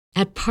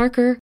At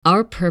Parker,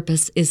 our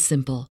purpose is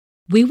simple.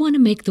 We want to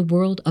make the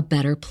world a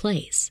better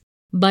place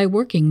by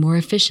working more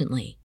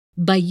efficiently,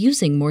 by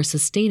using more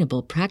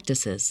sustainable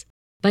practices,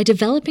 by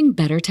developing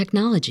better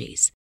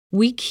technologies.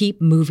 We keep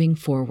moving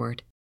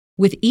forward.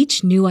 With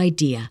each new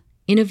idea,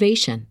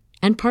 innovation,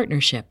 and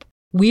partnership,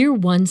 we're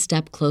one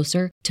step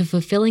closer to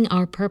fulfilling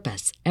our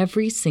purpose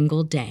every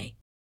single day.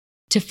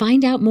 To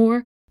find out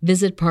more,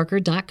 visit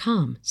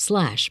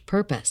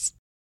parker.com/purpose.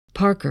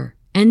 Parker,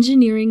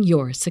 engineering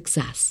your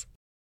success.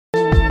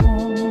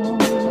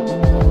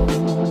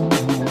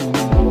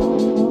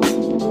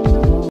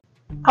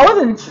 I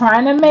wasn't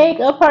trying to make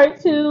a part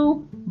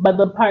two, but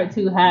the part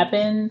two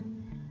happened.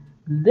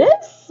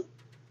 This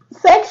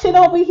section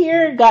over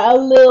here got a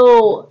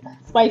little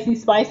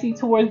spicy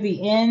towards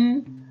the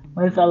end,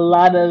 with a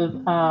lot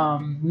of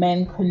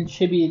men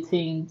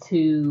contributing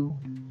to,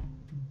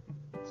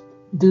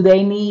 do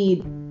they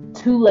need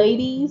two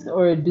ladies,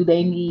 or do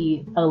they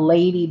need a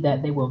lady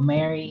that they will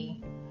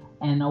marry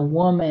and a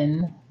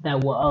woman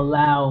that will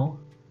allow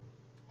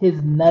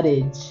his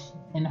nuttage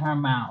in her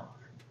mouth,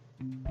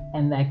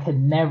 and that could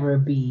never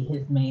be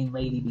his main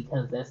lady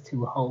because that's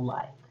too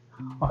whole-like?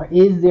 Or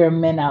is there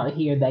men out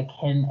here that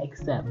can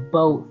accept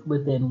both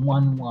within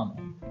one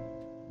woman?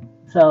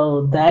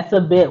 So that's a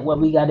bit what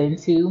we got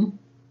into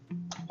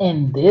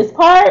in this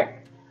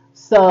part.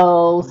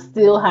 So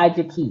still hide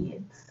your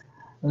kids.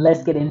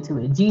 Let's get into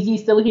it.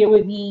 Gigi's still here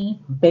with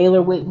me,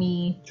 Baylor with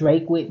me,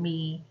 Drake with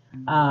me.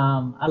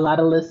 A lot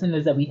of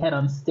listeners that we had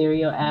on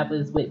Stereo app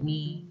is with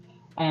me.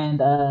 And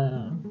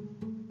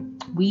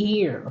we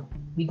here.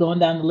 We going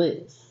down the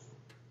list.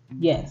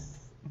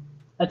 Yes.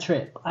 A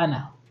trip. I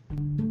know.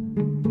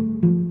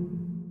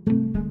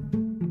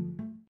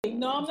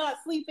 No, I'm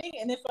not sleeping.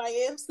 And if I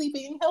am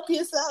sleeping, help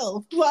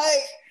yourself.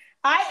 Like,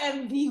 I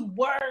am the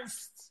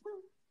worst.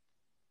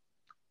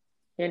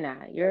 You're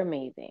not. You're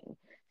amazing.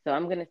 So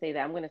I'm going to say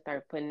that. I'm going to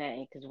start putting that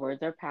in because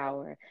words are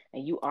power.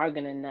 And you are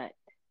going to nut.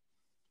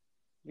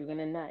 You're going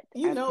to nut.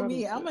 You know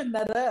me. I'm a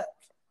nut up.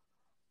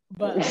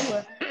 But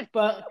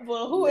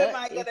who am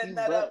I going to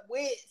nut up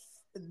with?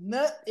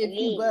 Nut if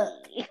you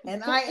buck.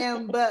 And I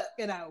am buck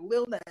and I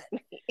will nut.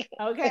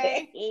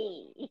 Okay?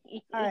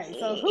 All right.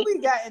 So who we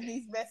got in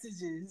these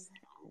messages?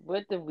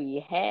 What do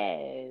we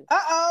have?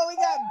 Uh-oh. We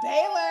got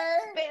Baylor.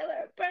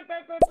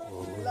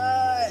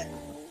 Lord.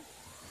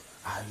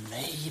 I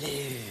made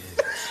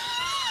it.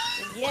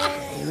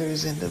 Yeah.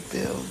 Baylor's in the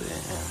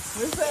building.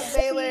 What's up,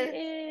 Baylor?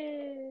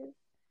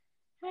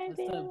 Hi,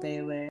 What's up,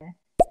 Baylor?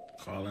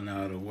 Calling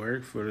out of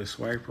work for the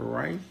swiper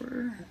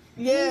riper.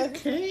 Yeah.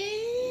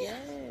 Okay.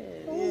 Yes.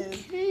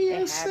 Okay,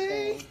 I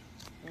say.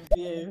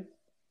 Yeah.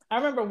 I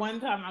remember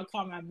one time I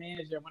called my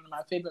manager, one of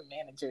my favorite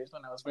managers,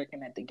 when I was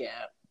working at the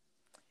Gap.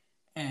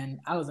 And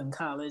I was in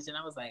college, and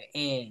I was like,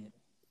 Ed,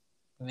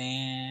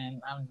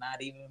 man, I'm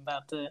not even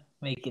about to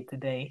make it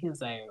today. He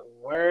was like,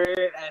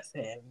 word? I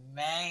said,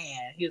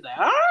 man. He was like,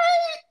 all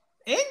right,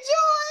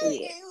 enjoy.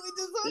 Yeah. And we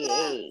just hung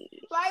up.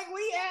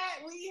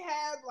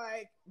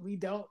 Like, we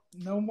don't,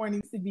 no more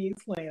needs to be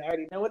explained. I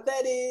already know what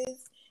that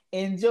is.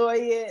 Enjoy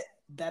it.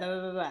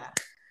 Da-da-da-da-da.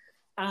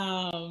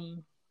 I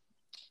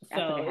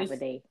still have a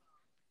day.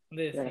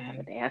 Listen. I have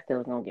a day. I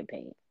still gonna get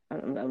paid.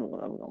 I'm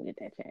gonna get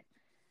that check.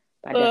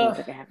 But I definitely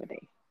took a half a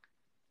day.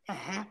 A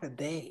half a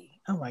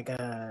day. Oh my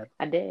God.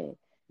 I did.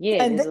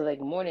 Yeah, this was like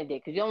morning day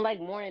because you don't like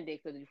morning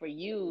day. So for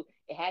you,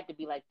 it had to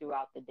be like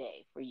throughout the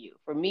day. For you,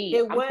 for me,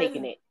 I'm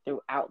taking it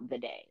throughout the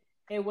day.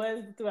 It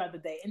was throughout the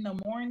day. In the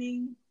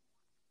morning,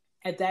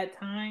 at that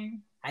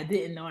time, I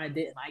didn't know I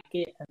didn't like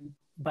it,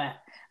 but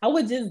I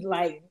would just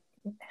like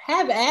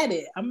have at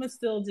it. I'm gonna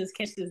still just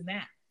catch this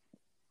nap.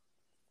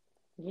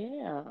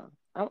 Yeah,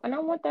 and I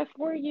want that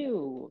for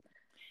you.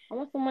 I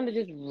want someone to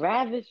just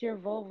ravish your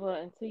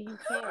vulva until you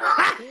can't.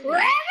 Ravish my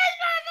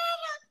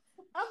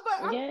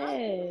vulva.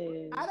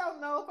 Yes. I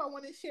don't know if I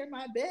want to share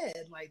my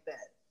bed like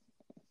that.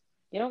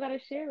 You don't gotta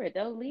share it.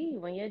 They'll leave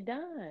when you're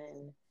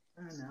done.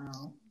 I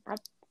know.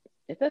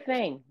 It's a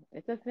thing.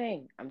 It's a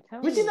thing. I'm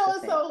telling you. But you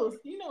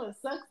know it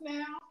sucks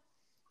now.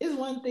 It's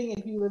one thing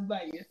if you live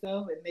by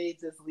yourself and they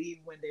just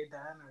leave when they're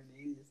done, or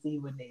they just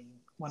leave when they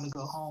want to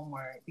go home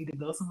or need to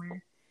go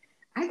somewhere.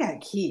 I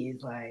got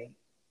kids, like,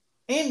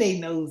 and they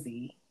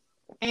nosy.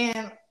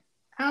 And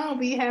I don't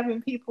be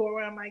having people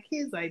around my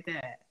kids like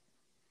that.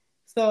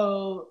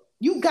 So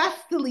you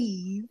got to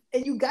leave,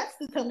 and you got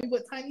to tell me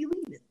what time you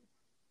leaving.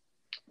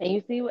 And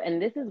you see,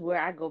 and this is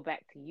where I go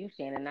back to you,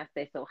 Shannon. I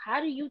say, so how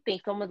do you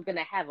think someone's going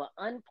to have an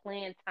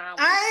unplanned time?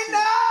 I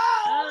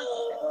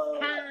know!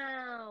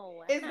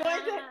 How? It's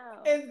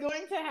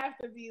going to have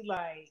to be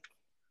like,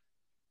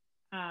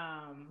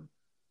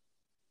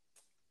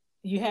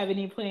 you have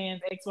any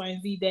plans X, Y,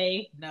 and Z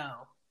day?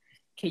 No.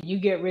 Can you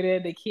get rid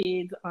of the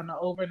kids on the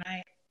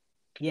overnight?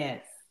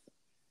 Yes.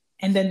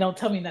 And then don't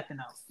tell me nothing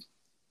else.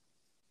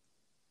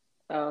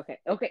 Oh,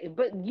 okay.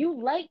 But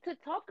you like to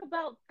talk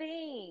about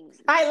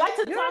things. I like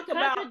to talk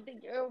about...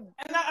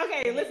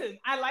 listen.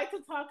 I like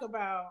to talk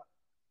about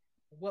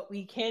what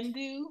we can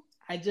do.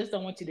 I just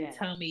don't want you to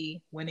tell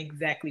me when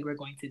exactly we're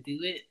going to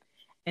do it.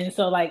 And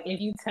so, like, if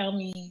you tell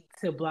me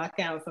to block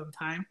out some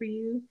time for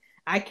you,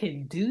 I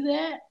can do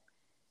that.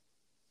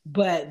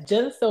 But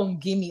just don't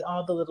give me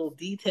all the little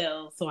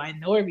details so I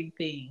know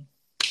everything.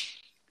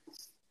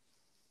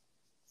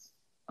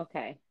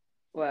 Okay.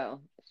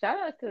 Well, shout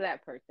out to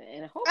that person,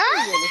 and hopefully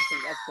you're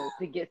listening to episode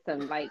to get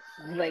some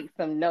like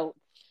some notes,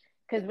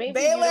 because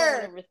maybe you don't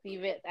want to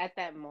receive it at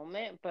that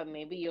moment, but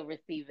maybe you'll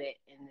receive it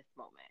in this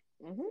moment.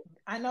 Mm-hmm.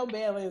 I know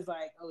Baylor is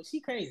like, oh, she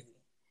crazy.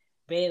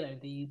 Baylor,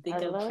 do you think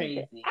I'm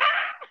crazy?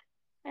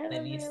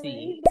 Let me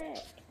see.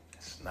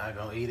 It's not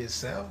gonna eat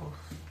itself.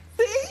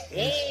 See?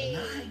 It's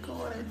not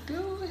gonna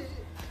do it.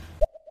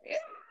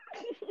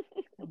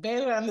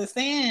 Baylor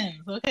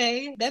understands,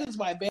 okay? That is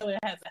why Baylor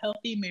has a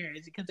healthy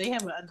marriage, because they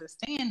have an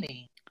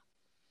understanding.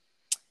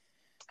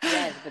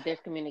 Yes, but there's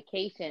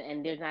communication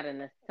and there's not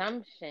an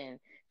assumption,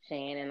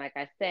 Shane. And like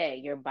I said,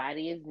 your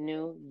body is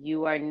new,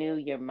 you are new,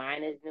 your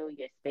mind is new,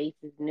 your space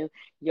is new,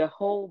 your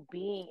whole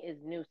being is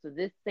new. So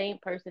this same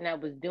person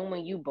that was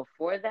doing you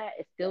before that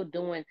is still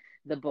doing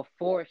the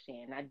before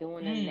Shannon, not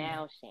doing the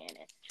now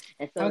Shannon.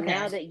 And so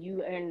now that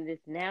you earn this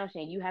now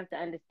Shannon, you have to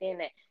understand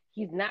that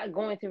he's not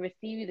going to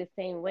receive you the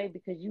same way,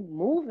 because you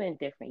moving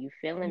different, you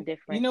feeling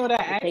different, you know what I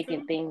you're asked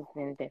taking him? things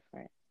in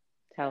different.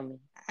 Tell me.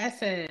 I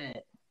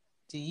said,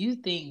 do you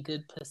think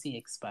good pussy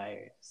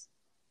expires?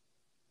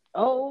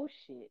 Oh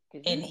shit!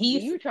 And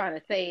you trying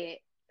to say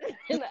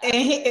it?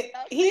 And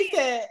he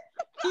said,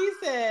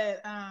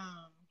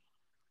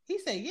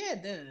 yeah,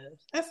 it does.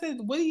 I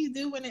said, what do you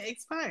do when it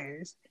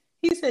expires?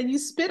 He said, you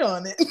spit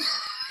on it.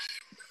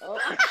 Oh,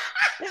 I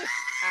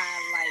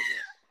like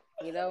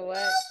it. You know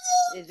what?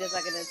 It's just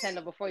like a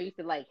Nintendo. Before you used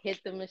to like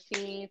hit the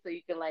machine so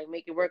you can like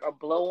make it work or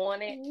blow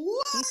on it.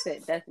 What? He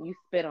said you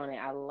spit on it.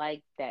 I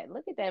like that.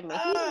 Look at that man.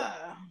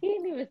 He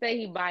didn't even say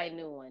he buy a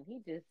new one. He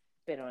just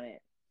spit on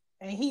it.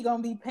 And he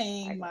gonna be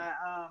paying my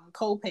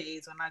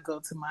co-pays when I go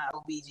to my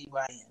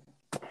OBGYN.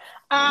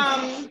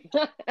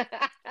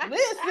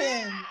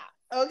 Listen,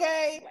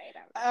 okay.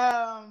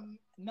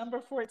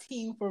 Number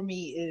 14 for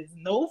me is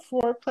no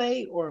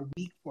foreplay or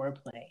weak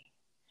foreplay.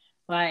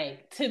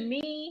 Like, to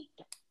me,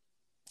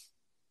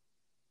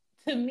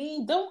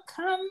 don't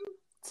come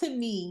to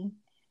me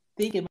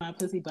thinking my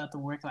pussy about to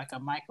work like a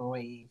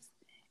microwave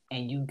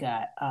and you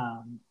got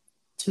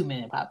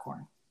 2-minute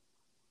popcorn.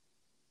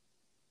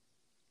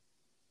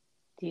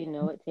 Do you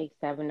know it takes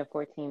 7 to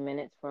 14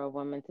 minutes for a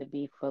woman to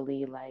be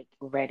fully like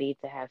ready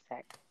to have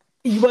sex?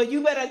 Well,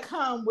 you better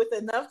come with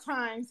enough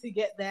time to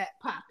get that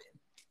popping.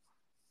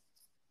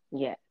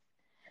 Yes.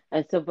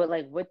 And so, but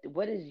like, what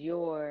is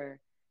your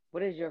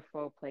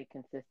foreplay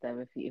consist of,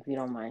 if you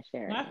don't mind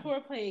sharing? My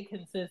foreplay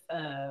consists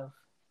of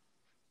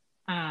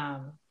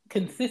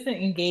consistent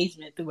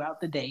engagement throughout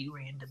the day,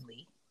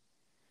 randomly.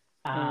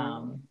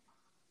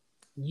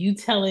 You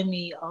telling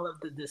me all of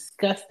the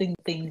disgusting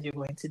things you're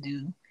going to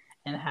do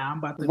and how I'm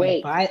about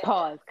to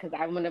pause, because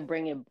I'm going to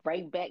bring it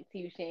right back to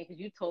you, Shane,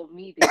 because you told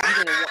me that you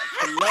didn't want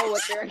to know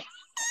what they're doing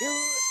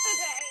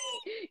today.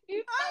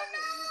 You told me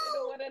you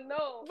didn't want to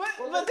know what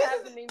was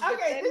happening. But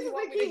then you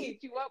want me to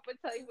get you up and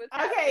tell you what's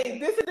happening. Okay,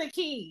 this is the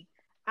key.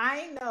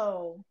 I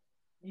know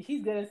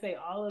he's going to say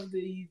all of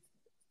these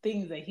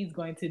things that he's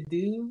going to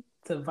do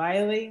to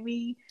violate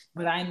me,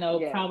 but I know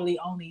probably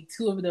only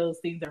 2 of those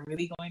things are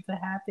really going to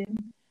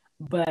happen.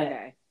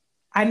 But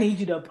I need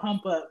you to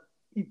pump up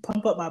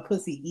my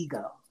pussy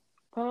ego.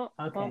 Pump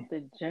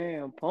the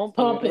jam. Pump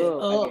it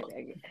up. up.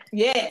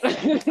 Yes.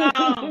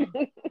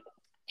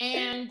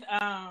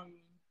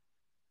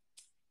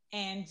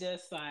 And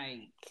just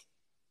like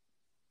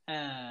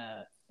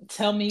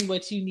tell me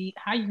what you need,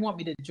 how you want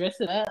me to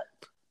dress it up.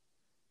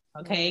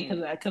 Okay,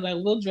 because I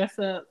will dress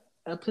up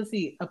a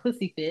pussy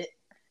fit.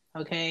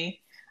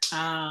 Okay,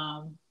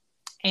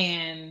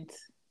 and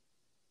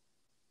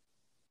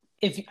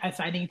if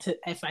I need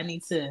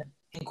to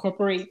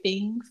incorporate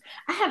things,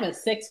 I have a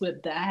sex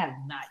whip that I have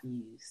not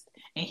used,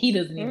 and he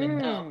doesn't even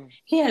know.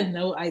 He has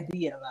no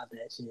idea about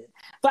that shit.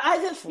 But I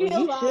just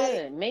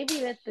feel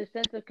maybe that's the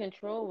sense of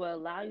control will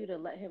allow you to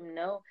let him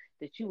know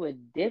that you a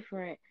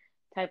different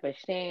type of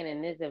Shane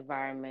in this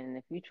environment, and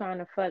if you're trying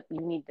to fuck, you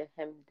need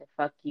him to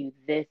fuck you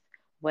this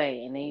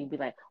way, and then you'd be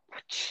like,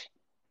 whoosh.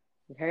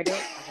 You heard it?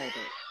 I heard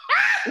it.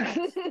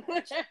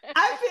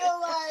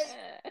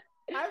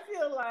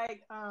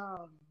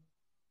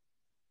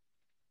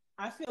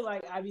 I feel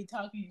like I be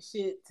talking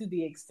shit to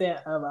the extent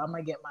of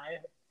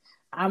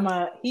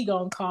he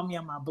gonna call me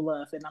on my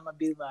bluff, and I'm gonna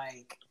be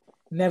like,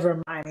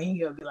 never mind, and he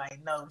gonna be like,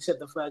 no, shut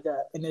the fuck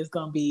up, and it's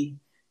gonna be,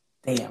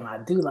 damn, I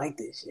do like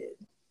this shit,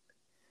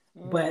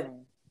 but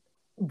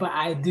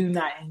I do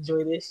not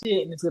enjoy this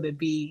shit, and it's gonna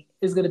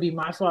be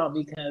my fault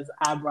because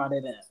I brought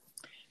it up.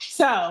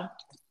 So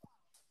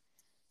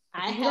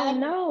don't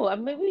know.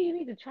 Maybe you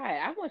need to try it.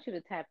 I want you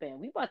to tap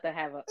in.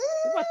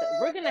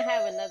 We're gonna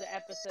have another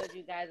episode,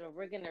 you guys, where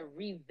we're gonna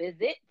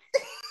revisit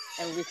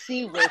and we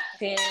see where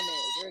Shan is.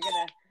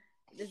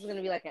 This is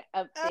gonna be like an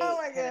update. Oh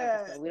my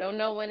God. We don't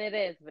know when it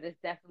is, but it's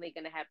definitely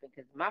gonna happen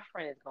because my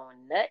friend is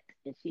going nuts,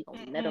 and she's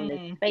gonna nut on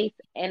his face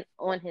and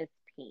on his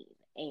peen.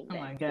 Amen. Oh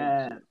my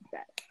God.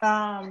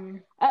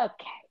 Jesus.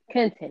 Okay,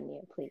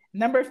 continue, please.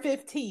 Number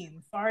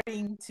 15,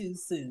 farting too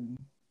soon.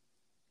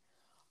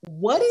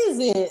 What is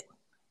it?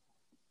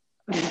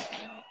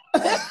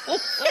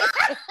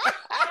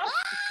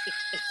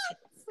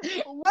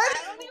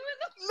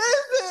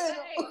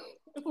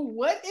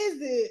 What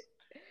is it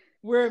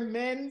where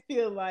men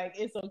feel like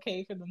it's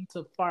okay for them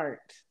to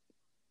fart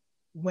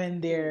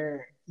when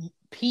they're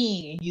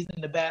peeing and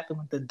using the bathroom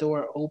with the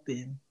door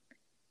open?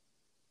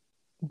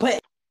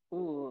 But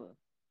Ooh.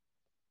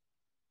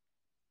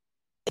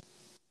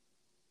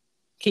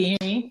 Can you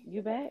hear me?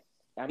 You back?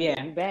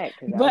 Yeah. You back?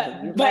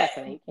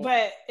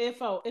 But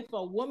if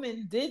a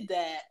woman did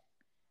that,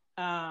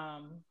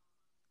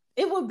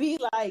 it would be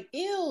like,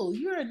 ew,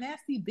 you're a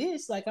nasty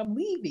bitch. Like, I'm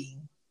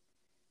leaving.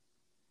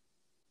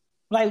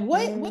 Like,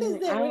 what is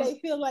that where they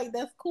feel like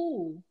that's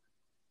cool?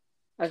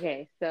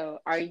 Okay, so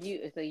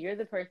you're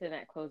the person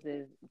that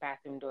closes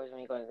bathroom doors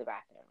when you go to the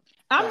bathroom?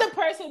 I'm the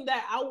person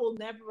that I will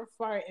never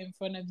fart in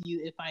front of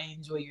you if I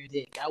enjoy your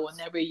dick. I will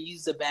never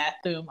use the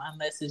bathroom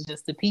unless it's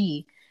just to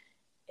pee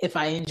if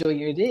I enjoy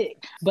your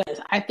dick.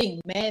 But I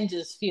think men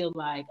just feel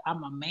like,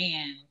 I'm a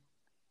man,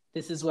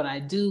 this is what I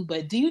do.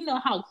 But do you know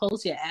how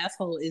close your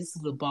asshole is to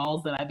the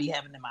balls that I be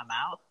having in my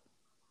mouth?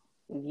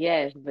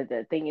 Yes, but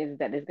the thing is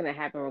that it's going to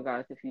happen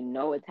regardless if you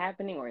know it's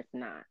happening or it's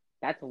not.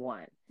 That's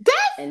one.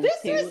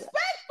 That's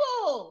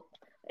disrespectful.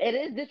 It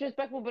is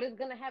disrespectful, but it's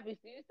going to happen.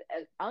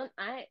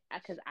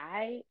 Because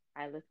I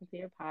listen to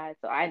your pod,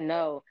 so I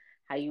know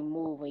how you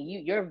move. And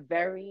you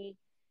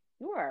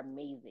are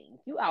amazing.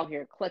 You out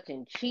here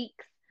clutching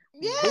cheeks,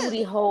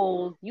 booty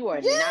holes. You are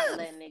not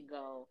letting it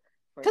go.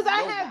 Because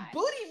I have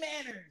booty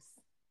manners.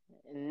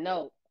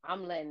 No,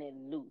 I'm letting it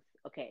loose.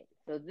 Okay,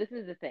 so this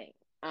is the thing.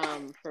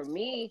 For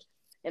me,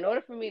 in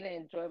order for me to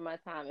enjoy my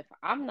time, if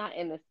I'm not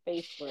in a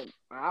space where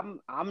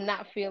I'm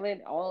not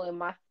feeling all in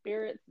my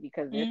spirits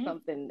because there's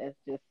something that's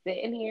just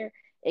sitting here,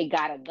 it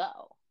gotta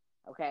go.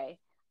 Okay.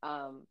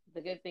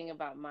 The good thing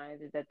about mine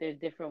is that there's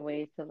different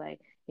ways to, like,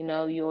 you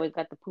always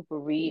got the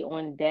poopery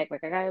on deck.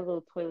 Like, I got a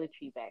little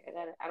toiletry bag.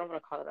 I don't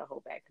want to call it a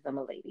whole bag because I'm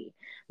a lady,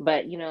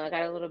 but I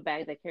got a little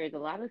bag that carries a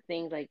lot of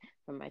things, like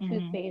from my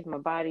toothpaste, my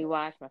body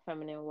wash, my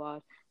feminine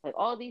wash, like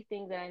all these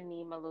things that I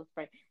need, my little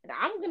spray. And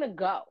I'm gonna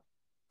go.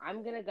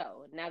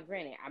 Now,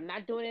 granted, I'm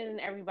not doing it in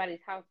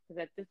everybody's house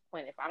because at this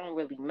point, if I don't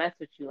really mess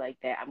with you like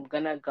that, I'm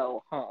gonna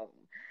go home.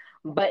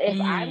 But if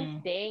I'm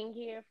staying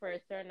here for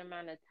a certain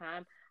amount of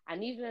time, I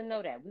need you to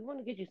know that we want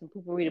to get you some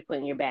poopery to put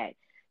in your bag.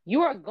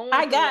 You are going.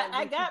 I got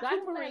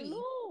poopery.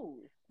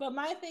 But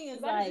my thing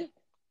is like,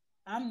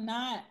 I'm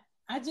not.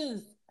 I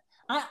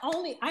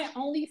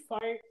only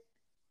fart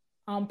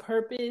on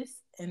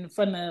purpose in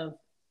front of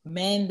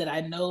men that I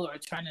know are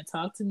trying to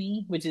talk to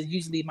me, which is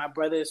usually my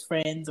brother's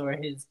friends or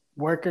his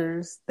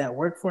workers that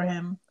work for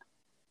him.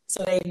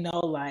 So they know,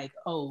 like,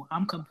 oh,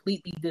 I'm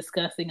completely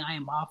disgusting. I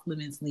am off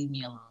limits. Leave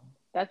me alone.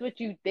 That's what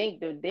you think,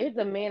 though. There's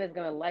a man that's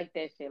gonna like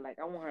that shit. Like,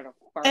 I want her to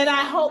fart. And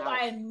I hope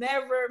I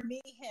never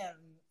meet him.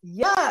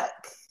 Yuck.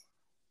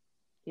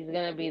 He's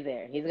gonna be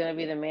there. He's gonna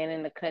be the man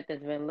in the cut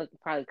that's been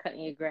probably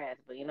cutting your grass.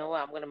 But you know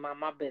what? I'm gonna mind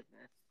my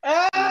business.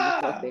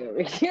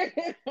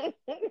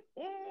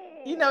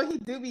 He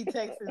do be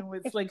texting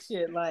with slick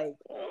shit. Like,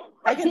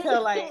 I can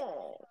tell, like,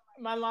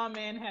 my lawn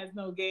man has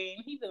no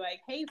game. He be like,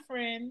 "Hey,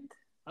 friend."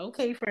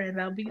 Okay,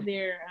 friend, I'll be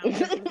there. Sir,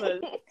 we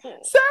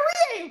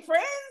ain't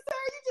friends, sir.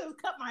 You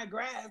just cut my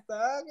grass,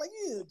 dog. Like,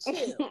 you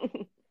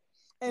chill.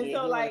 And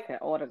so, like,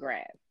 all the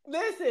grass.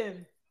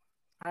 Listen,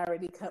 I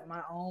already cut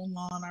my own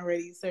lawn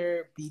already,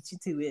 sir. Beat you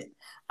to it.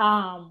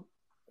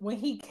 When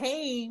he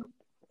came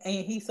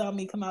and he saw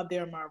me come out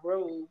there in my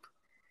robe,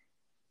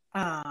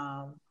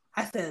 I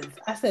said,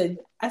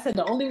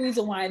 the only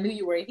reason why I knew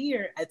you were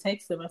here, I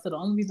texted him. I said, the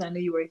only reason I knew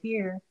you were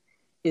here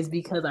is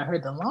because I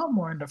heard the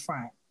lawnmower in the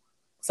front.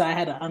 So I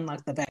had to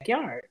unlock the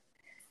backyard.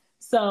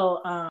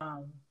 So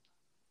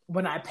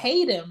when I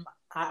paid him,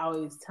 I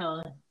always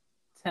tell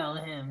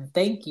him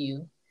thank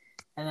you.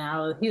 And I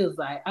was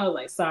like,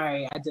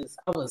 sorry, I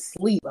was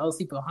asleep. I was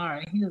sleeping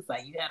hard. And he was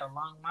like, you had a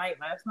long night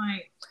last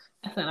night?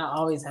 I said, I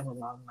always have a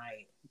long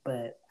night,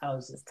 but I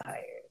was just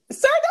tired.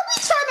 Sir, don't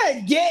be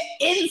trying to get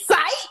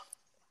insight.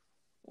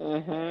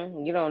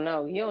 You don't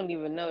know. You don't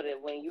even know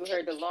that when you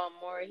heard the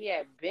lawnmower, he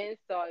had been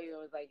saw you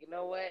and was like, you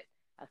know what?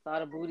 I saw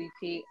the booty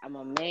cheek. I'm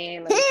a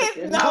man. Let me put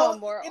this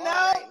lawnmower on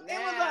right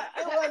now.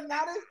 It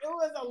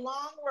was a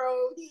long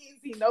road. He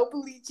didn't see no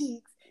booty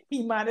cheeks.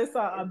 He might have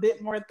saw a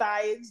bit more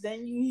thighs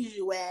than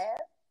usual.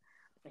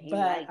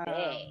 But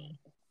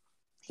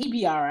he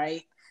be all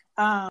right.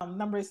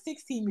 Number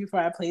 16 before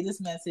I play this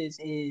message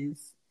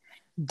is,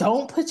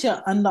 don't put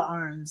your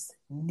underarms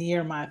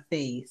near my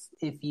face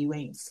if you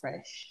ain't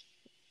fresh.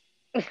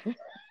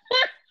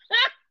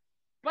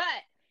 But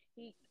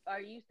are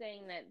you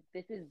saying that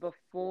this is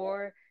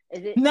before?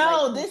 Is it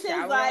this is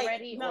like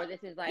already, or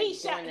this is like he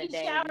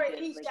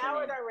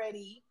showered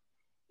already.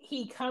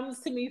 He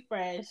comes to me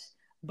fresh,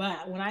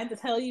 but when I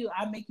tell you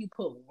I make you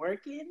put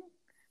work in,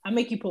 I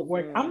make you put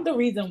work. I'm the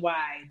reason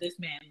why this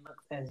man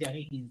looks as young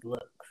as he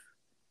looks.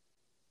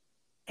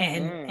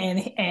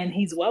 and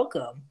he's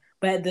welcome.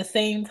 But at the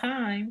same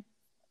time,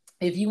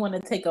 if you want to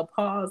take a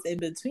pause in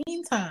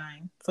between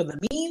time for the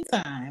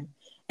meantime,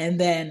 and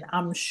then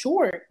I'm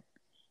short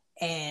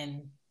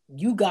and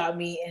you got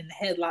me in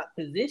headlock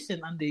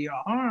position under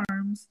your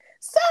arms,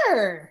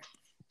 sir.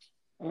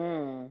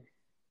 And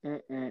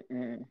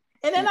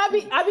then I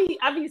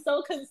be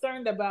so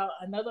concerned about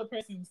another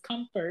person's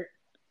comfort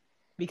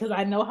because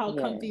I know how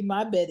comfy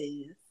my bed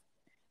is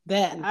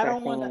that I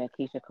don't want to. A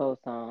Keisha Cole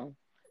song.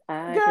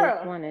 I Girl,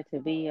 just want it to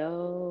be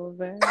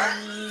over.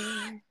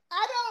 I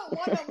don't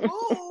want to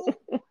move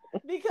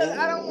because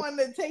I don't want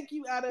to take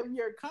you out of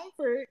your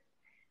comfort.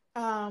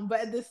 But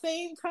at the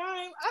same time,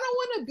 I don't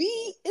want to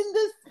be in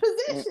this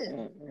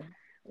position.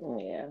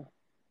 Yeah.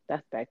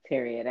 That's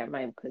bacteria. That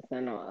might put some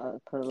and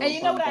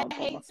you know what I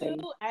hate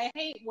too? I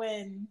hate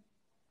when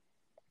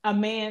a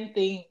man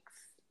thinks,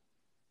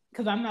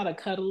 because I'm not a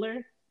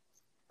cuddler,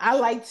 I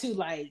like to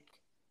like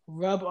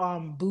rub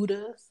on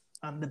Buddhas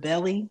on the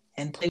belly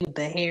and play with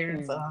the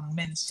hairs on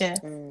men's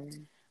chest.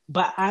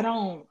 But I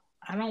don't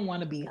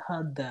want to be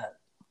hugged up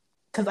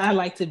because I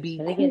like to be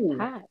cool. It gets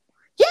hot.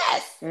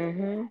 Yes.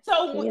 Mm-hmm.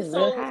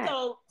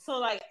 So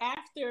like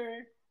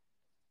after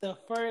the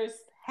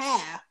first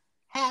half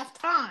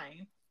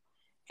time,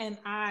 and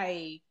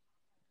I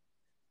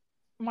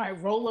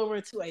might roll over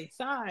to a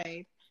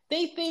side,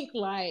 they think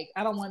like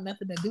I don't want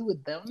nothing to do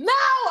with them. No,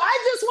 I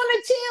just want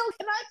to chill.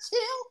 Can I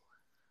chill?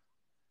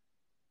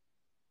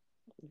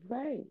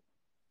 Right.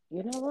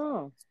 You're not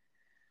wrong.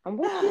 I'm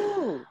with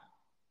you.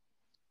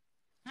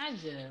 I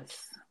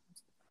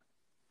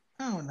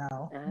don't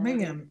know.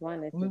 Maybe that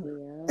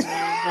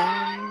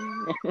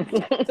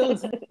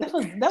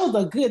was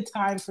a good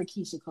time for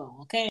Keisha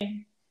Cole,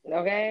 okay?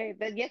 Okay.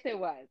 Yes, it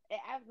was. It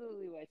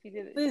absolutely was. She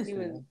did. Listen, she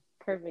was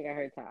perfect at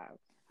her time.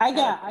 I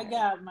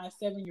got my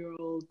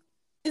 7-year-old.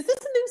 Is this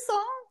a new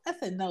song? I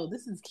said, no,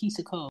 this is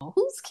Keisha Cole.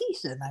 Who's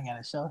Keisha? And I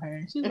gotta show her.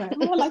 And she's like,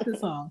 oh, I like the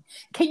song.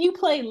 Can you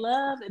play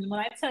Love? And when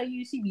I tell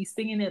you, she be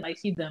singing it like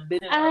she done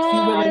been in a few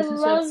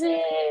relationships. I love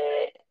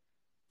it.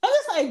 I'm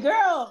just like,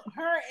 girl,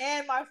 her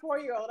and my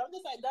 4-year-old. I'm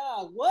just like,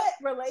 dog, what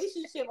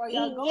relationship are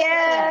y'all going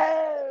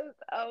through?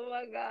 Oh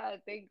my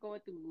God. They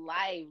going through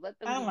life. Let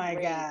them Oh my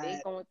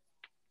God.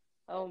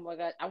 Oh my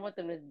God. I want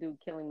them to do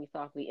Killing Me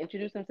Softly.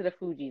 Introduce them to the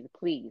Fugees,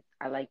 please.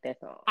 I like that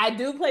song. I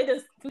do play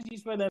the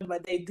Fugees for them,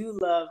 but they do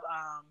love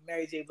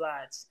Mary J.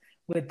 Blige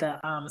with the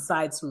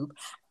side swoop.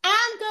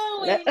 I'm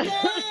going down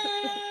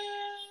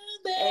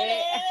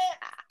there.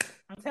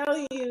 I'm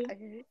telling you.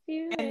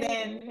 And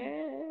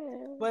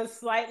then was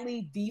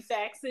slightly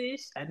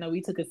defacts-ish. I know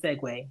we took a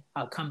segue.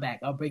 I'll come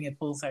back. I'll bring it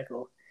full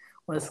circle.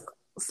 Was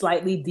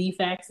slightly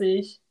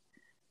defacts-ish.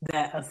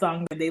 That a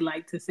song that they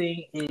like to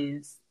sing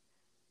is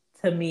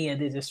Tamia,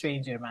 There's a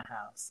Stranger in My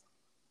House.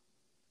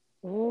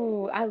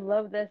 Oh, I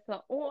love that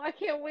song. Oh, I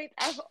can't wait.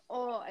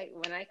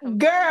 When I come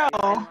girl,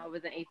 I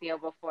was in ACL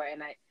before,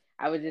 and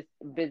I was just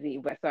busy,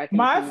 but so I can.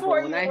 My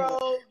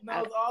 4-year-old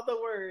knows all the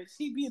words.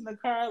 She be in the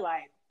car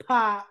like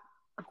pop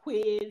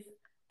quiz.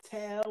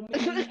 Tell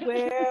me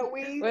where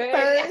we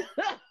first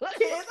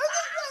kissed.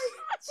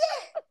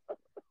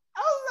 I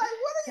was like,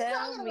 what are you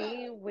talking about? Tell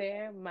me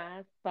where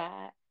my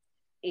spot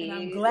is. And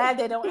I'm glad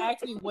they don't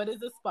ask me what is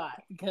the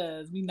spot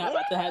because we're not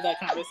about to have that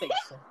conversation.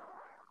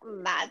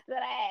 Not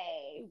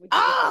today.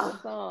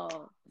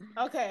 Song.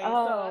 Okay.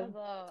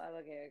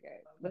 Okay.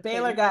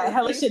 Baylor got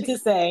hella shit to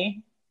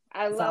say.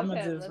 I love him.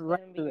 Just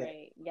run through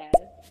it. Yes.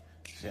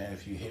 Shan,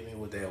 if you hit me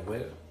with that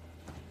whip,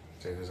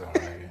 check this out,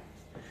 nigga.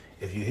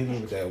 If you hit me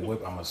with that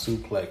whip, I'ma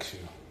suplex you.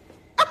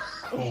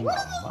 Oh my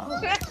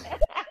mama.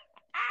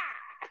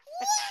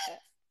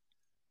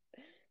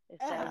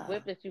 It's that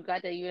whip that you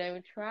got that you didn't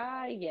even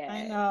try yet.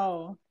 I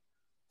know.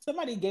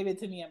 Somebody gave it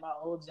to me at my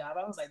old job.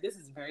 I was like, this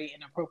is very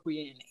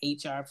inappropriate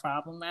and HR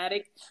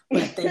problematic.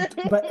 But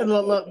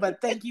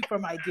thank you for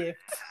my gift.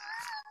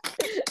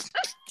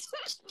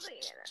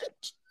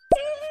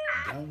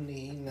 Don't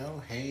need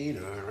no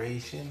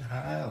hateration,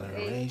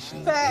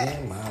 holleration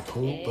in my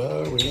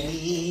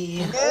poopery.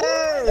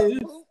 Yes.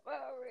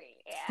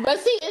 But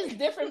see, it's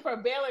different for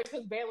Baylor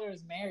because Baylor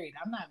is married.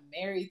 I'm not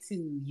married to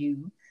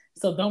you.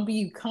 So don't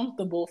be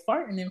comfortable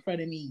farting in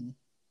front of me.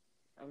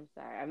 I'm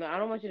sorry. I mean, I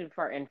don't want you to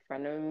fart in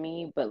front of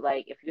me, but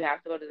like, if you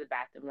have to go to the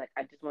bathroom, like,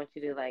 I just want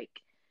you to like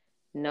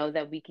know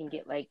that we can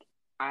get like.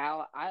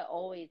 I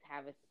always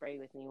have a spray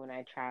with me when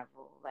I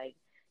travel. Like,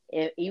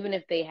 even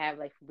if they have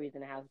like Febreze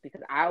in the house,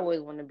 because I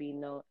always want to be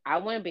I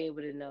want to be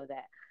able to know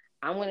that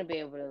I'm going to be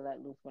able to let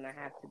loose when I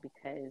have to,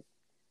 because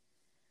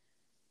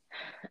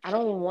I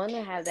don't want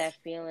to have that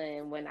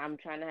feeling when I'm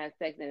trying to have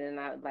sex and then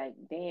I'm like,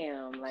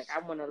 damn, like I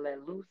want to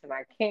let loose and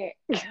I can't.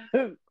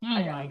 Oh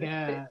my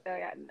God.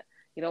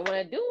 You don't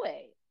want to do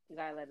it. You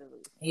gotta let it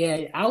loose.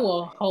 Yeah, I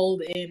will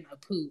hold in a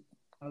poop.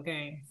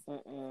 Okay.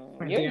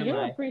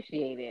 You'll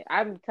appreciate it.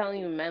 I'm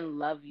telling you, men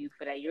love you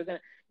for that. You're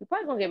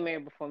probably gonna get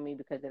married before me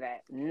because of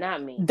that.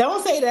 Not me.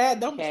 Don't say that.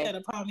 Don't put that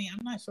upon me.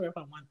 I'm not sure if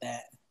I want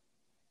that.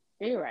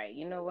 You're right.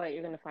 You know what?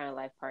 You're gonna find a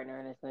life partner,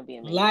 and it's gonna be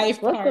amazing. Let's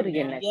go to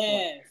your next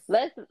one.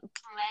 Let's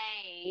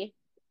play.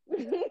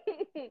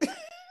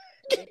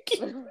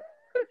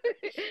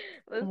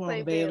 Let's Come play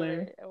on, Baylor.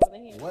 Baylor. I want to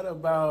hear.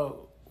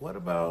 What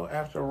about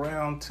after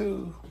round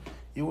 2?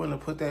 You wouldn't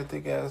have put that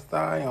thick ass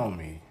thigh on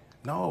me.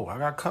 No, I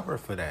got cover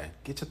for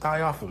that. Get your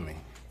thigh off of me.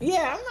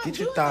 Yeah, I'm not Get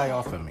your doing thigh that.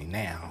 off of me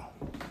now.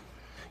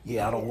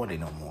 Yeah, I don't want it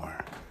no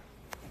more.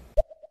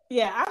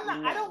 Yeah, I'm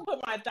not. I don't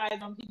put my thighs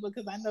on people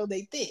because I know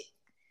they thick.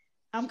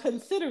 I'm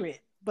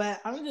considerate,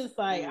 but I'm just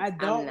like I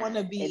don't want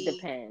to be. It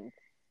depends.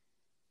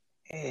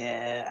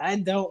 Yeah, I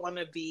don't want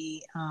to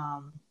be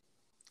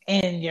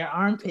in your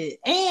armpit.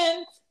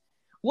 And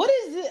what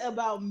is it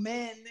about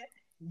men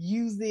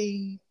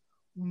using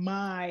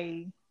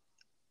my?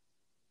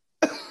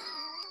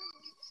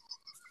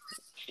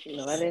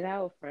 Let it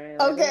out,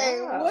 friend. Okay,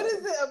 what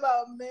is it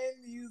about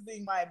men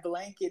using my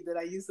blanket that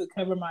I used to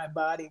cover my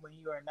body when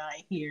you are not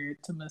here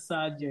to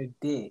massage your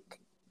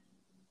dick?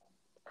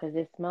 Because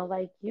it smells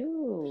like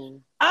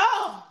you.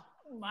 Oh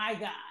my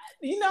God.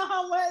 You know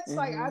how much?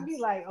 Like, I'd be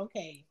like,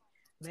 okay,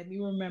 let me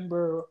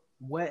remember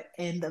what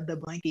end of the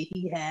blanket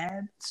he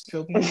had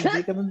stroking his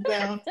dick up and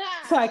down.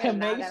 So I can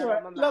make sure.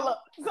 Look,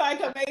 so I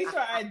can make sure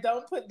I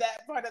don't put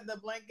that part of the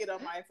blanket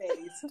on my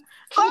face.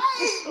 Like,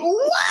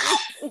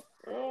 what?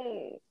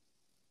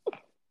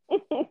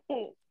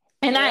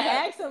 And I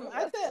asked him,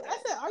 I said,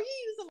 are you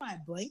using my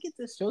blanket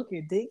to stroke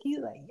your dick? He's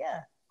like,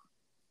 yeah.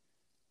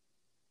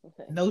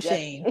 No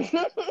shame.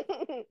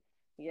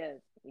 Yes,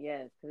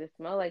 because it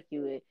smells like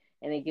you,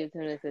 and it gives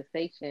him the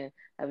sensation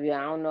of you.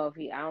 I don't know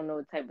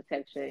what type of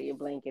texture your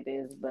blanket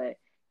is, but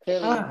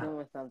clearly it's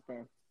doing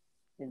something.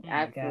 It's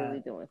absolutely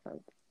doing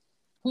something.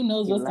 Who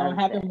knows what's gonna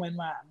happen when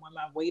my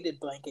weighted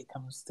blanket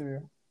comes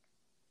through?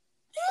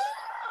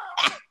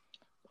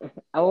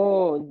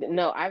 Oh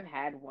no, I've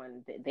had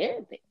one.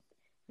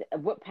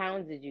 What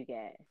pounds did you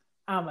get?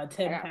 I'm a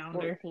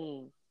 10-pounder.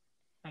 14.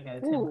 I got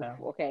a 10-pounder.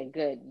 Okay,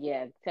 good.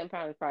 Yeah, 10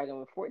 pounds is probably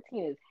going.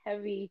 14 is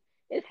heavy.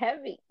 It's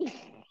heavy.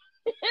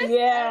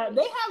 Yeah,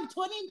 they have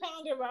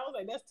 20-pounder, but I was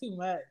like, that's too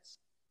much.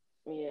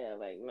 Yeah,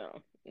 like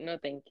no,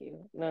 thank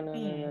you. No.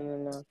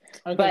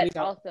 Okay, but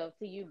also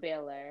to you,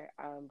 Baylor.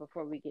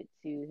 Before we get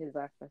to his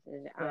last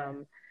message,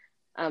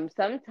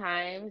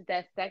 sometimes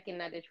that second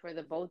nudge for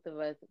the both of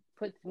us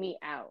puts me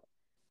out.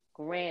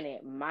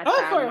 Granted, my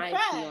thigh might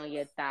be on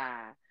your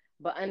thigh,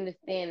 but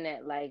understand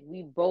that like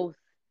we both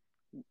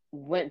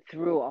went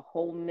through a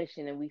whole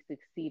mission and we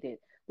succeeded.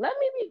 Let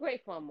me be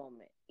great for a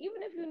moment.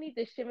 Even if you need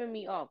to shimmer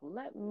me off,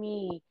 let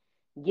me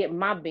get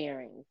my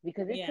bearings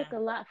because it took a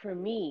lot for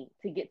me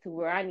to get to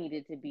where I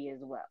needed to be as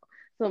well.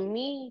 So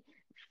me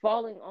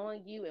falling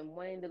on you and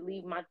wanting to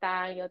leave my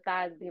thigh on your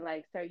thighs, be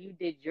like, sir, you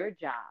did your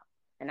job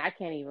and I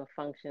can't even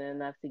function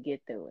enough to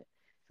get through it.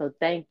 So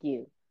thank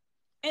you.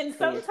 And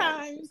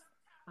sometimes,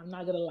 I'm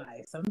not going to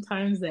lie,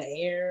 sometimes the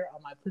air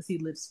on my pussy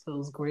lips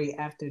feels great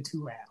after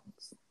 2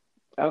 rounds.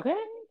 Okay.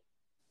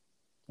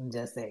 I'm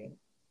just saying.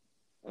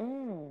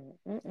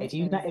 If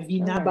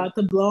you're not about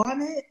to blow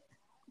on it,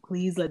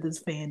 please let this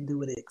fan do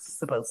what it's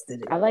supposed to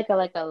do. I like a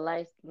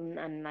nice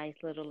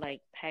little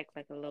like peck,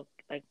 like a little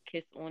like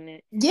kiss on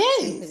it.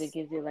 Yes, because it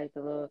gives you like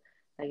the little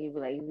it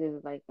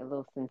gives like a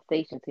little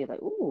sensation to you,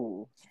 like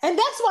ooh. And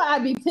that's why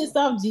I'd be pissed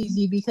off,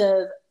 Gigi,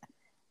 because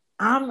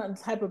I'm the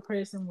type of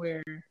person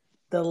where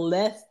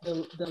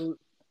the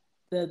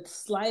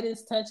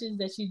slightest touches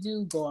that you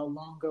do go a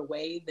longer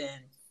way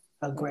than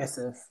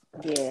aggressive.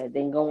 Yeah,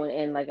 then going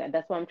in like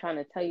that's what I'm trying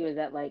to tell you is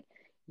that like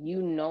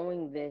you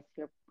knowing this,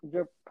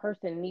 your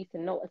person needs to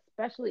know,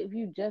 especially if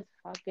you just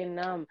fucking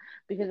numb.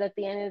 Because at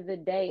the end of the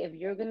day, if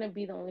you're gonna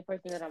be the only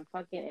person that I'm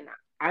fucking and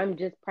I'm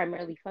just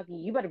primarily fucking,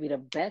 you better be the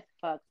best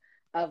fuck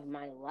of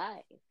my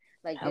life.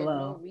 Like there's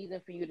no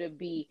reason for you to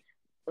be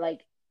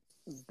like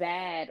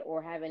bad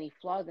or have any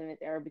flaws in this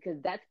era because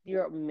that's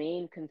your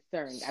main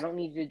concern. I don't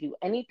need you to do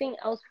anything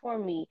else for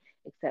me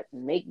except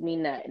make me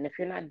nut. And if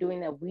you're not doing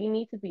that, we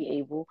need to be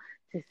able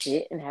to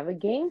sit and have a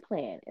game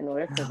plan in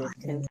order for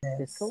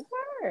this to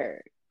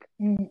work.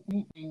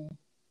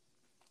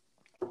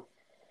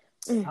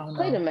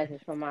 Play the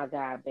message from my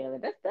guy Baylor.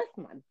 That's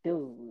my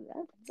dude.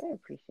 I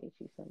appreciate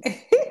you so much.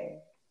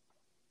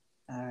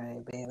 All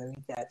right, Baylor,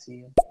 we got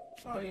you.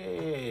 Oh,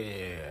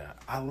 yeah.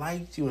 I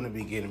liked you in the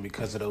beginning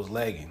because of those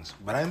leggings,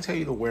 but I didn't tell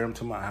you to wear them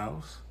to my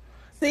house.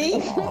 See?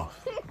 Take them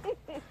off.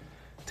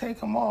 Take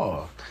them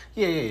off.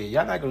 Yeah.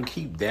 Y'all not going to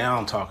keep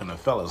down talking to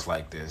fellas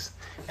like this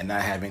and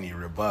not have any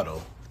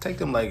rebuttal. Take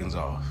them leggings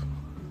off.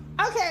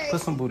 Okay.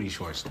 Put some booty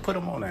shorts. Put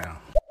them on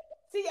now.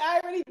 See, I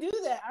already do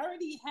that. I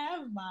already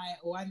have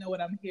I know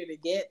what I'm here to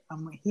get.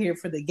 I'm here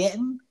for the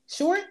getting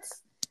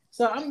shorts.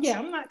 So I'm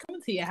not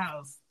coming to your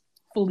house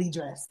fully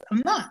dressed.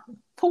 I'm not.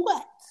 For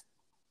what?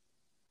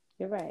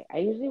 You're right. I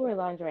usually wear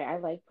lingerie. I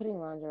like putting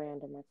lingerie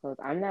under my clothes.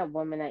 I'm that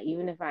woman that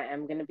even if I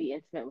am going to be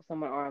intimate with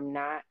someone or I'm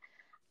not,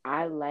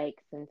 I like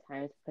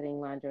sometimes putting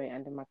lingerie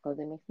under my clothes.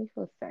 It makes me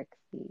feel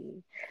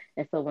sexy.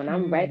 And so when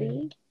I'm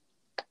ready,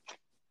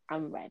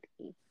 I'm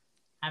ready.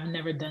 I've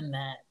never done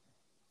that.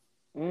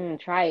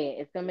 Try it.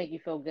 It's going to make you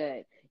feel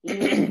good.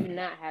 Even if you're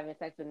not having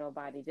sex with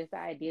nobody, just the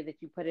idea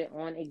that you put it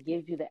on, it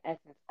gives you the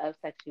essence of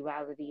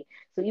sexuality.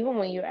 So even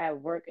when you're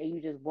at work and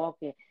you just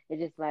walking,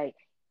 it's just like,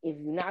 if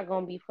you're not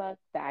gonna be fucked,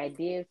 the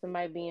idea of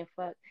somebody being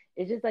fucked,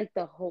 it's just like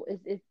the whole.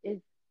 It's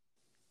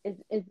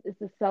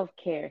a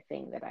self-care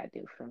thing that I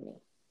do for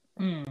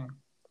me.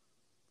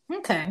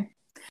 Okay.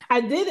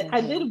 I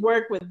Mm-hmm. did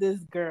work with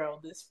this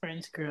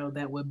French girl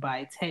that would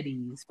buy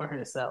teddies for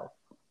herself.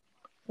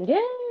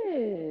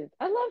 Yes,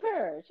 I love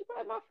her. She's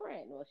probably my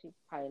friend. Well, she's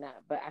probably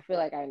not, but I feel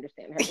like I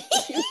understand her. I'm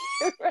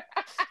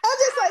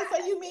just like,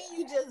 so you mean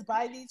you just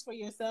buy these for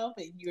yourself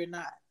and you're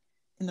not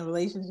in a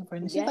relationship?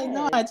 And she's like,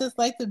 no, I just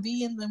like to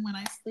be in them when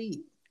I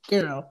sleep.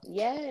 Girl.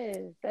 Yes,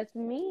 that's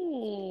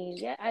me.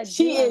 Yeah,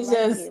 She is like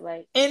just it.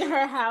 Like in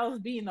her house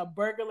being a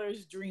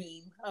burglar's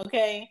dream,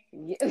 okay?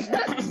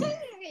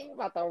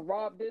 About to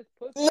rob this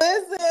pussy.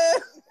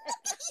 Listen.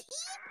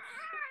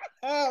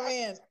 Oh,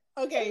 man.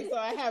 Okay, so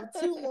I have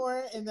 2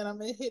 more, and then I'm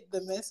going to hit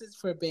the message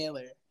for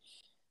Baylor.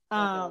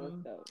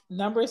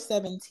 Number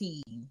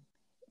 17.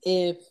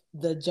 If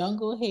the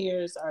jungle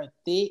hairs are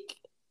thick,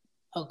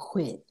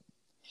 acquit.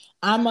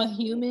 I'm a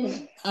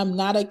human. I'm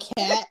not a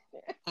cat.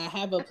 I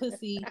have a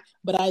pussy,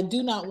 but I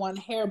do not want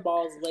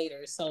hairballs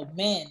later. So,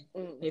 men,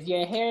 if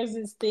your hairs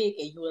is thick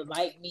and you would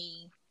like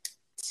me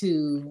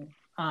to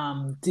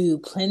do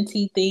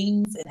plenty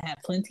things and have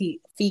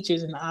plenty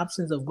features and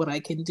options of what I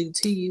can do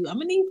to you, I'm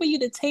gonna need for you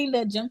to tame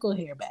that jungle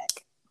hair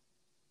back.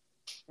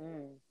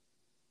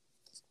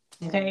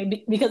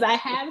 Okay, because I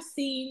have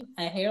seen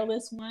a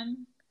hairless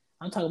one.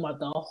 I'm talking about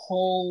the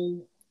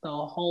whole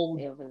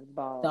it was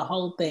bald. the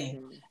whole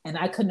thing, and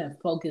I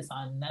couldn't focus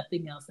on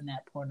nothing else in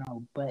that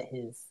porno but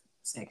his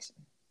section.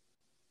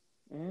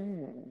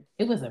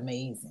 It was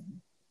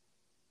amazing.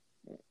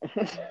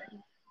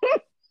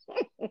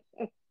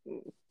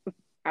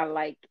 I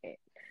like it.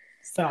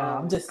 So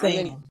I'm just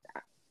saying.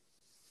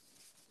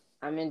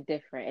 I'm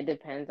indifferent. It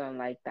depends on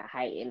like the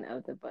height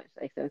of the bush.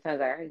 Like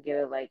sometimes I could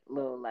get a like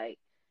little like,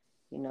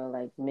 you know,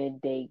 like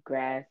midday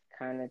grass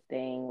kind of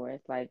thing where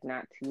it's like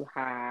not too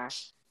high,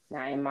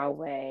 not in my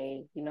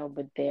way, you know,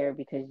 but there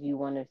because you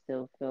want to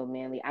still feel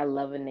manly. I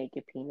love a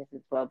naked penis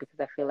as well because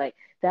I feel like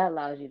that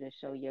allows you to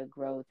show your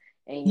growth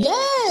and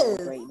your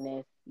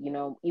greatness, you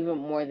know, even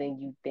more than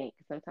you think.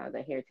 Sometimes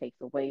the hair takes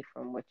away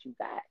from what you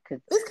got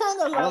because it's kind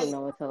of I don't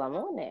know until I'm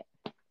on it.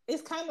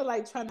 It's kind of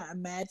like trying to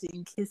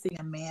imagine kissing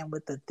a man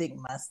with a thick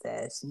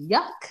mustache.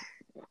 Yuck.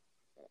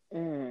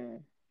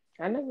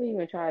 I never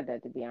even tried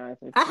that, to be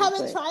honest with you. I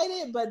haven't tried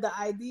it, but the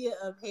idea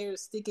of hair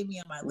sticking me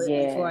on my lip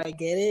before I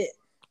get it,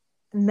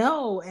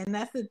 no. And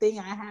that's the thing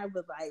I have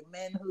with like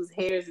men whose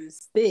hairs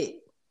is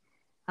thick.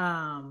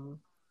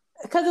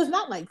 Because it's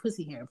not like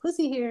pussy hair.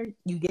 Pussy hair,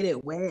 you get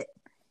it wet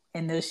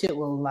and the shit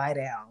will lie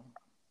down.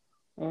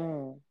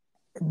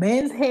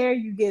 Men's hair,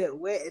 you get it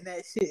wet and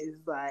that shit is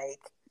like,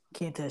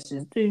 can't touch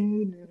this.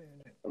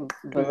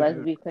 But let's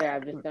be clear,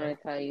 I'm just going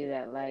to tell you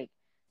that, like,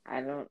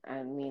 I'm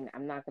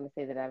not going to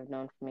say that I've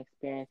known from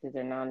experiences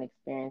or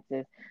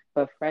non-experiences,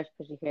 but fresh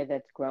pussy hair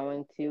that's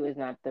growing too is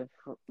not the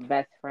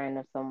best friend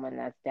of someone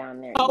that's down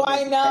there. Oh,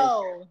 I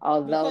know.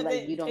 Although,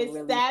 like, you don't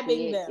really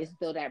see it, them. it's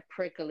still that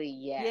prickly,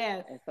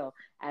 yes. And so,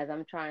 as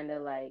I'm trying to,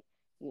 like,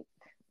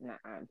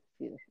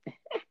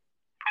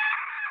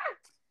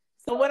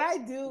 So what I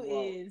do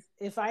is,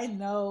 if I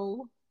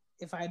know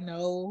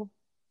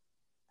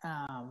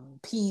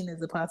peen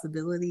is a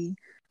possibility,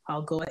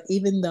 I'll go,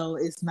 even though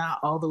it's not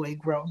all the way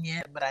grown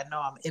yet, but I know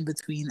I'm in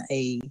between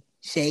a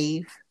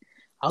shave,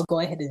 I'll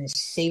go ahead and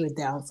shave it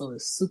down so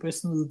it's super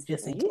smooth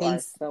just in case. You are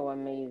so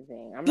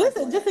amazing.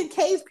 Listen, just in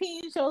case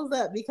peen shows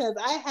up, because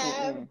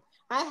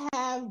I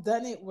have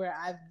done it where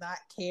I've not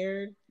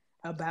cared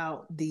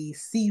about the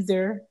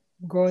Caesar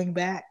growing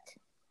back.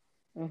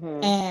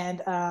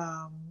 And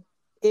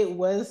it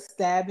was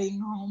stabbing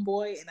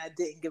homeboy, and I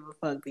didn't give a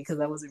fuck because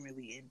I wasn't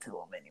really into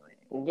him anyway.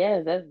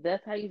 Yeah,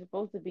 that's how you're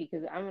supposed to be.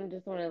 Because I'm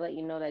just want to let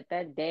you know that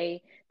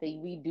day that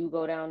we do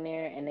go down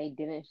there and they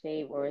didn't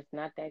shave or it's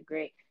not that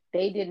great,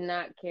 they did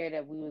not care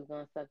that we was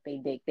gonna suck their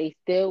dick. They're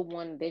still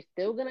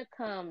gonna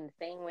come the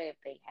same way if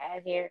they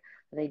had hair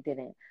or they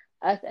didn't.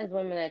 Us as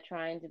women are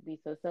trying to be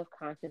so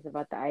self-conscious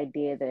about the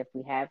idea that if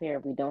we have hair,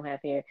 if we don't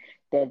have hair,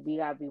 that we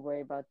gotta be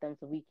worried about them,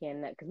 so we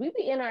cannot. Because we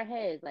be in our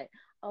heads like,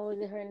 oh, is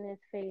it hurting his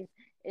face?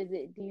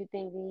 Do you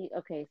think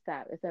okay,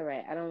 stop. It's all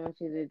right. I don't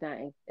want you to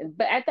die.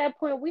 But at that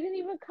point, we didn't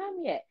even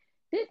come yet.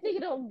 This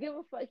nigga don't give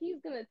a fuck.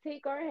 He's going to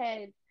take our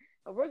heads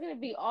and we're going to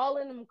be all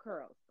in them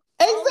curls.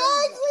 Exactly.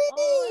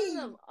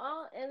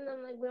 All in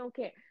them, like we don't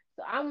care.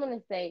 So I'm going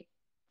to say,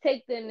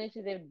 take the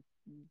initiative.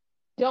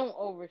 Don't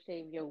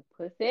overshave your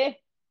pussy.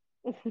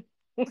 I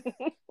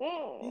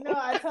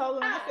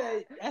told him, I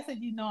said,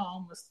 I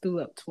almost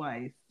threw up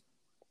twice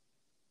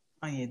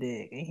on your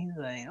dick. And he's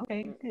like,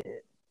 okay,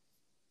 good.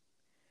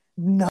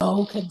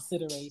 No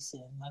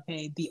consideration,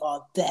 okay? The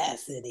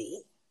audacity.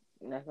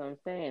 That's what I'm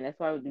saying. That's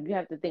why you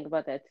have to think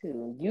about that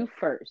too. You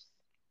first.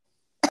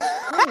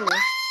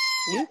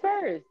 You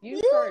first.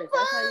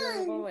 That's how you're going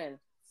to go in.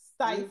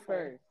 Stifle. You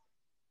first.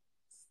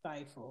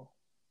 Stifle.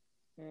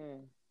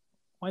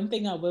 One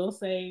thing I will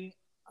say,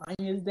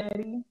 Anya's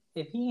daddy,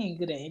 if he ain't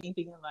good at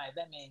anything in life,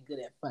 that man good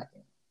at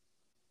fucking.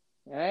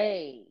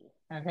 Hey.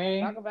 Okay?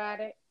 Talk about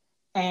it.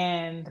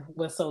 And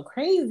what's so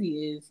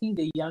crazy is he's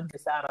the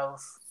youngest out of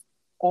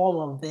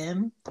all of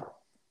them.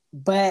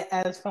 But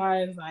as far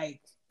as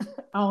like,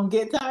 I don't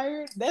get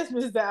tired, that's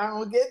Mr. I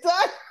don't get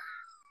tired.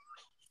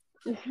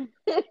 And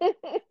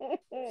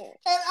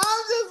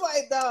I'm just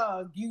like,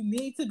 dog, you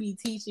need to be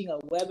teaching a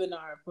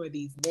webinar for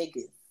these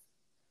niggas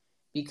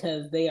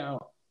because they are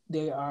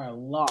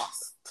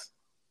lost.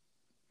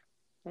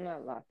 They're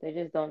not lost. They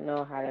just don't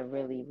know how to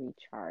really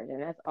recharge.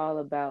 And that's all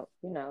about,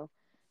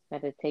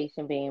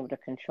 meditation, being able to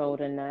control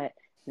the nut,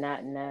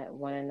 not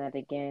want to nut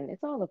again.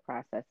 It's all a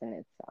process in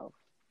itself.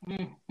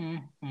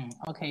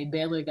 Okay,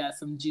 Baylor got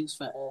some juice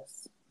for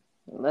us.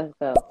 Let's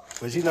go.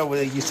 But you know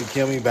what used to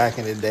kill me back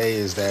in the day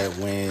is that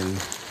when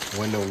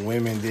the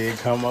women did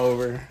come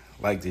over,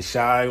 like the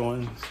shy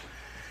ones,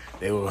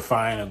 they would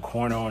find a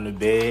corner on the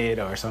bed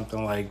or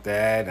something like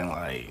that and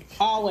like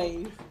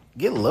always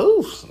get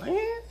loose,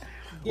 man.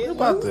 We're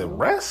about to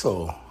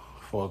wrestle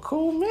for a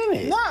cool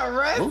minute. Not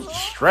wrestle.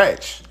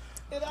 Stretch.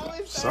 It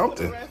always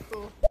something.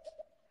 Wrestle.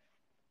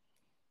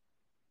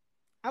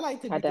 I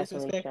like to be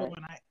disrespectful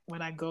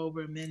when I go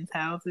over men's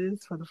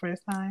houses for the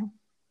first time.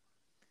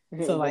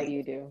 So what like do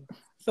you do?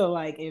 So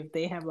like if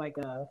they have like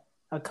a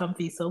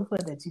comfy sofa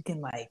that you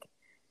can like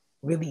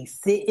really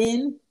sit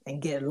in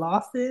and get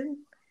lost in,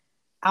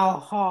 I'll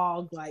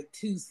hog like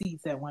 2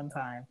 seats at one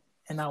time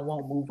and I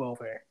won't move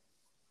over.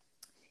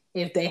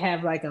 If they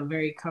have like a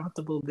very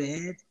comfortable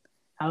bed,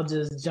 I'll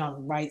just jump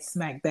right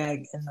smack dab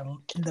in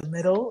the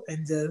middle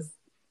and just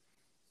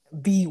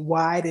be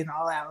wide and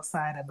all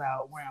outside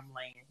about where I'm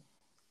laying.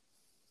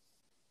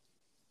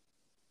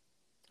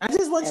 I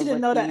just want you to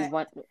know that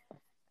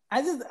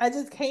I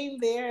just came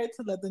there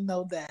to let them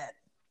know that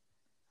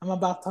I'm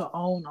about to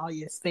own all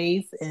your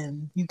space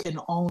and you can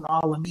own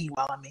all of me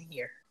while I'm in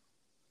here.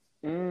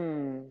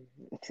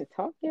 To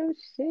talk your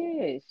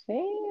shit,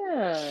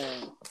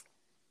 Sam.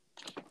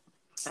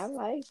 I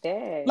like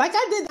that. Like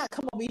I did not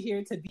come over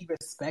here to be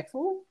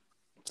respectful.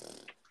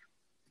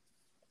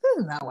 This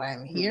is not why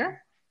I'm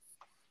here.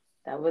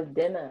 That was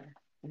dinner.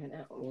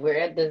 We're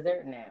at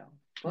dessert now.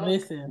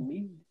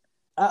 Listen.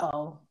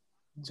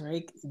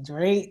 Drake.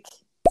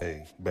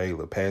 Hey,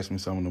 Baylor, pass me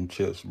some of them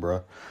chips,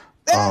 bro.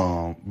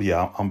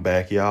 Yeah, I'm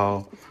back,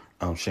 y'all.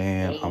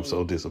 Shan, I'm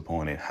so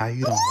disappointed. How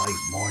you don't like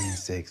morning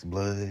sex,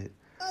 blood?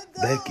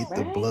 That get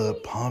the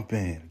blood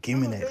pumping. Give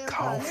me that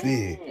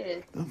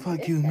coffee. The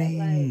fuck you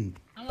mean?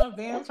 I'm a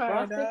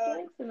vampire, dog.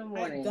 In the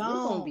morning. I don't. You're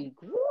gonna be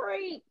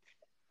great.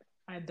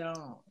 I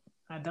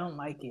don't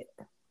like it.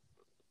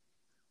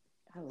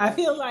 I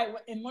feel like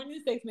in morning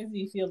sex makes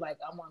me feel like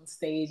I'm on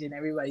stage and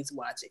everybody's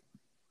watching.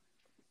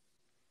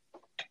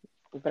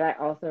 But I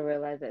also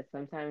realize that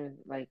sometimes,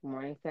 like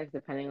morning sex,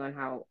 depending on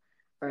how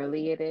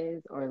early it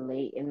is or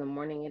late in the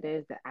morning it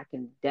is, that I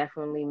can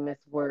definitely miss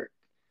work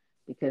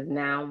because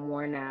now I'm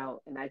worn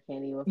out and I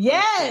can't even.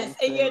 Yes,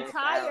 and you're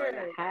tired.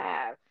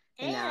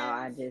 And now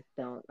I just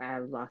don't.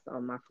 I've lost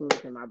all my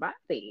fluids in my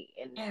body,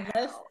 and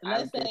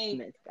let's say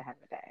missed to have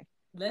a day.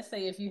 Let's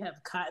say if you have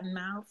cotton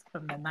mouth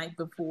from the night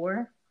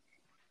before,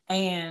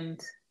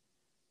 and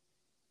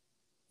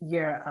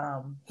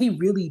he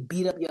really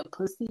beat up your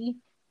pussy.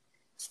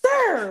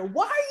 Sir,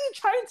 why are you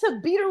trying to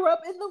beat her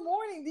up in the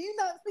morning? Do you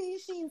not see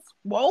she's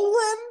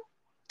swollen?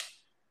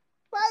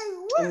 Like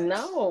what?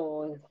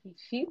 No,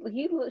 she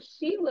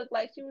looked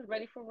like she was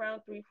ready for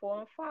round 3, 4,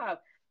 and 5.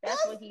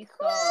 That's what he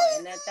saw,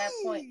 and at that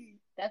point,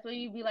 that's where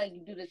you'd be like, you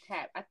do the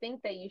tap. I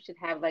think that you should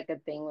have like a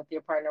thing with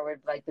your partner where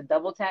like the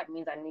double tap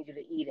means I need you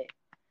to eat it.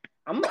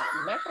 I'm about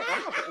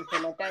to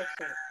implement that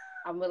shit.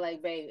 I'm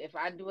like, babe, if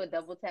I do a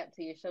double tap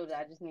to your shoulder,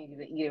 I just need you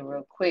to eat it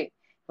real quick.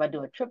 If I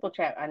do a triple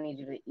tap, I need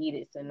you to eat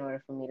it in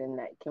order for me to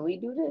nut. Can we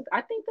do this?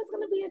 I think that's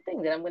going to be a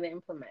thing that I'm going to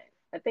implement.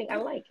 I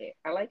like it.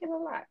 I like it a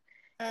lot.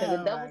 Because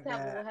the double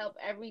tap will help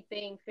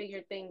everything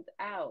figure things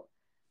out.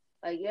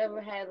 Like, you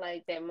ever had,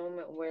 like, that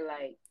moment where,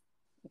 like,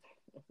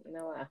 you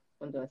know what?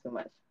 I'm doing so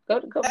much. Go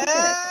put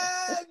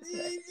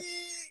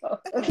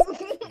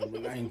Number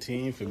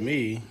 19 for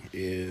me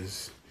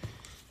is,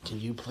 can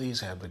you please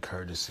have the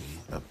courtesy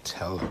of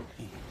telling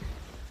me?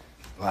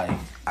 Like,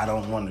 I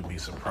don't want to be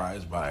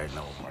surprised by it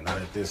no more. Not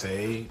at this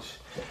age.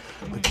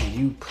 But can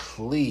you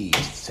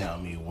please tell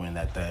me when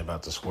that thing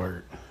about to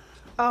squirt?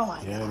 Oh, my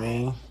God. You know what I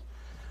mean?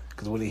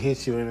 Because when it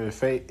hits you in the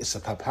face, it's a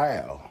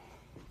pow.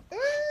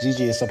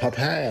 Gigi, it's a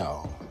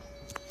pow.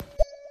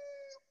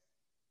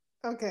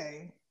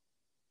 Okay.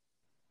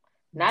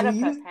 Not a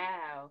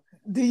pow.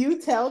 Do you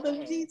tell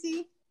them,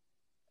 Gigi?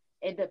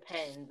 It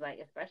depends. Like,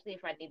 especially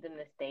if I need them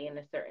to stay in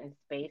a certain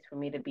space for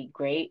me to be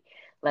great.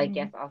 Like,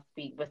 yes, I'll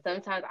speak. But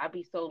sometimes I'll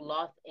be so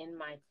lost in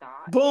my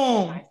thoughts,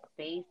 in my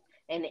space,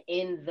 and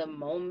in the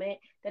moment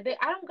that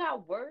I don't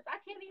got words. I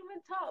can't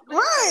even talk.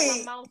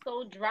 Like, my mouth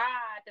so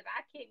dry that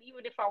I can't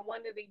even, if I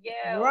wanted to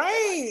yell,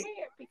 I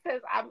can't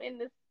because I'm in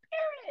the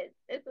spirit.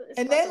 It's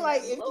and then,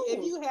 like,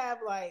 if you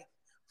have like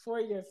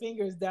 4 of your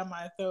fingers down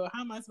my throat,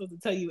 how am I supposed to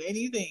tell you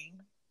anything?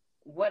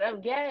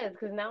 Yes,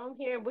 because now I'm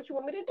here. What you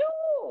want me to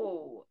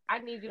do? I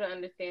need you to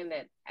understand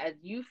that as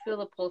you feel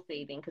the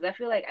pulsating, because I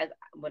feel like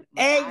when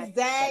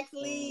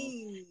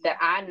Exactly. that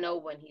I know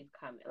when he's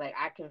coming. Like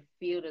I can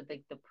feel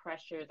the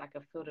pressures, I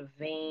can feel the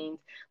veins.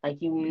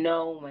 Like you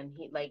know when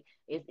he like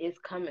it's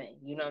coming.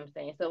 You know what I'm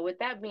saying? So with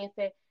that being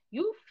said,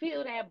 you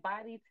feel that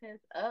body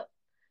tense up.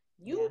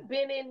 You've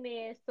been in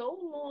there so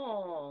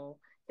long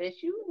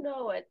that you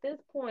know at this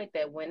point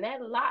that when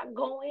that lock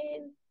go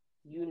in,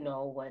 you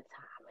know what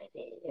time it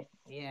is.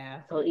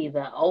 Yeah. So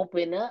either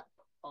open up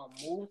or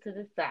move to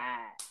the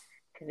side,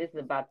 because it's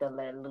about to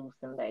let loose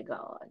and let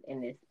go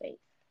in this space.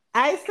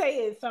 I say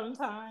it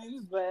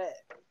sometimes, but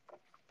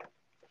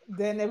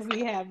then if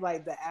we have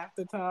like the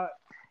after talk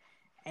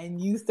and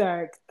you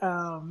start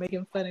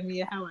making fun of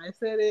me of how I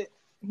said it,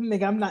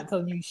 nigga, I'm not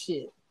telling you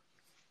shit.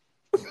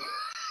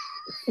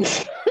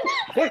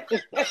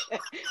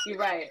 You're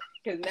right.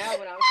 Because now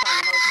when I was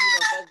trying to help you,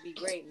 you're supposed to be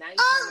great. Now you're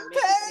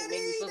trying to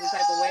make me feel the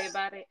type of way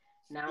about it.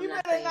 Now I'm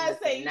not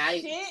saying nothing. Now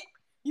shit.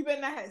 You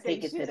better not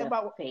say shit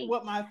about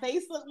what my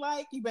face looked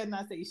like. You better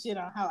not say shit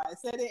on how I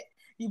said it.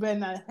 You better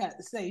not have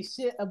to say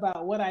shit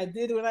about what I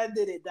did when I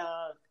did it,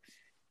 dog.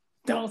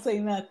 Don't say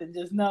nothing.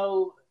 Just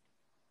know.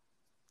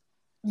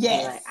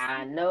 Yes. Like,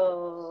 I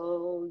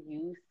know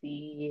you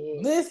see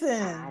it.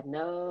 Listen. I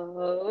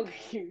know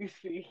you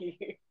see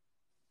it.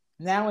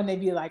 Now when they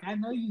be like, I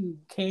know you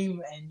came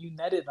and you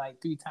nutted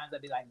like 3 times,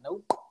 I'd be like,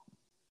 nope.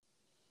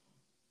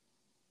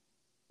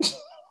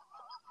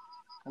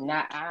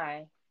 Not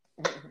I.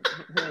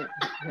 No,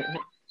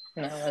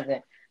 it wasn't.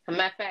 As a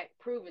matter of fact,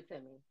 prove it to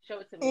me. Show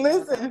it to me.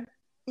 Listen.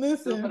 Do it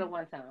for the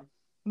one time.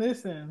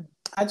 Listen.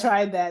 I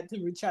tried that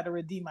to try to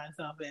redeem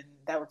myself, and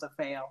that was a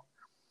fail.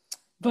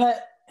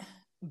 But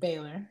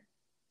Baylor,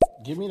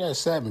 Give me that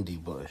 70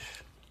 bush.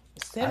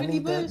 70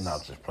 bush? No,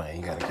 just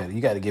playing.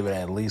 You got to give it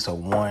at least a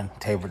 1,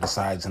 taper the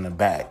sides and the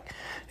back,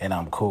 and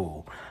I'm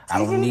cool. I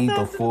don't need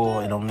the full.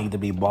 It don't need to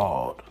be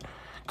bald,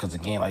 because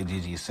again, like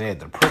Gigi said,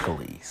 the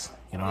pricklies.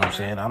 You know what I'm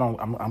saying?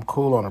 I'm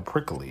cool on the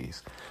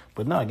pricklies,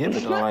 but no, give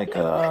it like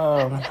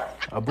a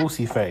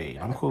Boosie fade.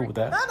 I'm cool with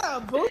that. Not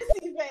a Boosie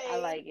fade. I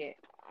like it.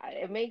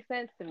 It makes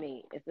sense to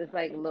me. It's just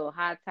like a little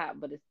high top,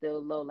 but it's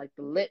still low. Like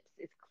the lips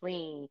is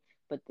clean,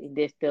 but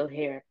there's still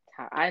hair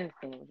top. I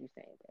understand what you're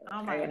saying.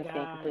 Oh my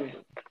God.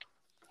 Completely.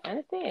 I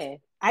understand.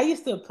 I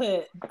used to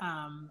put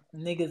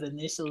niggas'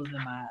 initials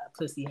in my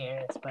pussy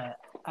hairs, but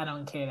I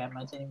don't care that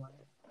much anymore.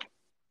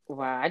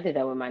 Wow, I did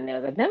that with my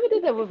nails. I never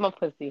did that with my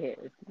pussy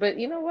hairs. But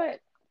you know what?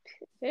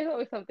 There's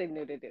always something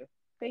new to do.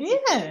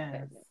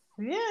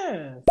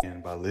 Yeah.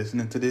 And by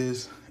listening to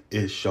this,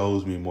 it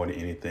shows me more than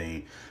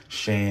anything,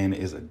 Shan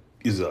is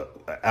a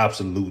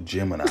absolute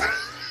Gemini.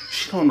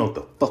 She don't know what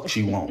the fuck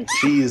she wants.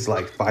 She is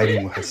like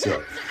fighting with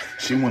herself.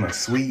 She want a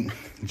sweet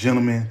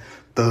gentleman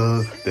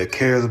thug that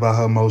cares about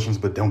her emotions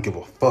but don't give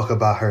a fuck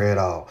about her at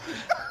all.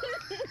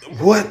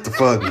 What the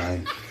fuck,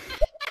 man?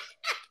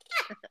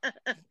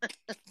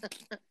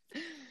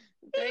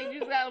 You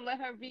just gotta let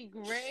her be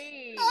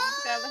great. You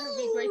just gotta let her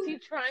be great.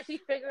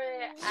 She's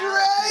figuring it out.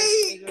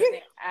 Drake! Figuring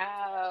it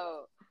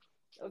out.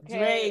 Okay.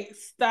 Drake,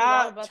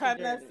 stop trying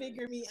to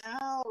figure me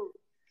out.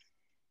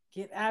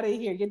 Get out of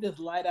here. Get this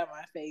light out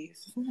my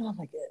face. Oh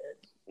my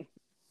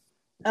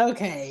God.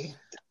 Okay.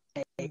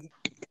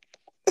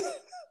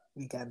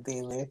 We got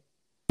Baylor.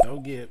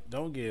 Don't give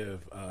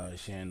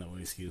Shan no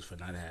excuse for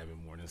not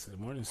having morning sex.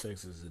 Morning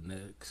sex is the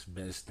next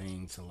best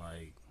thing to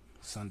like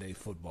Sunday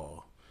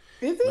football.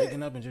 Is it?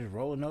 Waking up and just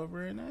rolling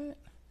over in that?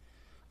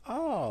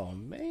 Oh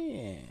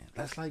man,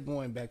 that's like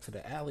going back to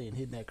the alley and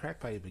hitting that crack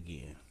pipe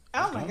again.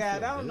 Oh my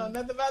God, I don't know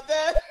nothing about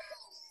that.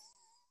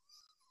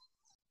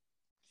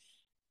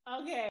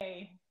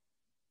 Okay.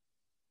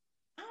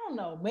 I don't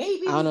know.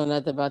 Maybe I don't know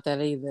nothing about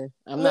that either.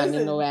 I'm not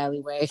in no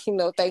alleyway.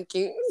 No, thank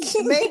you.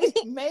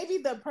 maybe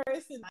the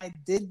person I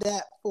did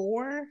that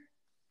for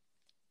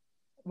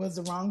was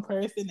the wrong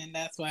person, and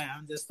that's why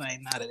I'm just like,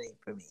 not it ain't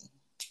for me.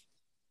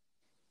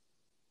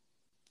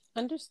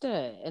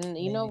 Understood. And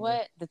you know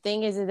what? The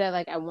thing is that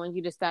like I want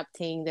you to stop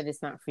saying that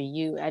it's not for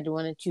you. I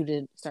wanted you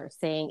to start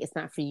saying it's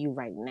not for you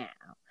right now.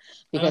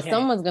 Because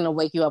someone's gonna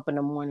wake you up in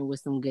the morning with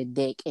some good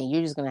dick and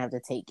you're just gonna have to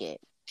take it.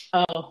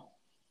 Oh.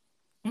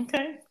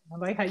 Okay. I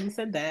like how you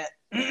said that.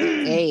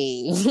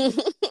 Hey.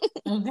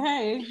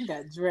 Okay.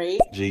 Got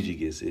Drake. Gigi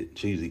gets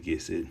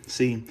it.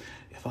 See,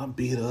 if I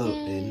beat her up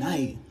at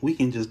night, we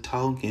can just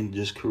talk and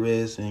just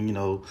caress and you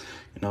know,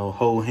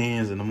 hold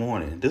hands in the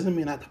morning. Doesn't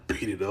mean I have to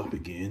beat it up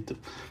again.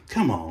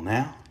 Come on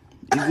now.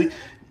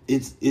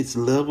 It's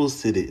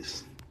levels to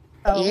this.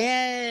 Oh.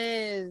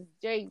 Yes,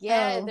 Drake.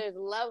 Yes, there's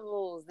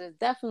levels. There's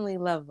definitely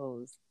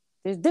levels.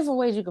 There's different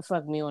ways you can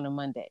fuck me on a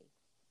Monday.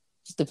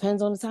 Just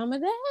depends on the time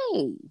of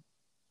day.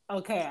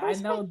 Okay,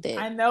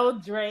 I know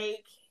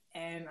Drake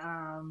and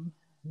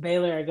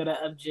Baylor are gonna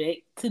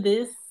object to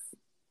this,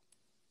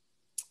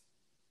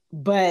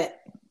 but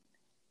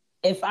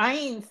if I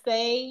ain't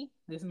say,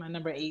 this is my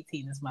number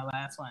 18, this is my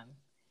last one.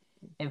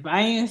 If I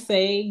ain't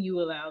say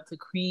you allowed to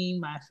cream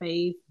my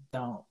face,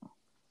 don't.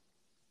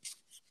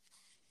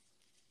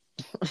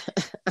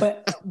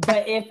 But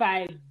if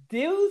I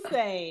do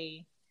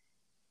say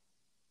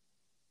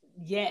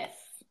Yes,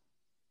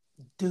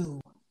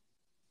 do.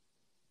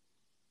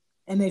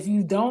 And if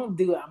you don't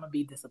do it, I'm gonna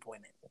be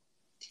disappointed.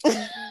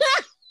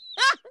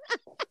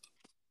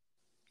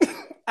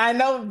 I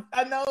know.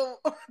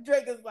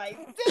 Drake is like,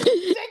 this chick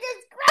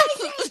is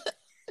crazy.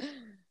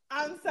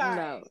 I'm sorry.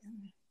 No.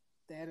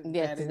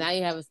 Yes, because now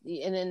you have,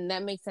 and then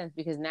that makes sense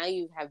because now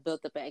you have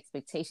built up an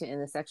expectation in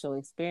the sexual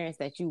experience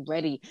that you're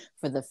ready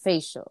for the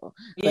facial.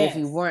 But if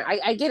you weren't,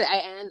 I get it,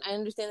 I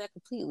understand that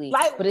completely.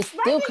 But it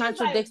still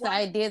contradicts the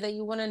idea that you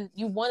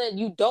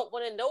don't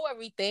want to know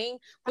everything,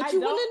 but you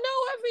want to know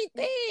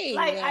everything.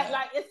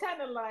 It's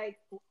kind of like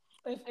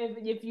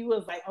if you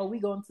was like, oh, we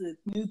going to the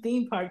new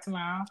theme park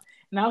tomorrow,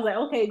 and I was like,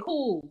 okay,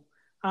 cool.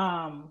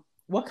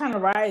 What kind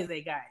of rides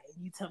they got?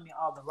 You tell me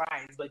all the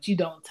rides, but you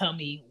don't tell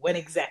me what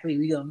exactly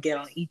we gonna get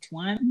on each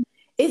one.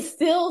 It's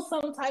still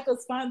some type of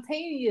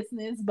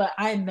spontaneousness, but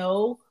I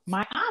know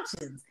my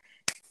options.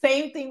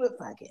 Same thing with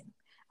fucking.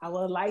 I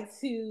would like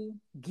to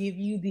give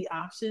you the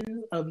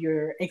options of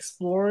your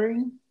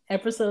exploring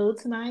episode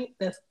tonight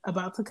that's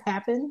about to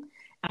happen.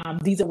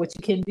 These are what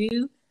you can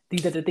do.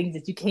 These are the things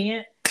that you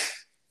can't.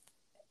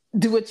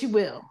 Do what you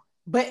will.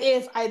 But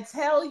if I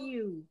tell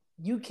you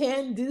you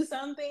can do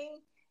something,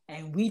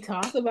 and we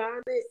talk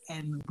about it,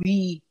 and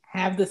we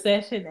have the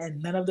session,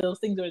 and none of those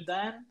things are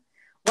done,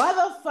 why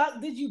the fuck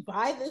did you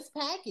buy this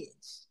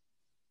package?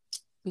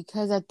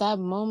 Because at that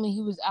moment,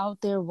 he was out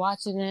there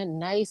watching that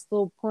nice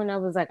little porn. I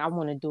was like, I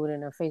want to do it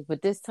in her face.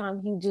 But this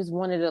time, he just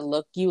wanted to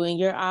look you in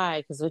your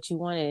eye, because what you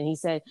wanted. And he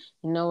said,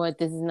 you know what?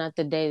 This is not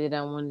the day that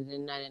I wanted a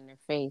nut in her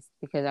face,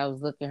 because I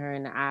was looking her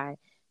in the eye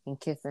and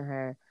kissing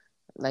her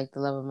like the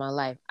love of my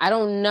life. I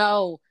don't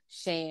know,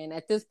 Shan.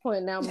 At this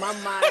point now, my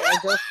mind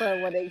and your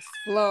friend would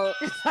explode.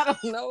 I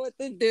don't know what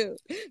to do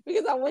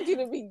because I want you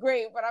to be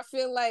great, but I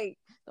feel like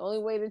the only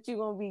way that you're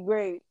gonna be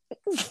great.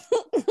 Let me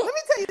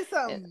tell you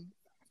something.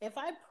 If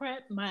I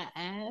prep my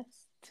ass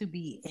to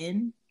be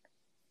in,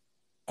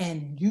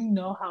 and you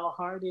know how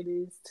hard it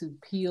is to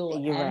peel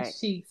ass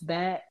cheeks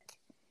back,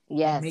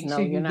 make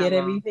sure you get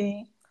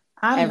everything.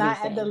 I'm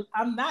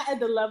not at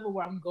the level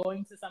where I'm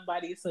going to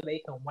somebody so they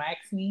can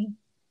wax me.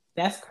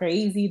 That's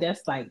crazy.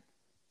 That's like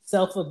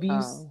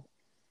self-abuse.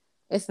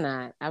 It's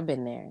not. I've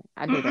been there.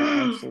 I do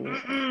that actually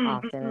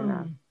often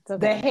enough. It's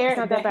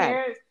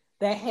okay.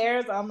 The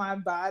hairs on my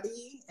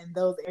body and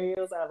those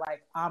areas are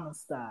like, I'ma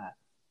stop.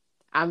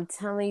 I'm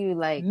telling you,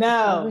 like, no.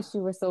 I wish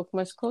you were so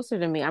much closer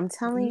to me. I'm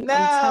telling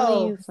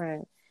you,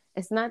 friend.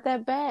 It's not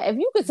that bad. If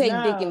you could take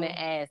dick in the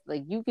ass,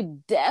 like, you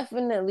could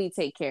definitely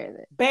take care of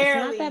it.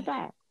 Barely. It's not that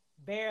bad.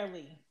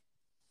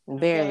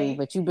 Barely,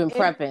 but you've been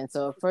prepping.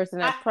 So a person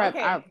that prep,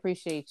 I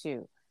appreciate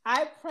you.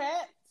 I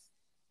prepped,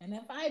 and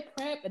if I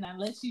prep and I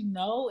let you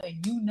know,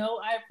 and you know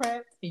I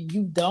prepped, and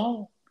you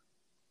don't,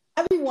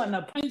 I be wanting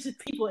to punch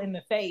people in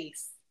the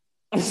face.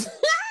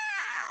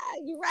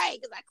 You're right,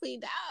 because I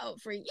cleaned out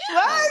for you.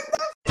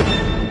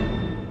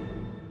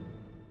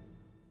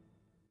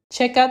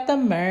 Check out the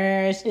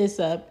merch. It's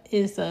up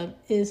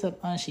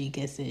on She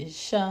Gets It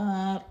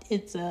shop.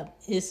 It's up.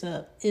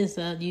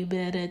 You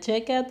better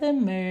check out the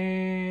merch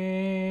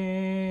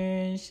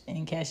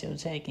and cash your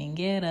check and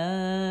get up.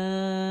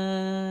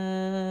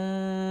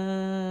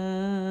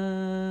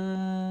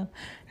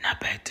 Now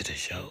back to the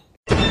show.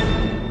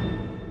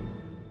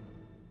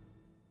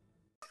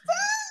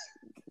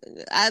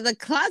 The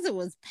closet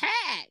was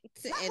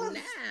packed,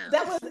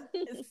 that was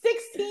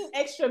 16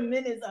 extra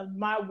minutes of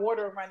my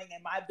water running,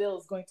 and my bill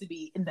is going to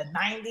be in the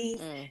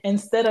 90s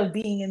instead of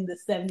being in the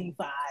 75s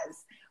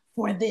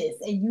for this,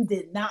 and you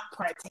did not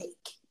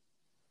partake.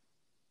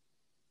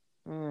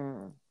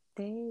 I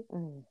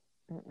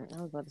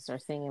was about to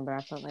start singing, but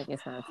I felt like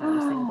it's not time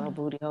to sing about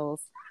booty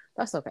holes.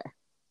 That's okay.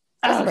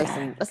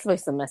 Let's play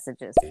some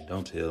messages. Hey,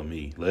 don't tell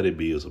me. Let it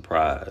be a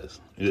surprise.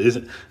 I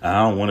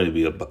don't want it to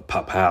be a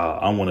pow.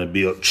 I want it to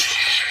be a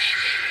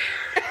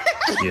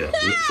yeah.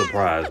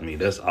 Surprise me.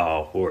 That's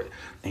all for it.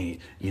 And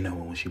you know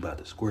when she about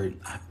to squirt,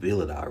 I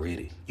feel it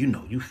already. You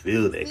know, you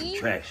feel that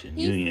contraction.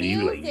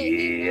 You like,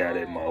 yeah,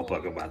 that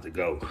motherfucker about to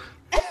go.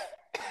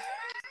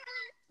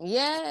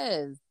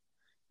 Yes,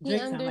 he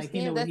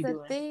understands. That's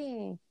a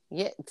thing.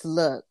 Yeah,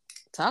 look,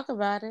 talk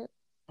about it.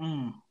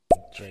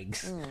 Drake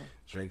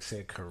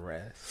said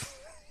caress.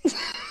 You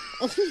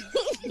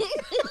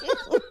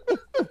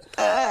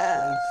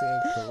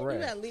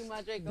gotta leave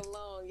my Drake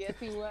alone. Yes,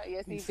 he was.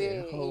 Yes, he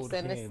did. He was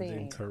setting a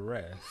scene.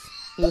 Caress.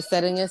 He was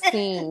setting a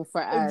scene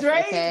for us.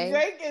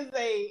 Drake is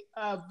a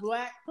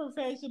black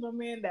professional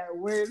man that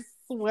wears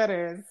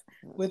sweaters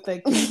with a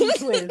key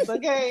twist.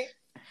 Okay,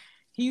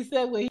 he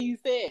said what he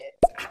said.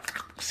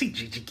 See,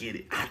 did you get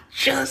it? I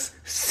just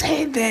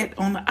said that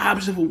on the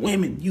opposite of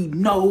women. You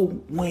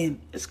know when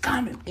it's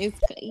coming.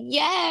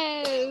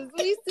 Yes,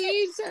 we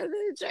see each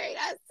other, Drake.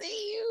 I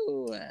see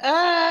you.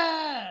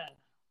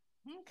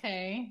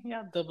 Okay,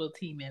 y'all double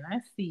teaming. I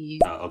see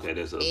you. Okay,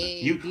 that's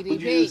okay.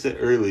 What you said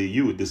earlier,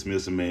 you would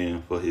dismiss a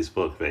man for his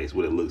fuck face,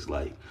 what it looks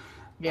like.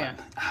 Yeah,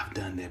 I've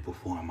done that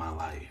before in my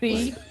life.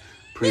 See?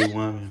 Pretty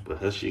Woman, but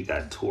her shit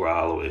got tore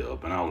all the way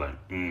up, and I was like,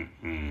 Not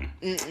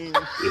it.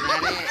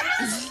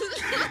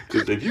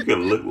 Because if you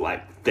can look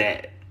like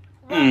that,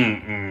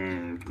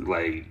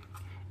 like,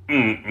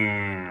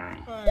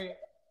 Right.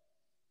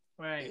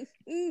 Right.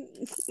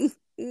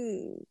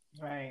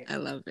 Right. I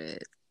love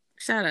it.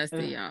 Shout outs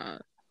to y'all.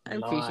 I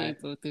Lord.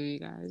 appreciate both of you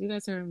guys. You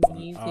guys are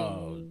amazing.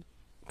 Oh,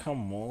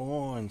 come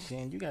on,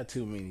 Shan. You got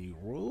too many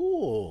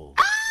rules.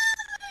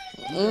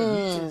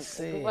 You just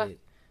said,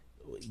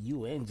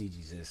 you and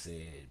Gigi just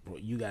said, bro,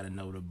 you got to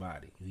know the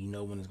body. You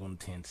know when it's going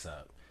to tense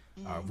up.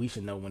 Or we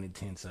should know when it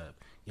tense up.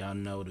 Y'all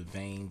know the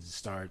veins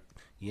start,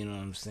 you know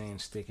what I'm saying,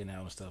 sticking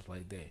out and stuff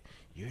like that.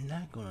 You're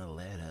not going to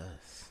let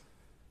us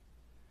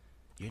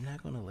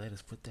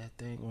put that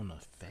thing on the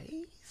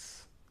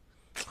face?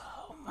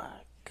 Oh, my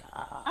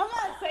God. I'm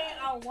not saying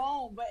I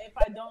won't, but if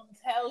I don't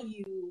tell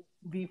you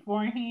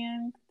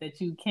beforehand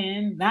that you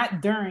can,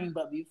 not during,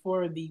 but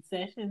before the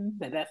session,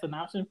 that's an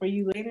option for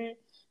you later,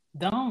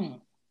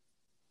 don't.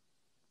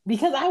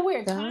 Because I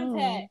wear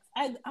contacts.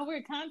 I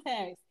wear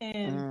contacts.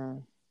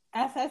 And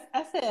I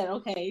said,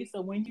 okay,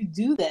 so when you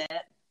do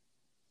that,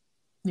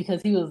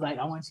 because he was like,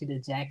 I want you to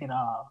jack it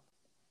off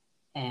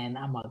and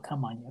I'm going to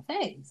come on your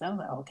face. I was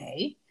like,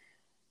 okay.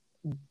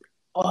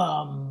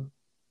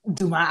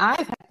 Do my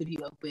eyes have to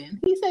be open?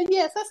 He said,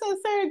 yes. I said,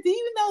 sir, do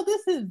you know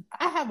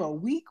I have a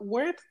week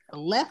worth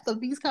left of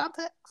these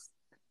contacts?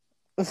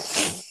 Yo,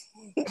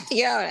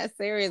 that's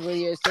serious when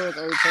your insurance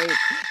only pays.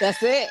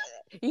 That's it.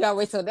 You gotta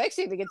wait till next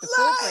year to get the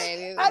full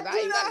plan. I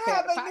do not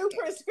have a new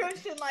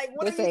prescription. Like,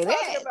 what are you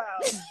talking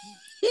about?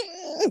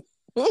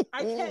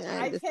 I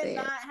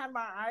cannot have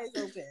my eyes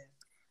open.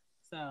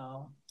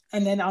 So,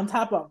 and then on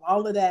top of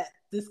all of that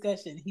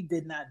discussion, he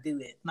did not do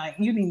it. Like,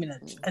 you didn't even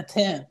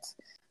attempt.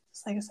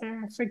 It's like,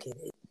 sir, forget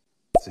it.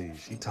 See,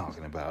 she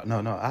talking about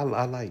I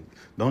like,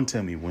 don't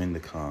tell me when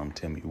to come,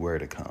 tell me where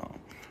to come.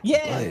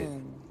 Yeah.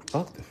 But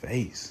fuck the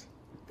face.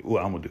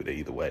 Well, I'm gonna do that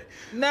either way.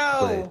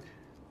 No.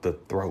 But the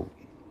throat.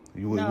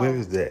 Where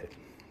is that?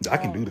 I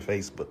can do the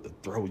face, but the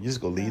throat, you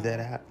just gonna leave that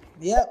out?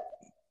 Yep.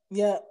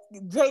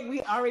 Drake,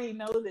 we already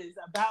know this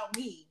about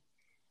me.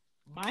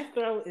 My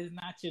throat is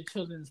not your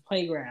children's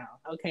playground.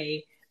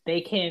 Okay. They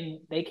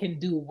can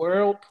do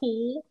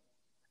whirlpool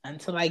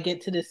until I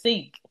get to the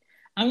sink.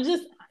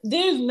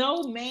 There's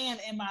no man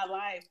in my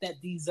life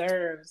that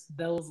deserves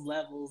those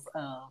levels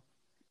of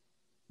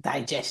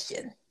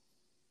digestion.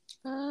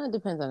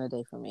 Depends on the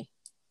day for me.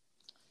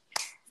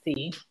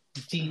 See,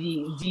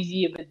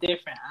 Gigi a bit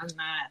different. I'm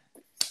not.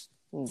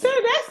 Sir,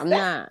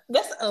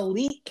 that's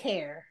elite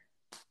care.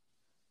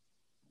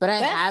 But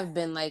I've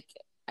been like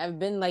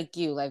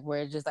you, like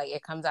where it's just like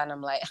it comes out and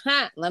I'm like,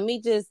 let me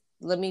just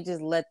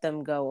let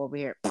them go over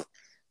here.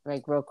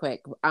 Like real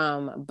quick.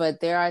 But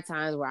there are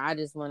times where I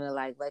just want to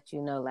like let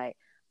you know, like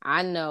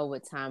I know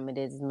what time it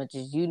is as much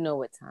as you know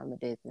what time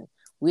it is, and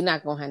we're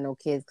not gonna have no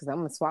kids because I'm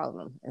gonna swallow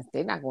them and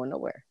they're not going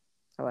nowhere.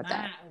 How about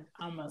that?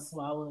 I'm gonna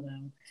swallow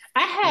them.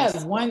 I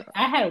had one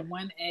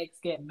ex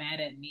get mad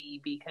at me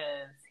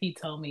because he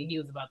told me he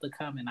was about to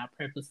come and I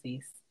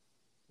purposely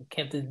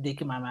kept his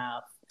dick in my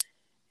mouth,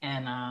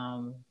 and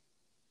I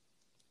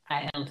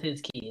held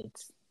his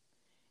kids.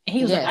 And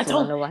he was like,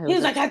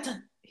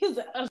 he was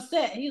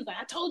upset. He was like,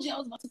 I told you I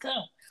was about to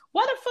come.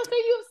 Why the fuck are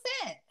you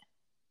upset?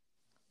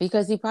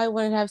 Because he probably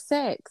wanted to have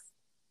sex.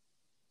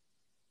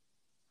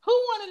 Who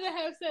wanted to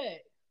have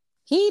sex?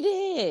 He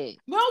did.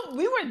 No,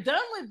 we were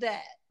done with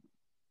that.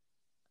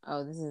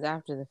 Oh, this is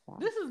after the fact.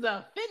 This is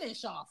the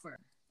finish offer.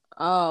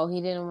 Oh, he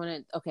didn't want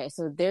to. Okay,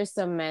 so there's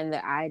some men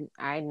that I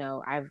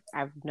know I've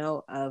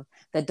know of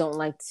that don't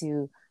like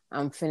to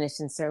finish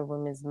and serve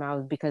women's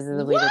mouths because of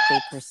the way that they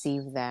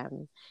perceive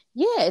them.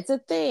 Yeah, it's a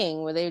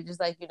thing where they're just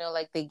like, you know,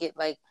 like they get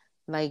like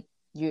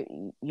you're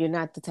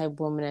not the type of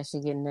woman that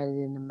should get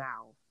nutted in the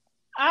mouth.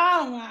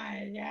 Oh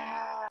my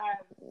God.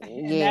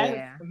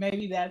 Yeah.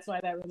 Maybe that's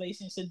why that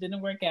relationship didn't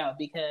work out,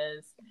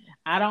 because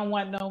I don't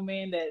want no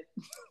man that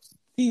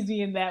sees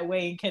me in that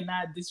way and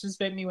cannot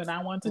disrespect me when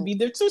I want to be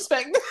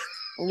disrespected.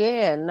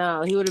 Yeah,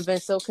 no, he would have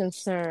been so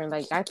concerned.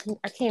 Like I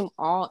came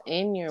all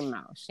in your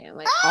mouth, Shan.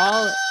 Like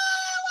all.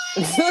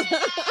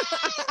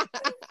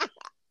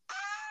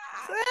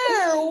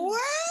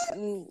 What?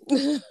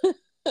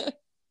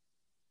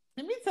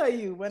 Let me tell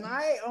you, when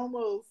I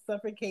almost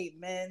suffocate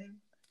men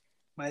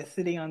by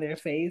sitting on their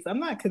face, I'm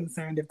not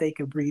concerned if they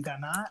could breathe or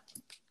not.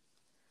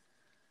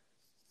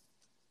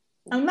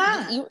 I'm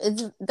not.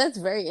 That's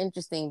very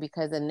interesting,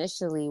 because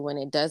initially when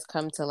it does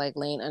come to like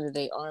laying under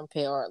their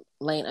armpit or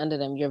laying under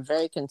them, you're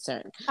very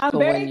concerned. I'm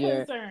very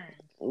concerned.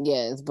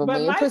 Yes, but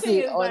when your pussy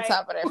is on like,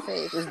 top of their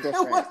face, it's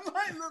different.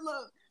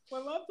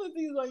 When my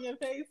pussy's on your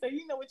face, so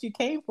you know what you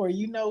came for.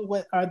 You know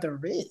what are the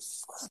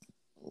risks.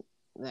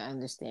 I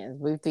understand.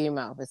 Breathe through your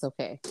mouth. It's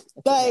okay.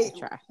 But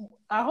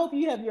I hope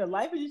you have your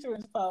life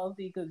insurance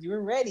policy, because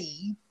you're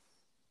ready.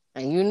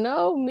 And you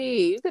know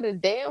me. You could have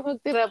damn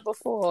hooked it up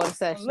before the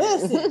session.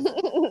 Listen.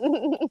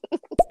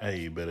 Hey,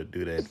 you better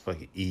do that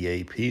fucking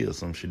EAP or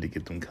some shit to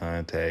get them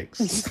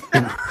contacts.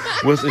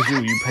 What's the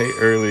shit you pay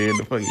early in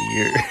the fucking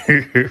year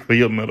for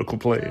your medical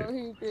plan? No,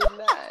 he did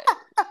not.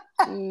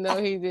 No,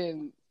 he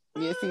didn't.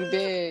 Yes, he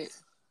did.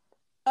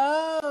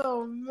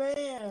 Oh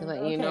man. To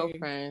let you know,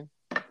 friend.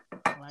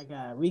 Oh my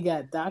God, we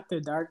got Dr.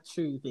 Dark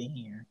Truth in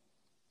here.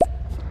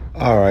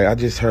 All right, I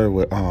just heard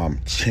what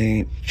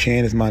Chan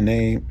is my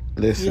name.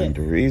 Listen, Yes.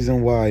 the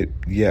reason why,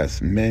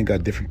 yes, men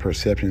got different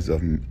perceptions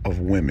of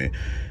women.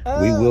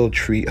 We Oh. will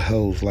treat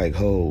hoes like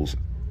hoes,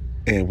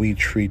 and we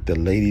treat the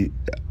lady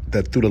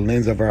that through the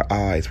lens of our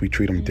eyes. We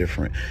treat them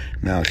different.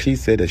 Now, she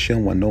said that she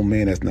don't want no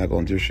man that's not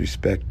gonna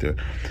disrespect her.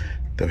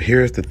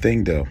 Here's the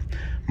thing, though.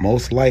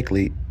 Most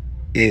likely,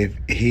 if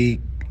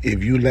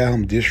you allow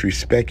him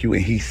disrespect you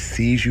and he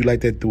sees you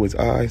like that through his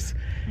eyes,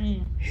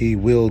 he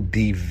will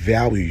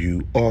devalue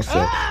you.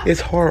 Also, it's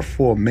hard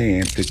for a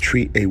man to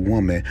treat a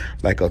woman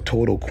like a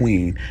total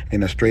queen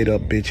and a straight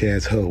up bitch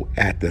ass hoe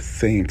at the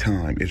same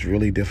time. It's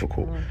really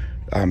difficult.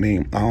 I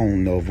mean, I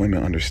don't know if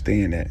women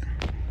understand that.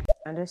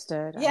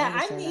 Understood. Yeah,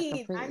 I I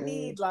understand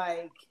need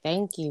like.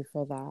 Thank you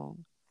for that.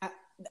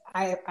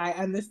 I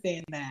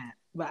understand that,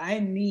 but I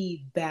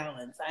need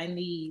balance. I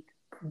need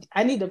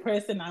the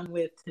person I'm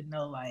with to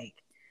know, like,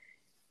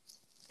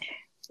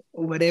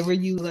 whatever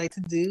you like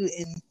to do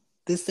in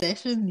this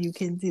session, you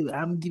can do.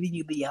 I'm giving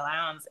you the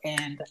allowance,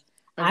 and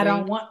I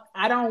don't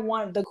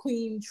want the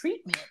queen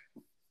treatment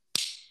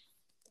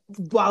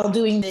while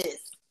doing this.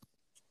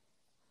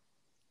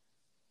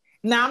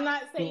 Now, I'm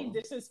not saying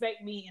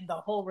disrespect me in the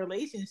whole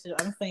relationship.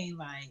 I'm saying,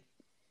 like,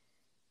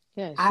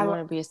 yes, you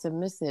want to be a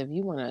submissive.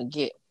 You want to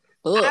get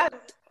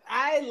booked.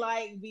 I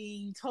like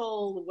being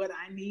told what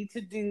I need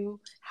to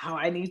do, how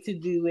I need to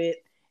do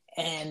it,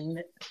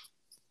 and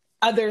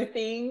other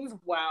things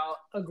while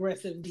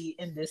aggressively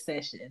in this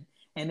session.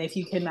 And if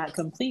you cannot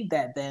complete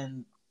that,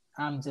 then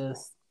I'm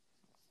just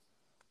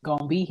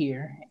gonna be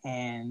here,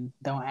 and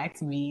don't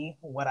ask me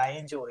what I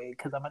enjoy,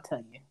 because I'm gonna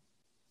tell you.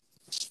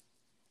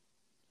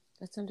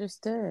 That's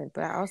understood.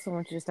 But I also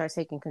want you to start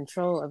taking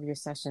control of your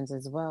sessions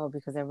as well,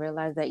 because I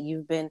realize that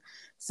you've been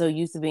so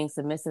used to being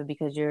submissive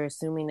because you're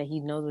assuming that he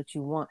knows what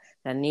you want.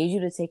 And I need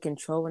you to take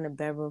control in the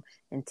bedroom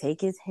and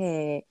take his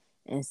head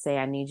and say,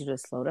 I need you to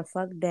slow the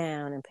fuck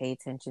down and pay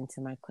attention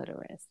to my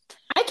clitoris.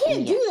 I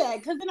can't do that,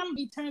 because then I'm gonna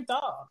be turned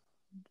off.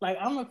 Like,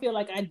 I'm gonna feel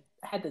like I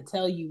had to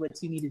tell you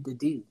what you needed to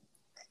do.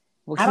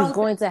 Well, she's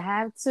going to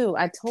have to.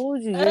 I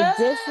told you, you're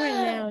different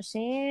now,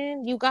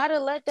 Shan. You gotta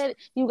let him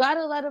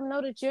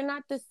know that you're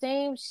not the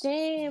same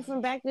Shan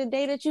from back in the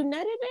day that you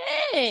nutted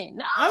in.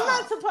 No.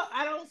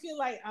 I don't feel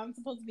like I'm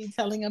supposed to be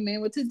telling a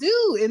man what to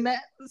do in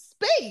that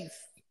space.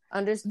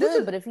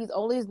 Understood, but if he's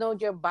always known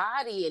your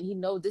body and he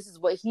knows this is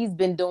what he's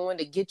been doing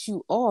to get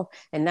you off,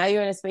 and now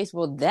you're in a space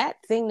where that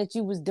thing that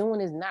you was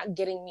doing is not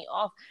getting me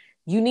off,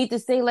 you need to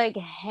say, like,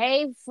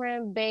 hey,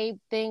 friend, babe,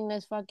 thing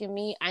that's fucking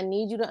me, I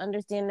need you to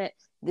understand that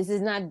this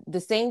is not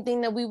the same thing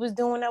that we was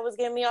doing that was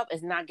getting me off.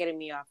 It's not getting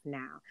me off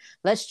now.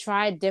 Let's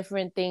try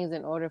different things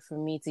in order for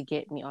me to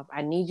get me off.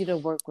 I need you to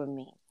work with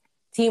me.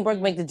 Teamwork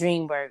make the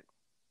dream work.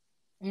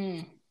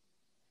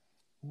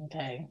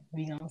 Okay,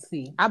 we gonna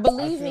see. I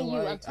believe in you.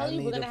 I'm telling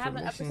you, we're gonna have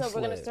an episode.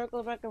 We're gonna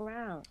circle back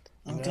around.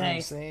 You know what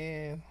I'm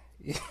saying?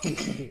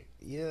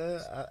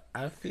 Yeah,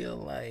 I feel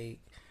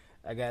like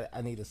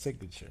I need a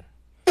signature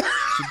to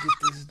get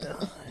this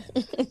done.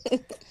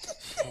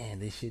 Man,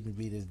 this shouldn't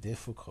be this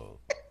difficult.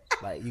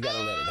 Like, you gotta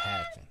let it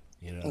happen.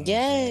 You know what I'm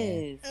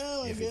saying?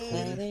 If it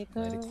quit,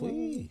 let it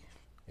quit.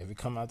 If it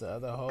come out the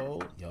other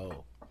hole,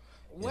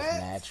 it's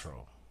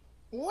natural.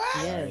 What?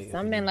 Yeah, Right?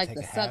 Some men like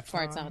the suck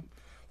parts out.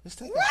 Let's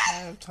take a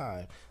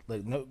halftime.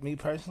 Look, me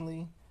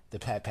personally, the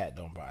pat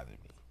don't bother me.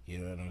 You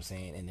know what I'm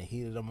saying? In the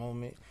heat of the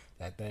moment,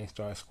 that thing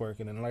starts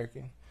squirking and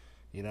lurking.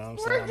 You know what I'm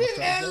saying?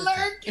 Squirking and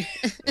lurking.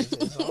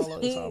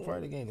 It's all part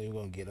of the game. Then we're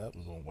gonna get up,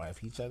 we're gonna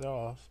wipe each other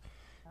off,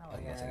 and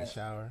we're gonna take a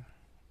shower,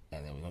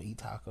 and then we're gonna eat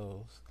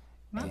tacos.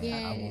 And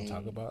I'm gonna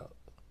talk about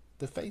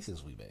the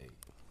faces we made.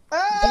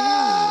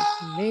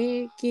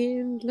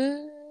 Making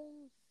love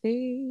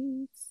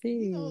faces.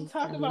 You gonna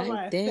talk about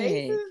my that.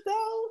 faces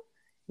though?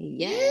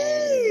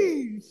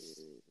 Yes.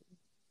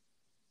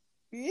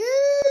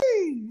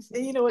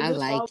 And you know what? I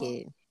like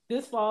it.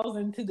 This falls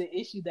into the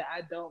issue that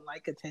I don't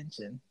like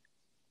attention.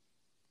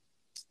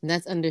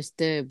 That's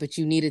understood, but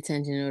you need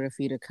attention in order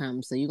for you to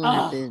come. So you're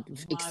gonna have to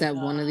accept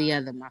one or the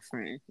other, my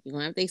friend. You're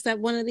gonna have to accept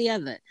one or the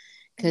other.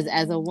 Because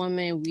as a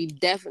woman, we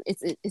definitely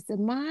it's a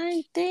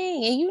mind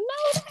thing, and you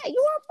know that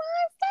you are a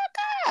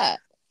mind fucker.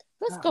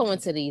 Let's go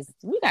into these.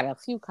 We got a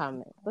few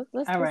comments.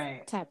 Let's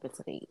tap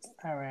into these.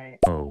 All right.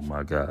 Oh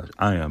my gosh,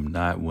 I am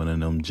not one of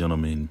them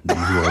gentlemen you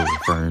are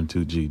referring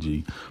to,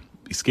 Gigi.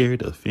 Be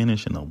scared of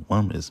finishing a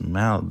woman's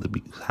mouth to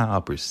be how I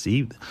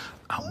perceive them.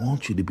 I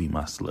want you to be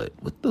my slut.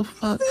 What the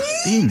fuck?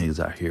 These niggas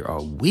out here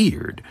are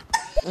weird.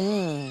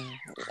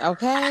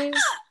 Okay.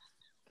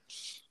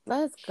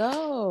 Let's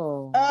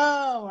go.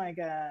 Oh my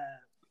god.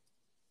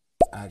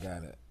 I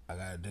gotta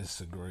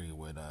disagree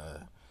with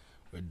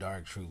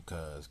Dark Truth,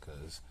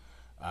 cause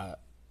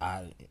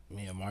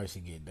me and Marcy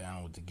get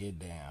down with the get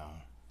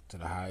down to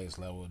the highest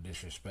level of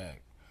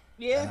disrespect.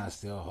 Yeah. And I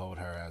still hold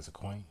her as a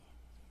queen.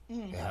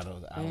 I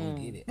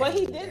don't get it. Well,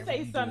 he did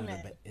say something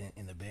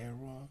in the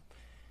bedroom.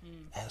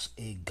 as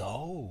it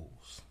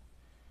goes.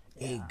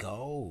 It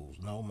goes,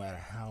 no matter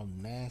how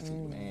nasty,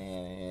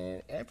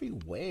 man.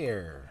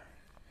 Everywhere.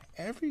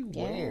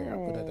 Everywhere. I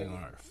put that Yeah. thing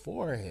on her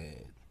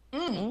forehead.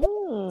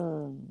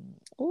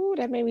 Ooh,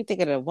 that made me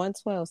think of the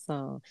 112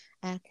 song.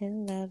 I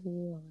can love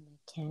you on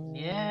account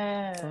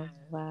Yeah.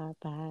 of our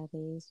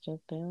bodies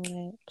dripping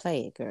wet.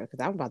 Play it, girl, because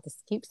I'm about to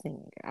keep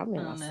singing, girl. I'm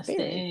in my spirit.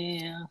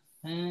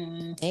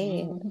 Understand.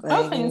 Hey,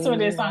 I'll like sing some of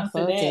their you are songs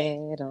for today.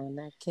 dead on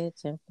that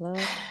kitchen floor.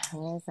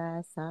 As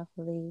I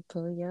softly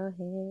pull your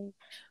head,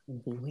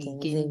 We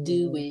can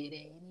do it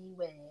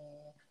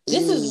anywhere.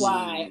 This is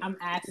why I'm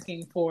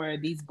asking for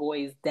these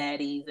boys'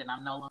 daddies, and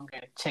I'm no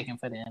longer checking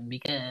for them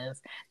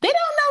because they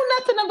don't know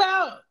nothing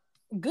about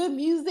good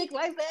music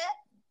like that.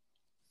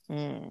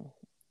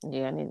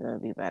 Yeah, I need them to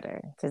be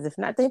better. Because if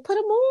not, they put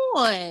them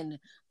on.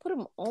 Put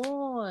them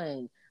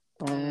on.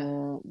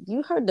 Boom.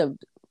 You heard the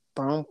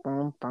boom,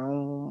 boom,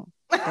 boom,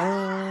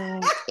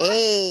 boom.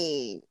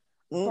 Hey.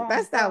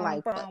 That sound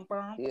like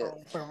yeah.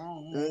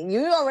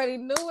 You already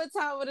knew what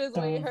time it is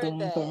when you heard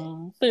that.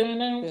 Man,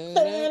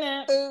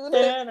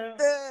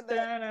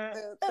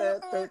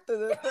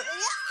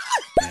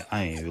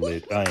 I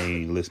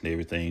ain't listen to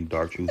everything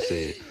Dark Truth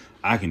said.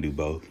 I can do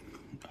both.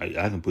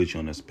 I can put you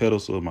on this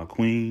pedestal of my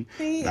queen,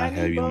 and I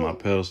have you on my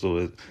pedestal.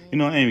 You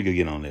know, I ain't even gonna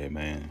get on that,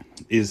 man.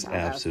 It's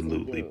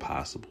absolutely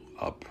possible.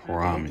 I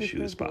promise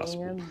you, it's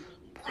possible.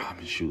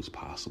 Promise you, it's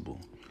possible.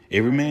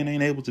 Every man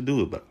ain't able to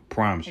do it, but I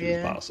promise you,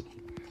 it's possible.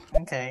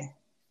 Okay.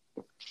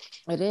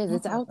 It is.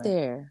 It's out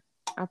there.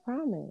 I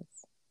promise.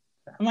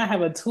 I might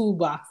have a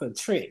toolbox of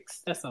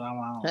tricks. That's what I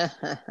want.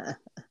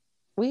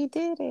 We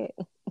did it.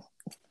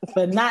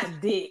 But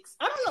not dicks.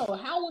 I don't know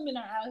how women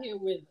are out here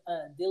with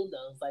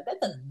dildos. Like, that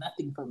does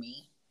nothing for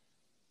me.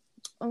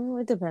 Oh,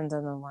 it depends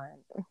on the one.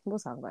 We'll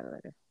talk about it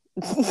later.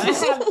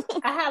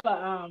 I have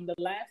the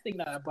last thing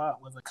that I bought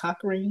was a cock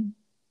ring.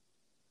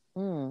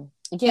 Yeah,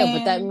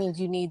 but that means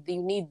you need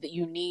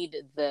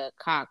the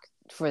cock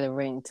for the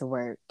ring to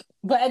work.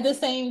 But at the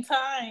same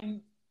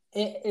time,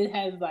 it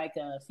has like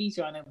a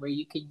feature on it where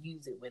you can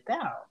use it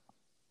without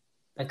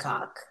the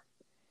cock.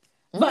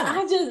 But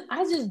I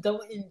just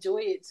don't enjoy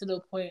it to the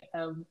point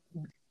of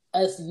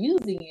us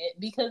using it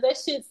because that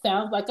shit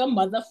sounds like a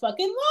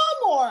motherfucking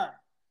lawnmower.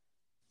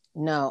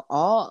 No,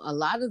 a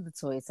lot of the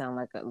toys sound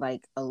like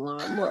a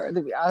lawnmower.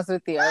 To be honest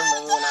with you, I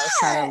remember when I was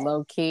trying to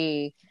low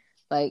key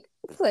like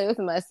play with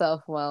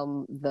myself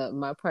while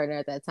my partner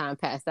at that time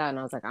passed out, and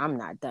I was like, I'm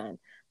not done.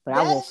 But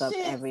I woke up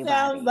everybody.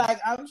 Sounds like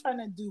I'm trying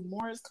to do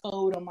Morse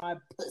code on my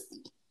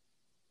pussy.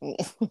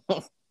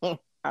 But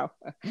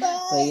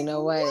you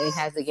know what? It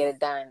has to get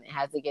it done. It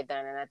has to get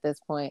done. And at this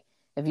point,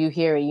 if you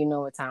hear it, you know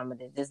what time it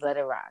is. Just let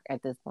it rock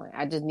at this point.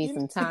 I just need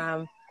some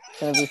time.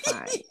 It'll be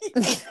fine.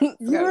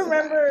 You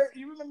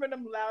remember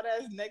them loud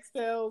ass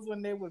Nextels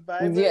when they would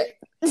vibrate? Yeah.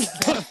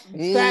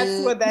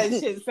 That's what that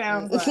shit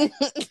sounds like.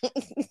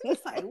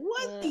 It's like,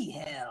 what the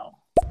hell?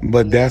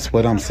 But that's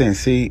what I'm saying.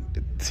 See,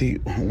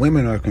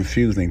 women are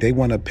confusing. They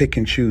want to pick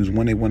and choose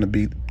when they want to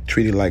be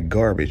treated like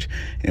garbage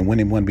and when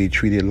they want to be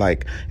treated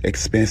like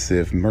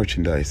expensive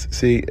merchandise.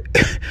 See,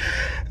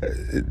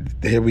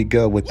 here we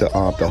go with the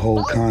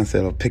whole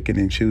concept of picking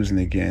and choosing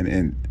again.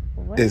 And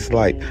it's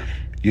like,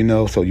 you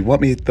know, so you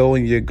want me to throw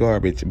in your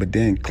garbage, but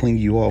then clean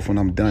you off when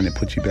I'm done and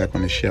put you back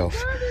on the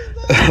shelf.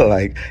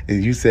 Like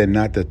you said,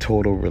 not the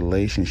total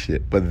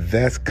relationship, but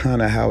that's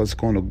kind of how it's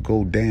going to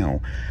go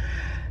down.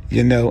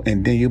 You know,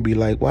 and then you'll be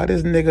like, why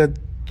this nigga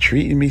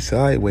treating me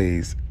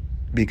sideways?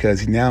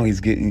 Because now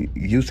he's getting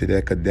used to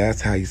that because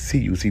that's how he see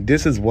you. See,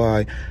 this is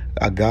why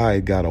a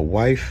guy got a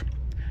wife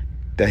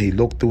that he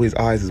looked through his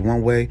eyes is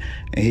one way,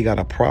 and he got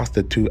a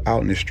prostitute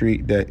out in the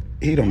street that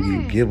he don't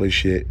even give a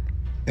shit.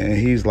 And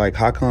he's like,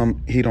 how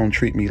come he don't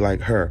treat me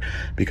like her?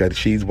 Because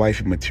she's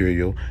wifey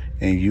material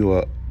and you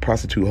are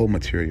prostitute hoe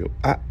material.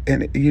 I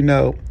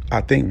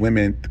think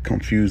women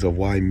confused of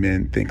why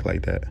men think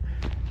like that.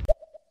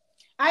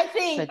 I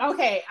think,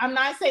 okay, I'm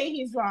not saying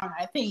he's wrong.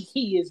 I think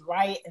he is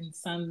right in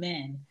some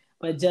men.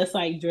 But just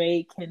like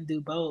Drake can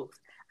do both,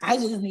 I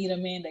just need a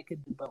man that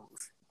can do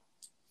both.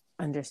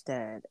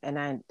 Understood. And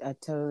I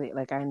totally,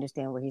 I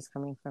understand where he's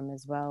coming from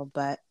as well.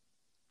 But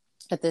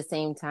at the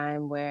same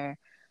time, where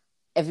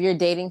if you're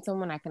dating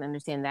someone, I can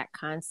understand that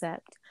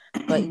concept.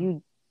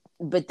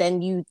 But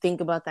then you think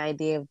about the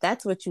idea of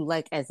that's what you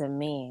like as a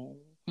man.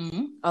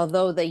 Mm-hmm.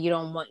 Although that you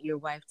don't want your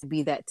wife to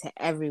be that to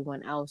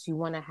everyone else, you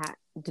want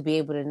to be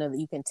able to know that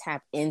you can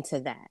tap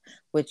into that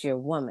with your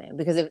woman.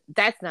 Because if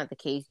that's not the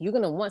case, you're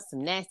going to want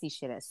some nasty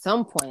shit at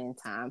some point in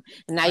time.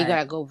 And now you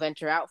got to go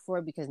venture out for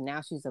it because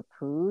now she's a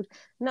prude.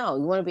 No,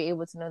 you want to be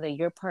able to know that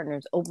your partner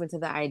is open to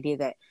the idea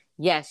that,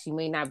 yes, you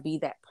may not be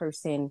that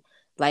person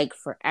like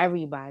for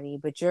everybody,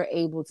 but you're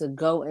able to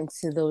go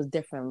into those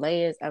different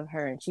layers of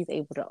her and she's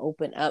able to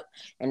open up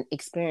and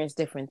experience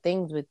different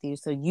things with you.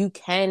 So you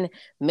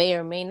may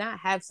or may not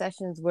have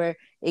sessions where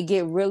it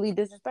get really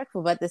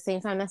disrespectful, but at the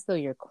same time, that's still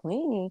your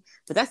queen.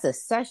 But that's a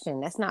session.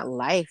 That's not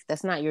life.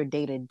 That's not your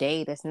day to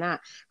day. That's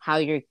not how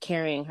you're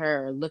carrying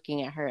her or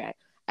looking at her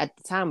at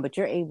the time, but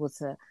you're able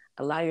to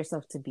allow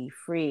yourself to be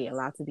free,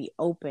 allow to be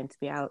open, to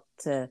be out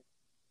to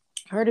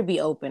her to be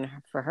open,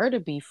 for her to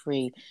be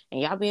free,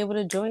 and y'all be able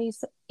to enjoy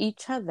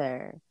each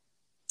other.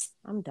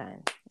 I'm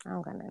done. I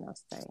don't got nothing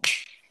else to say.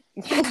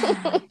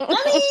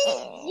 I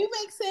mean, you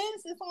make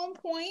sense. It's on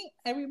point.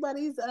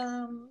 Everybody's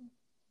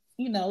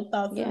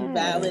thoughts are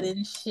valid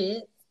and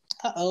shit.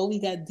 We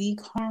got D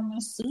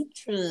Karma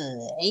Sutra.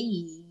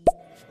 Hey.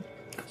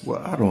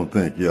 Well, I don't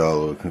think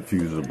y'all are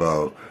confused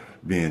about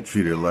being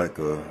treated like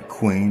a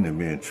queen and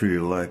being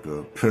treated like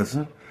a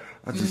peasant.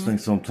 I just think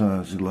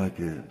sometimes you like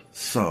it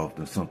soft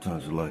and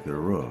sometimes you like it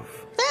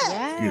rough.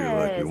 Yes, Get it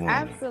like you want it.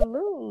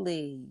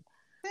 absolutely.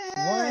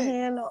 One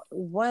hand,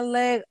 one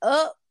leg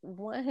up,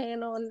 one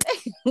hand on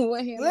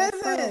one hand on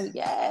front.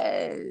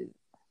 Yes.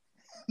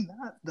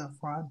 Not the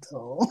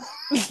frontal.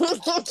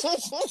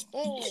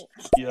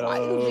 Yo,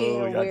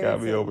 y'all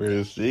got me over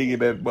here singing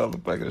that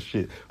motherfucker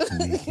shit.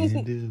 We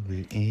can do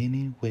it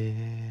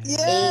anywhere.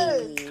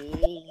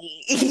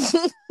 Yes.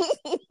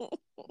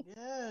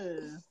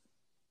 Yes.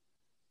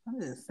 I'm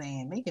just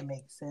saying, make it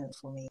make sense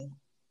for me.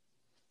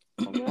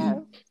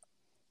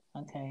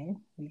 Okay,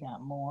 we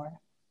got more.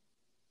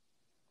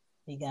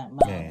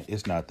 Man,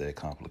 it's not that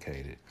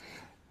complicated.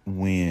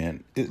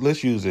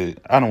 Let's use it.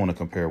 I don't want to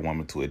compare a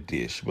woman to a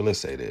dish, but let's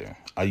say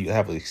you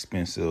have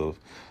expensive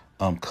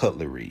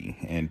cutlery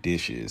and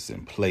dishes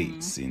and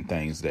plates and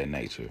things of that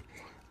nature.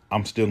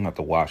 I'm still gonna have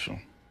to wash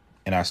them,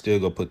 and I still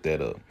go put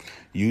that up.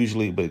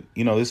 Usually, but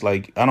it's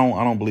like I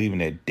don't believe in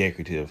that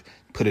decorative.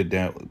 Put it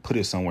down, put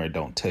it somewhere,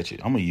 don't touch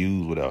it. I'm gonna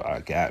use what I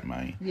got,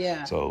 man.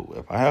 Yeah. So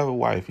if I have a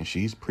wife and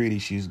she's pretty,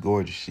 she's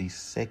gorgeous, she's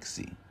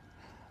sexy,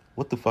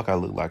 what the fuck I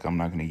look like? I'm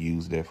not gonna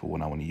use that for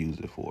what I want to use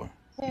it for.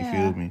 You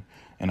feel me?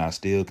 And I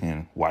still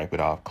can wipe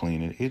it off,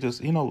 clean it. It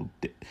just,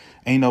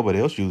 ain't nobody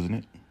else using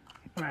it,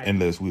 right,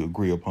 unless we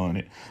agree upon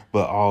it.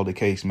 But all the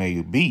case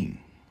may be,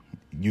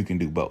 you can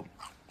do both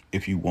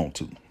if you want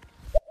to.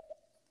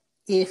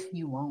 If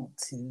you want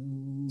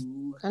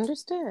to.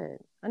 Understood.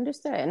 And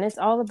it's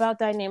all about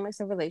dynamics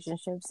of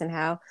relationships and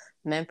how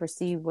men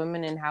perceive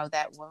women and how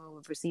that woman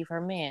would perceive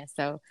her man.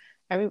 So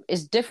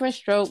it's different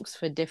strokes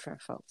for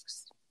different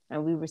folks.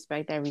 And we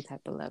respect every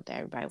type of love that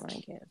everybody want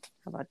to give.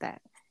 How about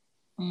that?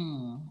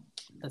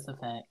 That's a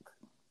fact.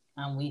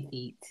 I'm with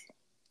it.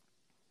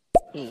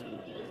 You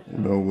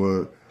know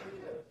what?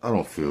 I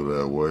don't feel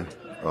that way.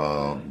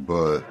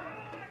 But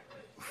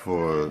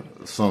for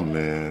some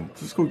men,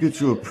 just go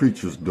get you a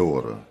preacher's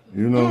daughter.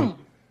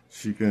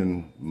 She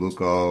can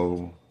look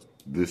all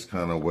this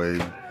kind of way.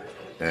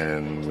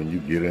 And when you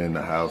get in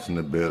the house, in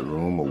the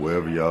bedroom, or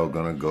wherever y'all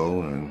gonna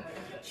go, and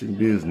she can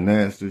be as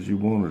nasty as you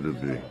want her to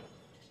be.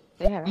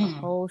 They had a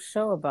whole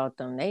show about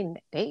them. They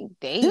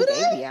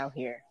be out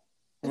here.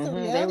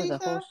 There was a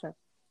whole show.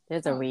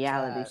 There's a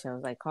reality show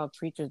like called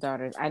Preacher's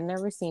Daughters. I've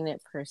never seen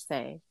it per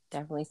se.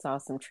 Definitely saw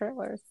some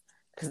trailers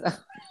for the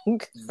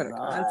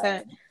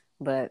content,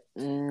 but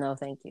no,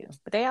 thank you.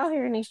 But they out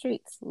here in these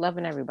streets,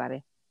 loving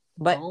everybody.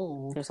 But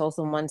there's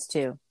wholesome ones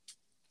too.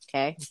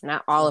 Okay,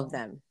 not all of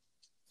them.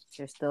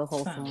 There's still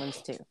wholesome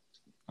ones too.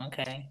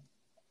 Okay.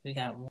 We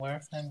got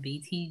more from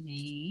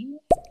BTV.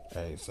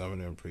 Hey, some of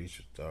them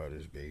preachers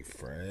daughters be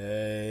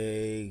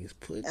friends.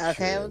 Put for a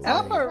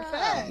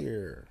fact.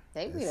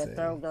 They be the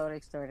throat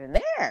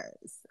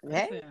extraordinaires.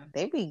 Okay?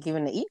 They be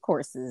giving the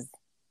e-courses.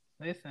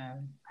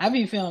 Listen, I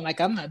be feeling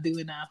like I'm not doing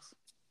enough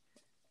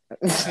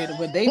compared to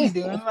what they be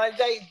doing. I'm like,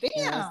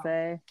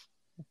 damn.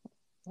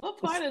 What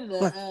part of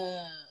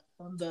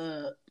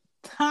the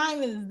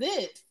time is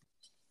this?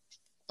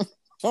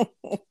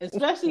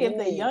 Especially if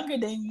they're younger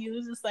than you.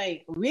 It's just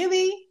like,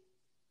 really?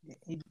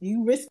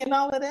 You risking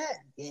all of that?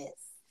 Yes.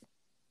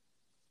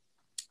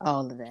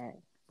 All of that.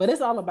 But it's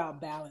all about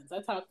balance.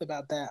 I talked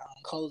about that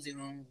on Cozy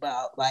Room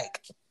about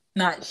like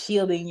not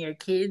shielding your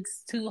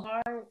kids too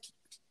hard,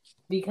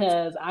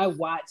 because I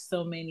watched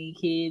so many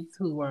kids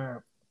who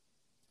were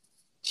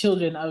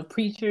children of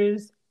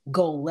preachers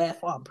go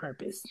left on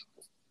purpose.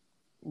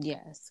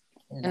 Yes.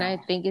 And I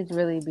think it's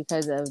really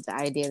because of the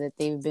idea that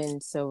they've been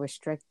so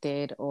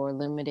restricted or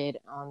limited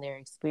on their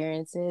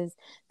experiences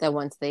that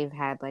once they've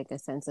had like a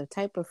sense of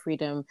type of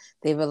freedom,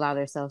 they've allowed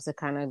themselves to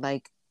kind of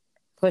like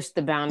push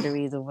the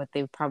boundaries of what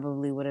they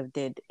probably would have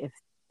did if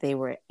they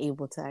were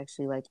able to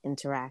actually like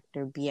interact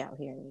or be out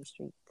here in the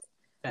streets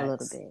a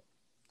little bit.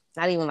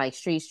 Not even like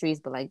streets,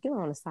 but like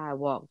on the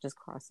sidewalk, just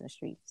crossing the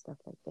street, stuff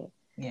like that.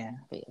 Yeah.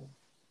 But,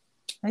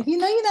 like, you're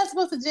not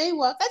supposed to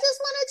jaywalk. I just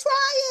want to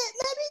try it.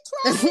 Let me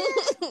try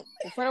it.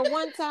 For the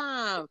one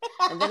time.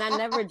 And then I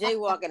never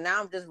jaywalk, and now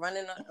I'm just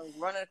running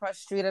across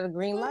the street at a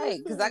green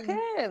light because I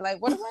can.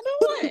 Like, what am I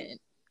doing?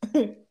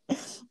 Let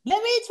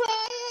me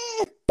try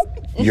it.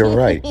 You're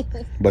right.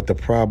 But the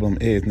problem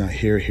is, now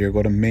here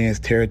go the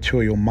man's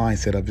territorial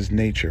mindset of his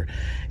nature.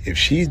 If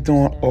she's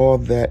doing all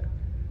that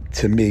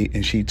to me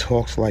and she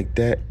talks like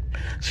that,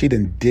 she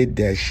done did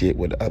that shit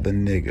with other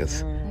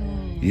niggas.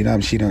 You know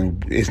what I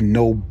mean? It's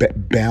no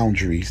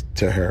boundaries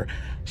to her.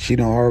 She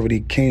done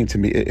already came to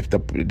me.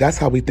 That's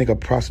how we think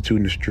of prostitute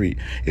in the street.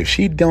 If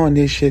she doing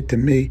this shit to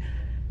me,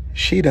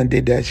 She done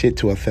did that shit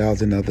to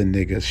 1,000 other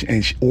niggas,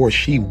 and or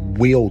she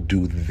will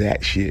do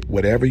that shit.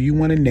 Whatever you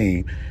want to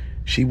name,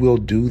 she will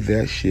do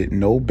that shit.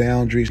 No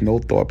boundaries, no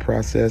thought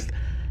process,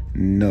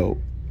 no.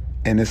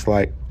 And it's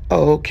like,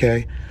 oh,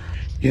 okay.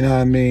 You know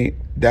what I mean?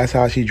 That's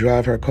how she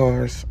drive her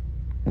cars.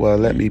 Well,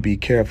 let me be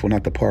careful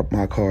not to park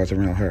my cars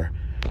around her.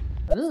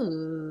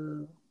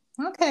 Ooh.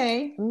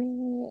 Okay.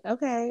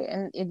 Okay,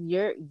 and if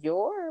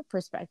your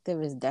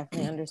perspective is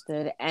definitely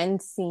understood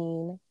and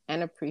seen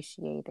and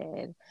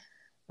appreciated,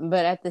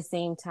 but at the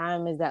same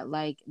time, is that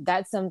like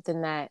that's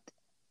something that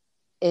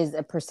is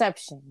a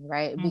perception,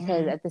 right?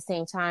 Because at the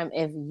same time,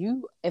 if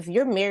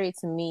you're married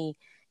to me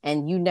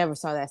and you never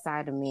saw that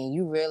side of me, and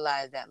you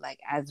realize that like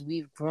as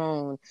we've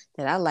grown,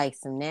 that I like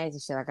some nasty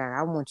shit, like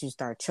I want you to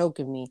start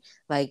choking me.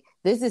 Like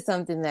this is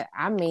something that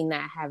I may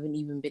not haven't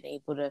even been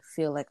able to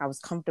feel like I was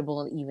comfortable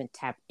and even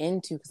tap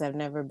into because I've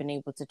never been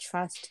able to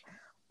trust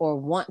or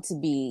want to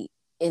be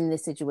in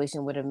this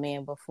situation with a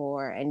man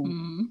before.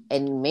 And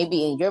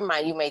maybe in your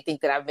mind you may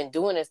think that I've been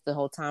doing this the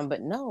whole time,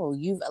 but no,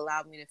 you've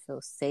allowed me to feel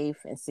safe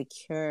and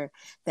secure,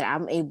 that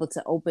I'm able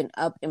to open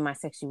up in my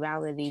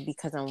sexuality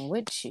because I'm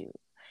with you.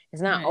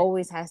 It's not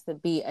always has to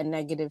be a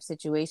negative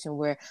situation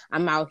where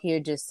I'm out here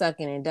just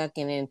sucking and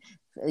ducking and,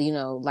 you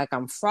know, like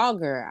I'm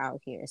Frogger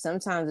out here.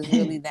 Sometimes it's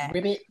really that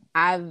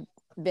I've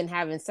been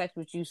having sex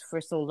with you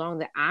for so long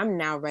that I'm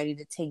now ready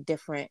to take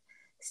different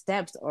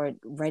steps or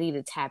ready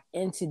to tap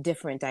into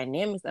different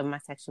dynamics of my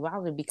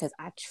sexuality because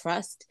I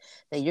trust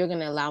that you're going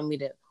to allow me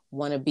to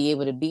want to be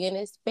able to be in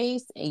this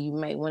space, and you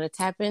might want to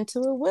tap into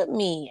it with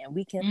me, and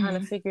we can kind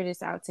of figure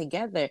this out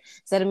together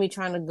instead of me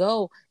trying to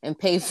go and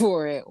pay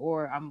for it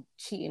or I'm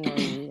cheating on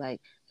you, like,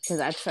 because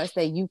I trust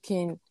that you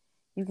can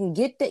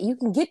get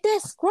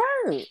that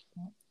squirt.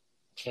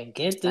 Can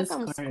get this like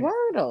I'm squirt.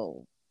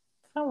 Squirtle.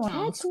 Come on.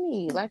 Catch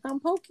me like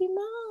I'm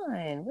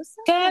Pokemon. What's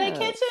up? Gotta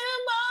catch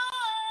him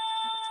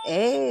all.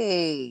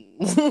 Hey.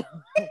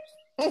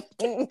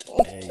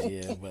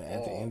 Hey, yeah, but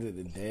at the end of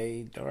the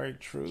day, Dark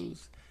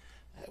Truth,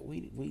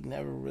 we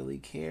never really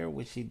care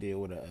what she did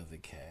with the other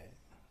cat.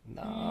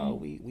 No,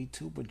 we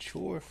too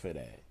mature for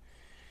that.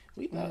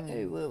 We know.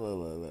 Hey,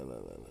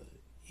 look.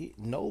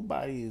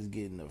 Nobody is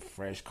getting a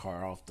fresh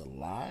car off the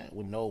lot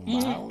with no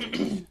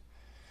mileage.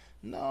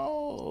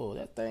 No,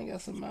 that thing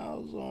got some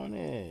miles on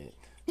it.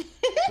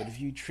 But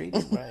if you treat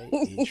it right,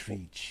 it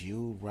treats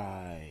you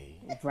right.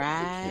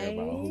 Right. You care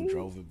about who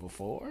drove it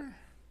before?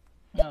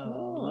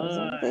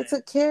 Oh, they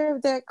took care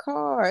of that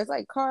car. It's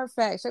like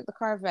Carfax. Check the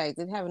Carfax.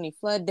 Didn't have any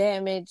flood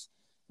damage.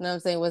 You know what I'm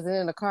saying? Wasn't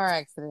in a car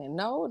accident.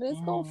 No, this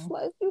gonna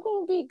flood. You're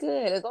gonna be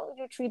good. As long as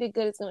you treat it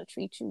good, it's gonna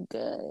treat you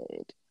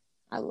good.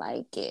 I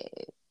like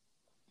it.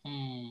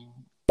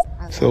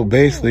 So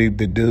basically,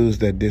 the dudes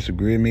that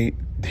disagree with me,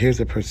 here's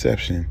a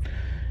perception.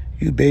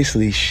 You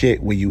basically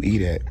shit where you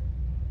eat at.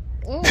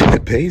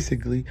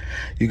 Basically,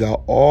 you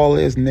got all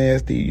this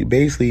nasty.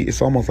 Basically,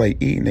 it's almost like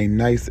eating a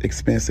nice,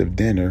 expensive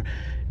dinner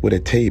with a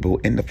table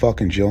in the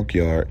fucking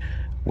junkyard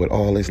with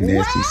all this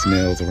nasty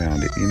smells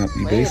around it. You know,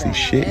 you basically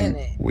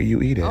shitting where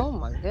you eat at. Oh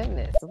my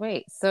goodness.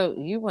 Wait, so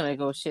you want to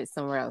go shit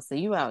somewhere else. So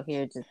you out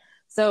here just...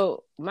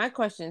 So my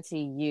question to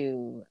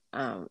you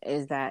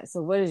is that,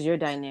 so what is your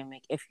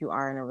dynamic if you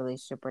are in a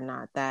relationship or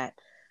not? That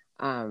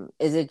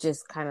is it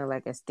just kind of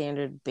like a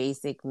standard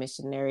basic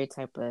missionary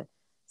type of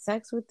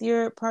sex with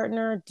your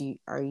partner?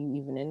 Are you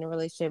even in a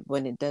relationship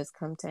when it does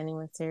come to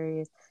anyone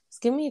serious?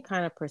 Just give me a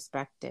kind of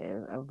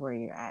perspective of where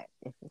you're at,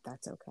 if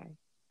that's okay.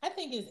 I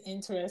think it's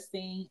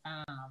interesting.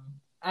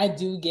 I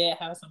do get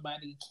how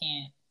somebody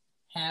can't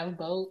have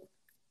both,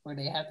 or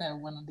they have to have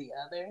one or the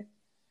other.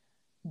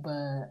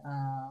 But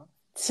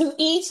to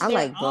each their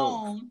like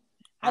own.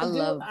 I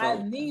love both. I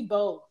need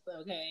both.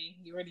 Okay,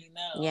 you already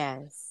know.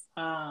 Yes.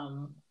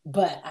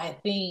 But I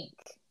think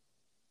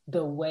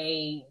the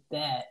way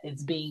that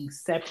it's being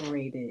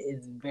separated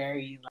is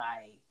very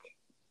like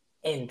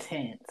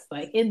intense.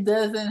 Like it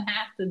doesn't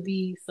have to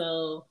be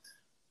so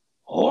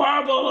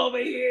horrible over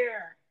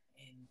here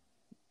and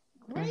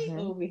great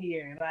over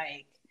here.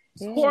 Like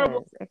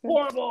horrible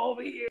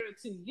over here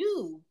to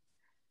you.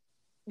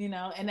 You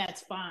know, and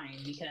that's fine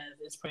because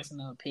it's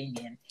personal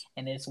opinion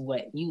and it's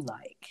what you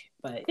like.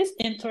 But it's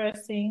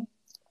interesting.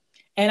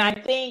 And I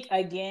think,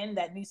 again,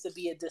 that needs to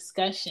be a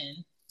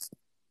discussion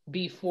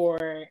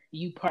before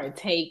you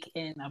partake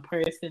in a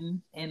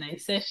person in a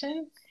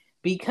session.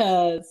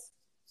 Because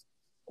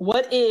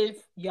what if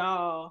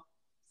y'all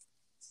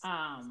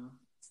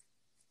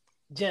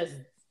just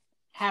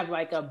have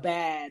like a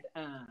bad,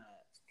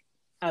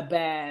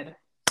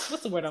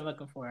 what's the word I'm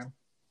looking for?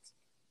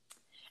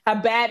 A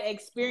bad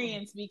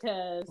experience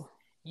because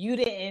you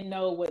didn't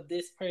know what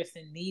this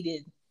person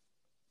needed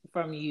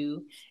from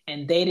you,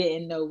 and they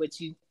didn't know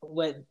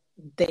what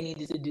they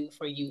needed to do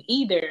for you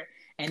either,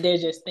 and they're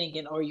just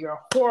thinking, "Oh, you're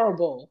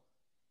horrible,"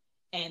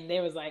 and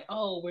they was like,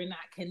 "Oh, we're not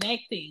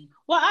connecting."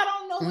 Well, I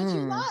don't know what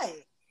you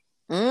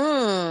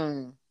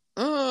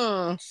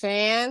like.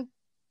 Shan,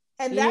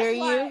 and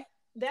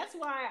that's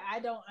why I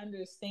don't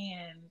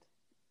understand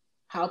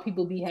how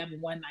people be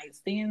having one night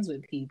stands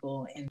with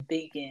people and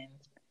thinking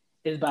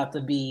is about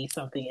to be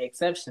something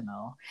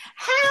exceptional.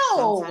 How?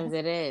 Sometimes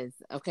it is.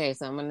 Okay,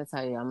 so I'm going to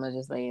tell you, I'm going to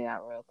just lay it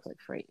out real quick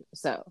for you.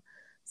 So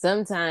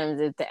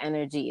sometimes if the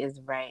energy is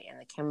right and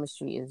the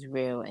chemistry is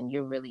real and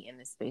you're really in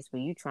the space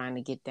where you're trying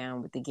to get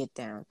down with the get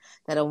down,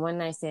 that a one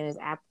night stand is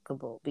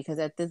applicable, because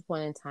at this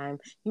point in time,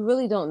 you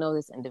really don't know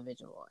this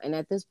individual. And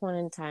at this point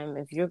in time,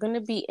 if you're going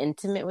to be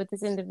intimate with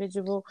this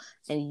individual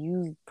and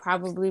you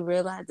probably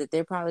realize that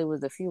there probably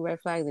was a few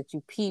red flags that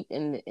you peeped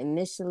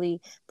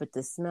initially, but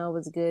the smell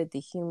was good, the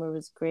humor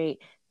was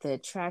great, the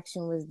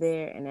attraction was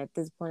there, and at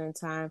this point in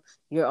time,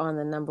 you're on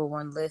the number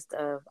one list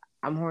of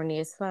I'm horny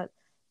as fuck.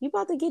 You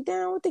about to get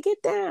down with the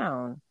get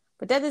down.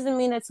 But that doesn't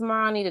mean that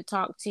tomorrow I need to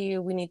talk to you.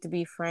 We need to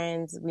be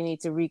friends. We need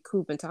to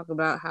recoup and talk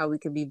about how we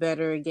could be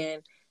better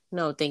again.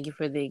 No, thank you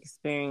for the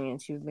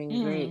experience. You've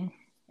been great.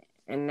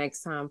 And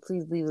next time,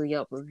 please leave a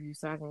Yelp review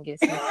so I can get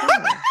some.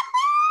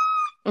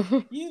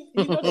 you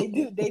know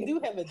they do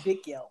have a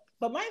dick Yelp.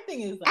 But my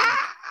thing is, like,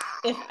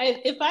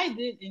 if I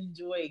did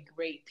enjoy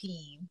great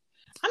peen,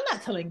 I'm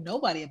not telling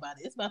nobody about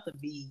it. It's about to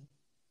be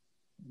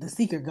the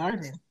secret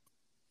garden.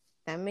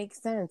 That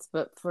makes sense,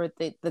 but for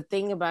the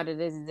thing about it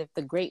is if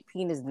the great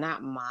peen is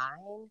not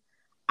mine,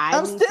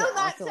 I'm still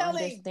not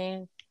telling.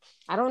 Understand.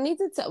 I don't need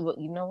to tell. Well,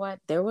 you know what?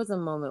 There was a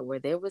moment where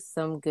there was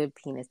some good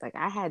penis. Like,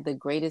 I had the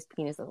greatest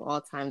penis of all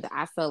time that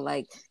I felt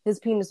like his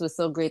penis was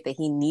so great that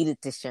he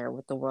needed to share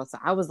with the world. So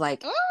I was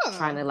like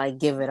trying to like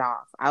give it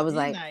off. I was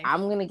like, nice.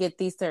 I'm gonna get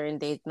these certain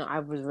days. No, I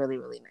was really,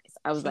 really nice.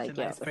 I was like,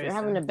 yo, if you're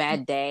having a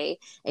bad day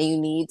and you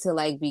need to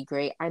like be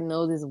great, I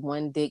know this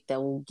one dick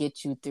that will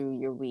get you through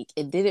your week.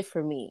 It did it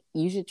for me.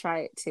 You should try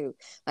it too.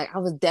 Like, I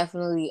was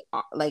definitely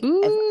like,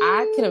 if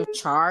I could have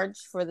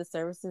charged for the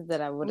services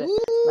that I would have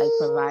like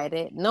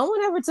provided, no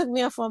one ever took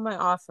me up on my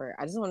offer.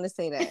 I just want to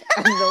say that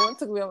no one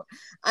took me up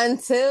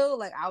until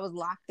like I was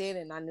locked in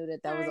and I knew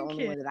that was the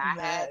only one that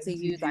I had to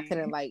use. I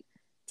couldn't like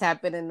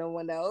tap in and no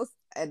one else.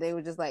 And they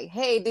were just like,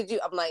 hey, did you?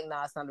 I'm like,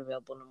 no, it's not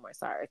available no more.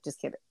 Sorry, just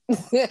kidding.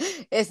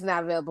 It's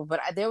not available.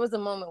 But there was a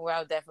moment where I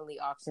was definitely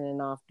auctioning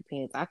off the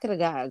pins. I could have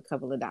got a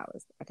couple of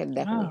dollars. I could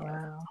definitely have.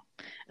 Wow.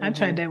 I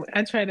tried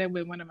that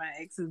with one of my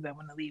exes that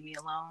want to leave me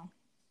alone.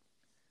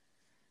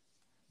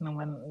 No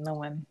one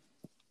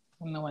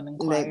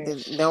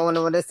inquired. No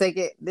one would have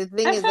taken it. The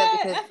thing is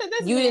that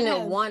because you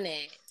didn't want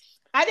it.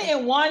 I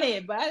didn't want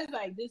it, but I was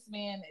like, this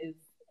man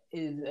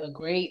is a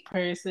great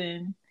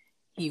person.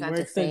 He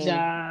works a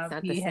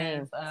job. He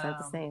has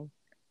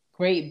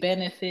great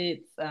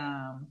benefits.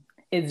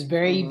 It's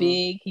very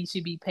big. He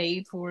should be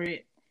paid for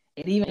it.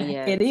 It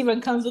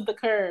even comes with the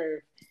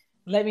curve.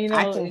 Let me know.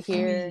 I can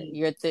hear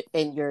your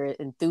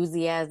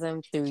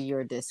enthusiasm through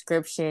your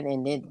description,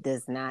 and it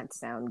does not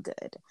sound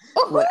good.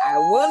 What I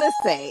want to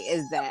say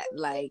is that,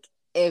 like,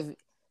 if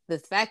the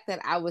fact that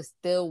I was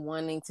still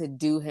wanting to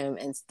do him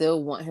and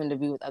still want him to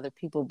be with other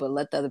people, but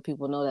let the other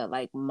people know that,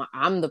 like,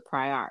 I'm the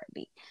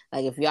priority.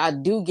 Like, if y'all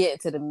do get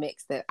into the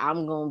mix, that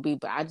I'm gonna be,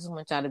 but I just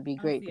want y'all to be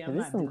great because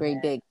it's some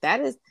great dick.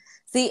 That is,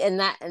 and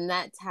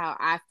that's how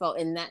I felt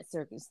in that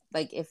circus.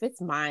 Like, if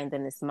it's mine,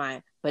 then it's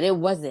mine. But it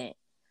wasn't.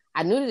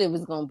 I knew that it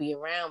was going to be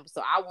around,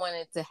 so I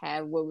wanted to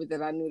have women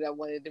that I knew that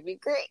wanted to be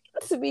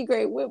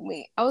great with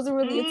me. I was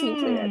really a team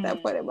player at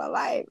that point in my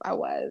life. I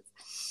was.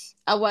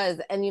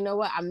 And you know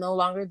what? I'm no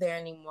longer there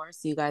anymore.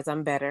 So you guys,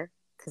 I'm better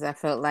because I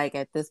felt like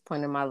at this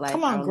point in my life,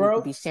 I don't need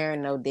to be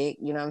sharing no dick.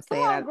 You know what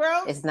I'm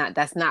saying?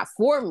 That's not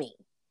for me.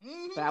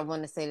 But I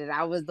want to say that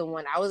I was the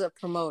one. I was a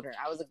promoter.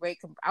 I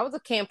was a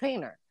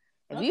campaigner.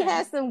 If you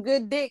had some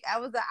good dick, I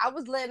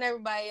was letting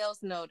everybody else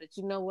know that,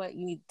 you know what,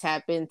 you need to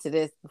tap into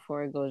this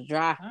before it goes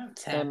dry.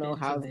 I don't know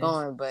how it's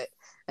going, but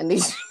I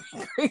need to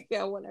be great.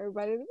 I want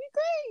everybody to be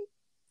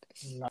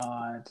great.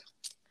 Lord.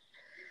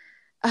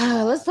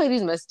 Let's play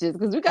these messages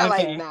because we got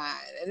like 9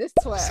 and it's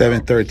 12.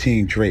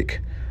 713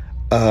 Drake.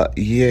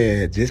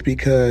 Yeah, just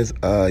because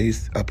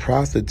he's a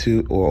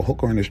prostitute or a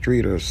hooker on the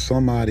street or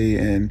somebody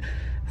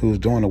who's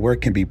doing the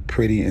work can be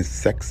pretty and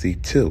sexy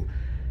too.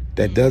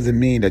 That doesn't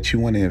mean that you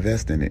want to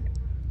invest in it.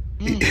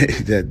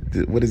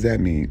 What does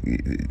that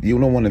mean? You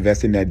don't want to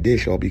invest in that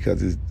dish all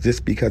because it's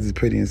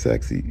pretty and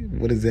sexy.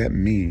 What does that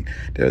mean?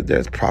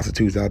 There's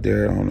prostitutes out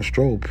there on the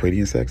stroll, pretty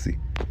and sexy.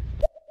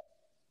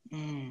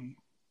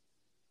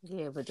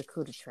 Yeah, but the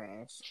cootie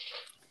trash.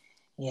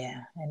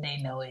 Yeah, and they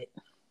know it.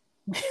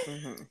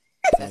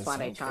 That's why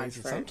they charge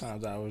first.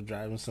 Sometimes I was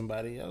driving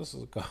somebody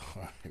else's car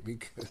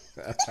because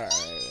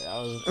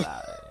I was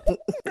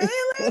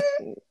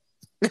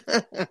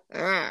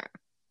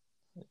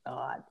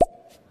God.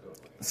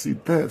 See,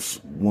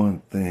 that's one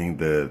thing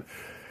that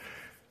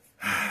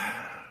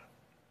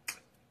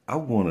I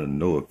want to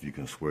know if you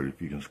can squirt it,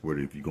 if you're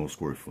going to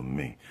squirt for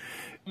me.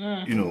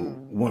 You know,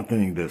 one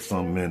thing that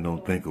some men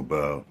don't think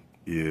about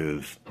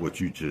is what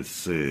you just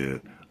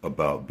said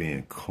about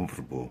being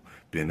comfortable,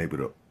 being able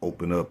to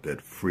open up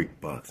that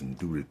freak box and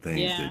do the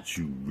things that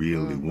you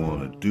really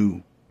want to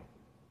do.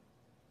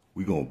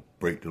 We're going to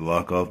break the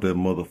lock off that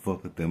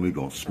motherfucker, then we're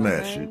going to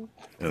smash it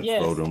and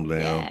throw them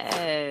down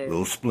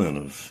little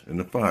splinters in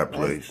the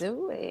fireplace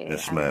and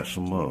smash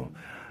them up.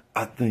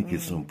 I think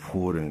it's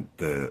important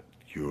that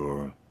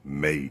your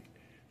mate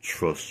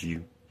trust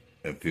you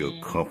and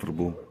feel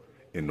comfortable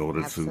in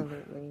order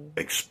to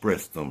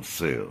express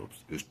themselves.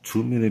 There's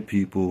too many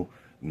people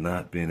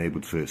not being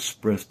able to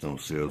express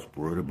themselves,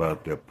 worried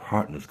about their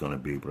partner's going to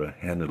be able to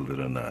handle it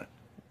or not.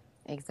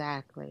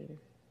 Exactly.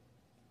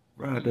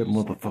 Ride that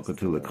motherfucker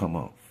till it come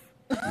off.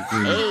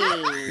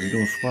 If you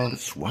don't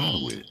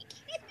swallow it.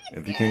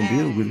 If you can't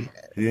deal with it,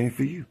 it ain't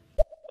for you.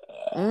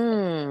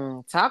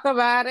 Talk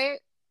about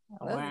it.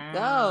 Let's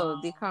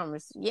Wow. go.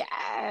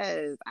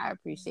 Yes. I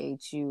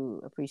appreciate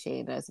you.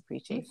 Appreciate us.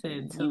 Appreciate You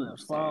you. said till it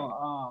fall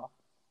off.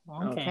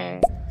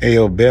 Okay. Hey,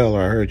 yo, Bell,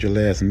 I heard your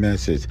last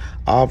message.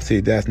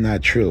 Obviously, that's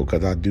not true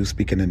because I do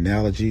speak in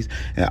analogies.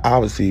 And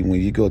obviously,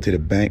 when you go to the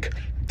bank,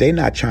 they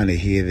not trying to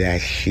hear that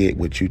shit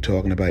what you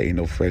talking about, ain't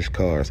no fresh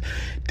cars.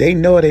 They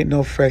know it ain't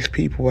no fresh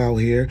people out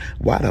here.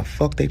 Why the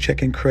fuck they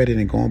checking credit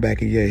and going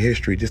back in your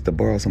history just to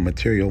borrow some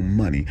material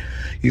money?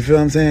 You feel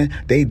what I'm saying?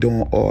 They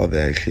doing all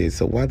that shit.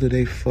 So why do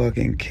they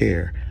fucking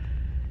care?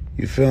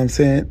 You feel what I'm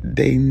saying?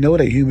 They know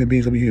that human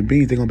beings are human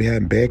beings. They're going to be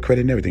having bad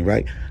credit and everything,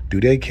 right? Do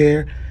they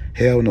care?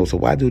 Hell no. So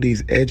why do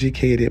these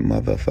educated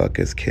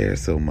motherfuckers care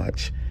so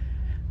much?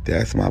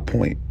 That's my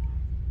point.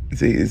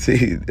 See,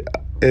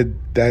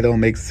 that don't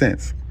make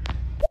sense.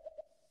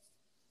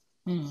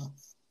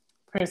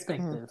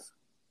 Perspective.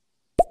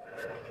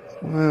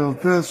 Well,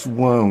 that's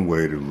one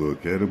way to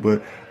look at it,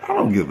 but I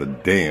don't give a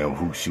damn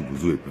who she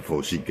was with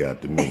before she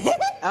got to me.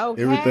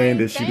 Everything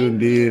that she done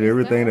did,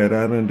 everything that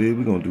I done did,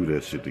 we gonna do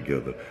that shit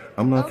together.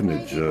 I'm not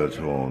gonna judge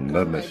her on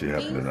nothing that she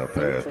happened in her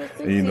past.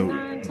 And you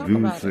know,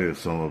 dude said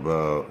something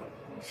about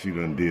she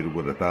done did it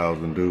with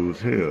 1,000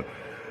 dudes. Hell,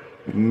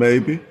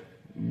 maybe,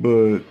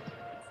 but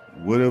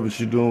whatever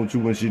she doing with you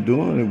when she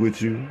doing it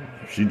with you,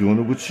 she doing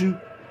it with you.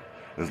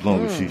 As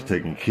long as she's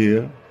taking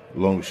care, as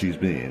long as she's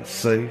being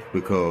safe,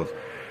 because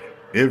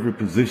every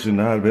position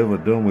I've ever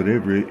done with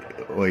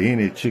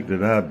any chick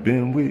that I've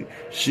been with,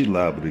 she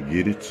liable to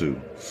get it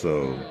too.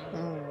 So,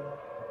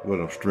 what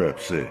I'm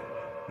strapped said,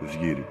 let's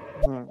get it.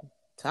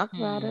 Talk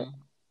about it.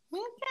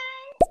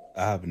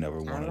 I've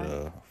never wanted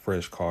a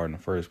fresh car in the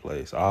first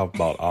place. I've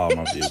bought all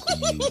my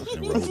vehicles used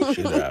and rode the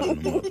shit out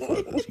of them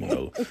motherfuckers. You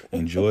know,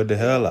 enjoyed the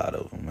hell out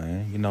of them,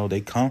 man. You know,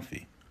 they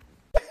comfy.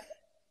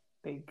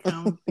 They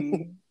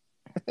comfy.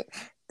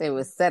 They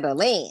was settle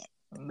in.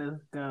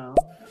 Let's go.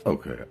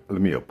 Okay,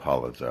 let me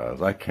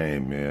apologize. I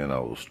came in, I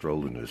was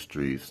strolling the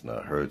streets, and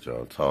I heard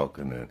y'all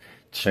talking, and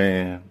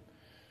Chan,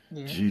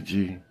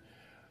 Gigi,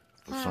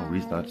 for some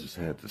reason I just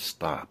had to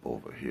stop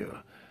over here.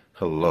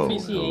 Hello.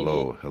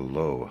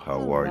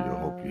 How are you?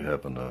 Hope you're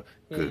having a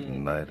good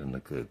night and a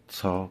good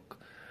talk.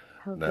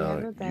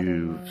 Now,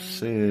 you've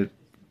said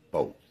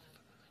both.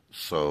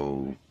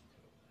 So,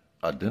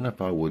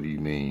 identify what do you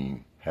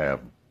mean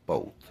have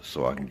both,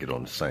 so I can get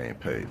on the same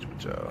page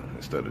with y'all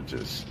instead of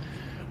just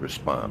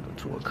responding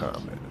to a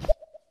comment.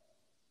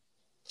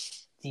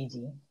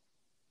 Gigi.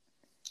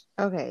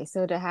 Okay,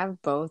 so to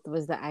have both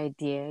was the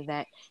idea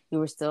that you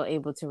were still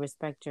able to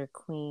respect your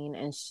queen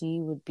and she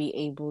would be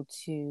able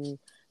to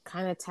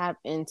kind of tap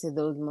into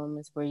those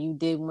moments where you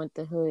did want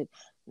the hood,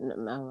 I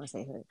don't want to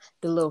say hood,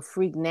 the little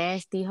freak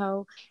nasty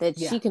hoe, that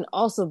she can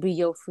also be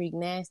your freak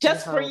nasty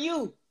just hoe. for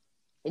you.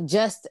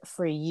 Just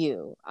for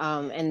you.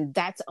 And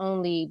that's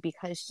only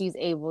because she's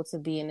able to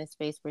be in a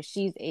space where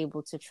she's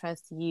able to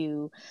trust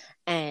you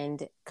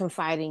and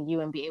confide in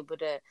you and be able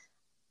to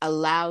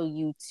allow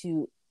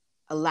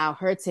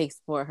her to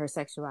explore her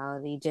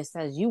sexuality just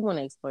as you want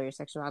to explore your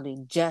sexuality,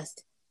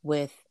 just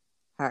with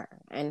her,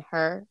 and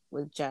her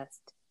with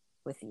just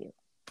with you.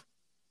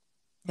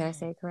 Did I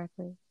say it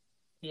correctly?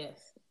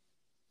 Yes.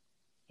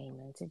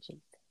 Amen to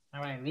Jesus.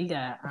 All right, we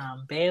got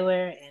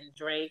Baylor and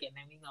Drake, and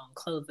then we gonna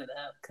close it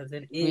up because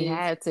it is. We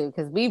had to,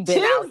 because we've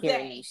been out here.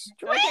 Okay,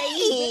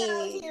 we've been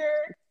out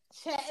here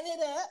chatting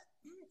it up.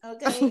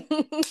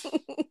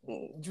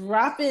 Okay,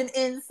 dropping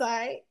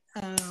insight.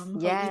 Hope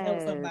we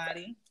help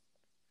somebody.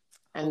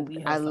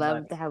 And I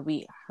loved how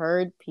we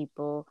heard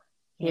people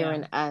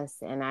hearing us,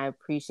 and I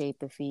appreciate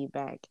the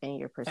feedback and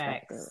your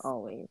perspective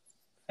always.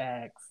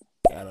 Facts.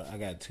 I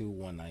got 2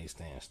 one-night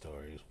stand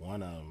stories.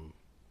 One of them,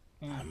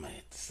 I might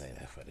have to say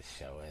that for the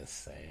show and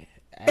say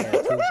I got 2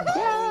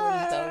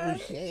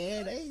 poems.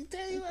 Shit, they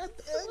tell you about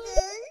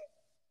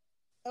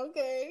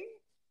Okay.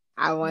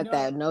 I want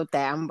that. Note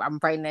that. I'm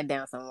writing that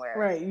down somewhere.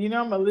 Right. You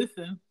know I'm gonna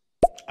listen.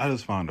 I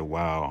just find it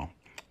wild.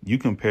 You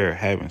compare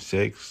having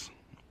sex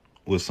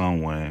with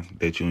someone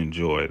that you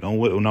enjoy,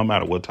 no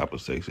matter what type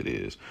of sex it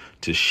is,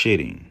 to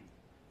shitting.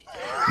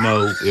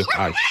 No, if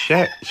I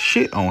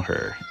shit on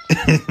her,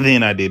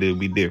 then it would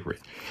be different.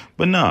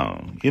 But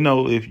no,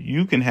 if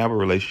you can have a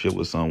relationship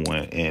with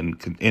someone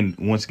and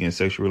once again,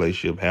 sexual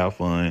relationship, have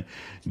fun,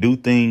 do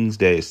things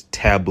that's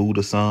taboo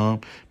to some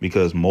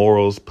because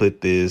morals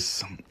put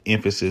this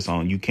emphasis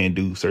on you can't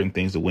do certain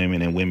things to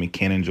women and women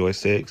can't enjoy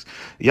sex.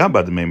 Y'all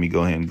about to make me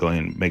go ahead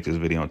and make this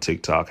video on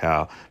TikTok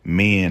how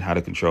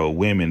to control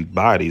women's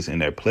bodies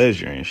and their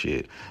pleasure and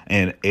shit.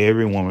 And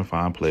every woman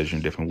find pleasure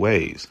in different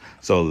ways.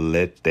 So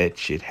let that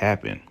shit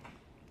happen.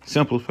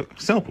 Simple.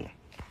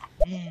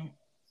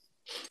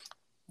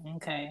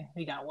 Okay,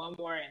 we got one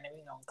more, and then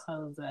we're gonna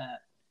close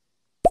up.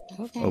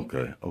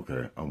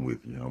 Okay. I'm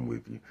with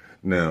you.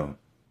 Now,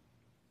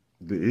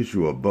 the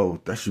issue of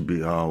both, that should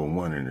be all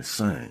one and the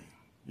same.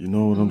 You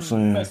know what I'm For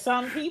saying?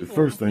 some The people,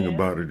 first thing yes.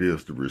 about it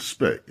is the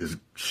respect. Is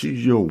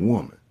she's your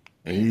woman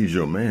and he's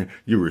your man.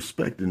 You're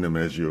respecting them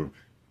as your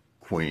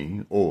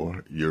queen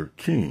or your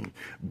king.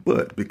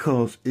 But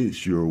because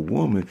it's your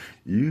woman,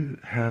 you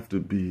have to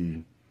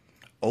be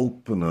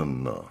open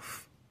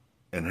enough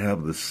and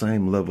have the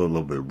same level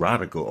of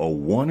erotica or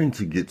wanting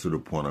to get to the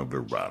point of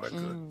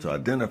erotica to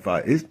identify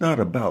it's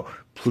not about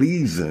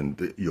pleasing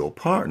your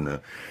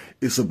partner.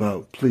 It's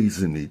about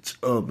pleasing each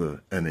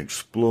other and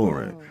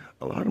exploring.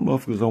 A lot of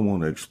motherfuckers don't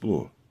want to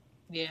explore.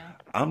 Yeah.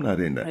 I'm not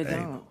into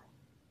anal.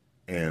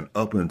 And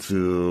up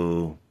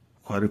until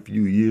quite a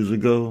few years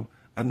ago,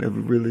 I never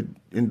really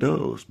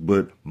indulged.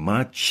 But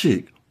my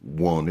chick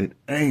wanted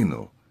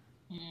anal.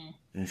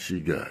 And she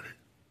got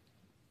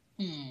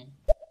it.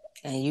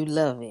 And you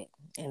love it.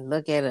 And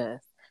look at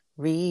us,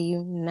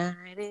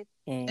 reunited,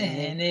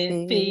 And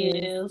it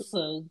feels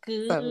so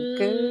good. So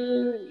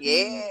good.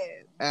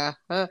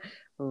 Yes.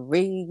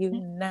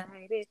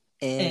 Reunited.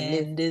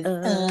 And it's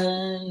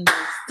understood.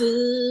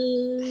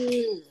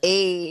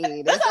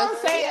 Hey, that's what I'm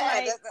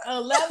saying. Like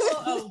a level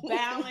of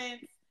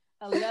balance,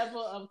 a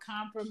level of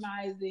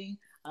compromising,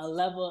 a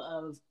level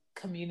of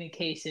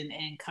communication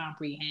and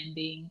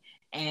comprehending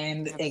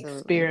and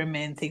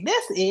experimenting.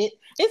 That's it.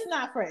 It's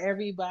not for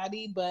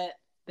everybody, but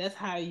that's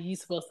how you're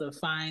supposed to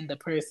find the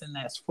person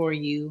that's for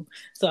you.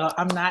 So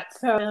I'm not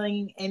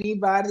telling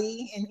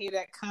anybody in here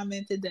that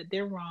commented that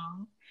they're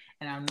wrong.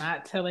 And I'm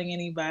not telling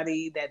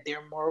anybody that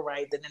they're more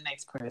right than the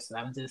next person.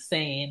 I'm just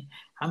saying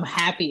I'm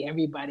happy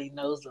everybody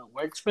knows what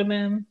works for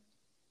them.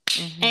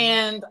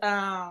 And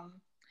I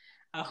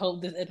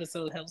hope this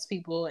episode helps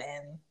people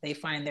and they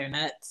find their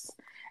nuts.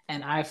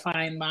 And I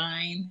find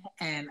mine.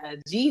 And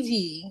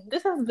Gigi,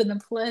 this has been a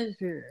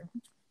pleasure.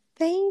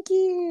 Thank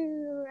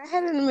you. I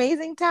had an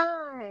amazing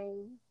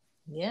time.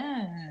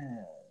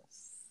 Yes.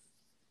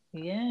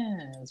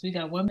 We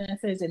got one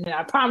message, and then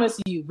I promise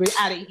you, we're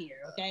out of here,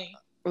 okay?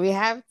 We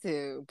have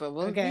to, but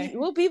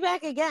we'll be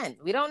back again.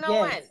 We don't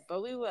know when,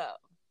 but we will.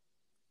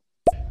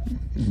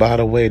 By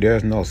the way,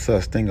 there's no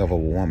such thing of a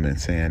woman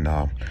saying,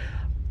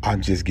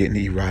 I'm just getting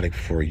erotic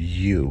for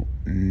you.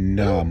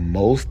 No,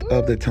 most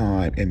of the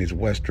time in this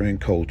Western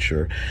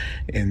culture,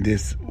 in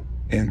this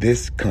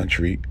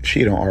country,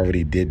 she don't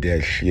already did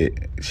that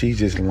shit. She's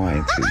just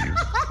lying to you.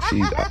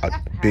 She's a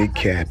big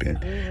capping.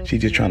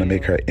 She's just trying to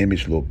make her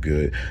image look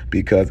good.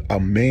 Because a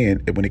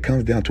man, when it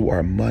comes down to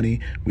our money,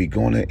 we're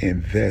going to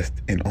invest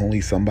in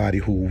only somebody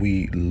who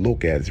we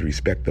look at as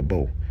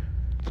respectable.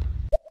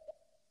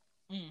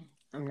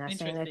 I'm not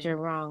saying that you're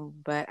wrong,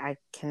 but I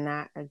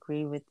cannot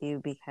agree with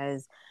you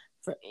because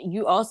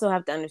you also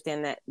have to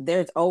understand that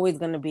there's always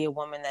going to be a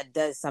woman that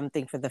does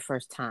something for the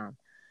first time.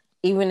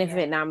 Even if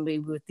it not be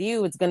with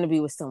you, it's going to be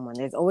with someone.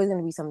 There's always going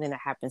to be something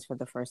that happens for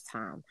the first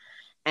time.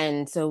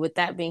 And so with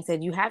that being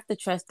said, you have to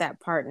trust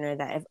that partner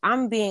that if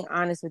I'm being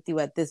honest with you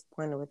at this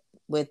point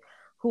with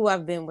who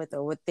I've been with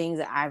or with things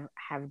that I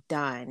have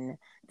done,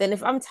 then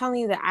if I'm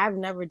telling you that I've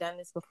never done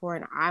this before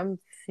and I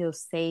feel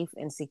safe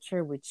and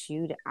secure with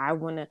you, that I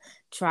want to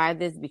try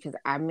this because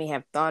I may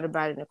have thought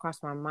about it and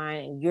across my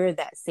mind and you're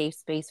that safe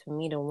space for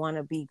me to want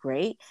to be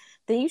great,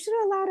 then you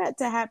should allow that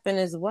to happen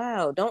as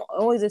well. Don't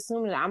always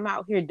assume that I'm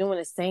out here doing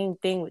the same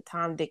thing with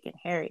Tom, Dick, and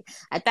Harry.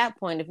 At that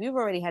point, if you've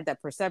already had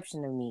that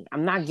perception of me,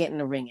 I'm not getting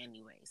the ring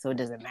anyway, so it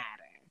doesn't matter.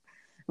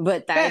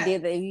 But the idea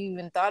that you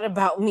even thought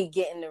about me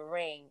getting the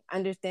ring,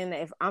 understand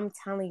that if I'm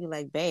telling you,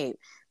 like, babe,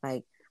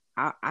 like,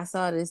 I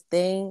saw this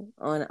thing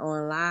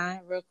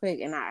online real quick,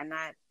 and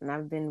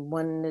I've been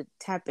wanting to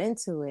tap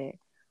into it.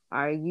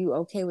 Are you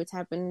okay with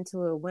tapping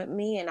into it with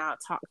me? And I'll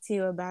talk to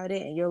you about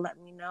it, and you'll let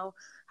me know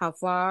how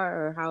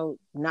far or how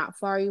not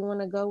far you want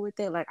to go with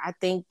it. Like, I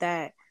think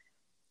that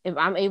if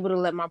I'm able to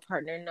let my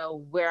partner know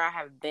where I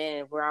have been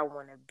and where I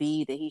want to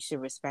be, that he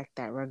should respect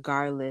that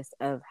regardless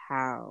of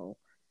how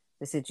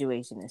the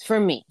situation is. For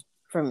me.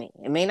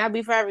 It may not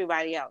be for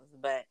everybody else,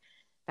 but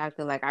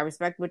Doctor, like, I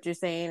respect what you're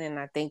saying, and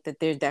I think that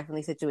there's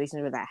definitely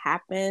situations where that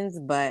happens,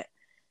 but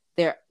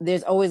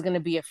there's always going to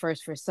be a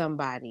first for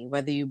somebody,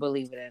 whether you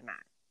believe it or not.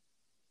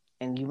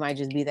 And you might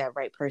just be that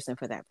right person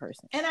for that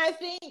person. And I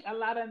think a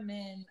lot of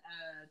men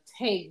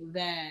take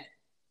that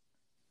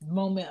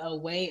moment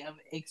away of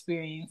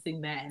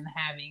experiencing that and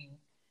having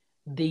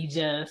the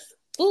just,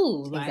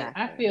 like,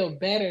 I feel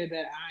better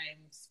that I'm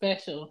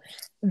special.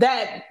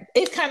 That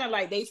it's kind of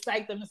like they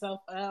psych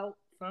themselves out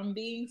from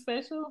being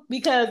special.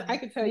 Because I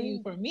can tell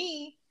you, for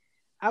me,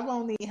 I've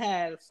only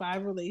had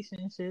 5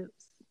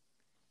 relationships,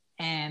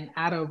 and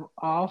out of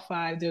all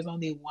 5, there's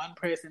only one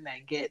person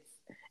that gets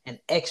an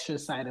extra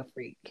side of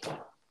freak.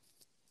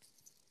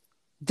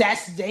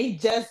 They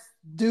just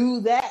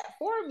do that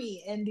for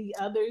me, and the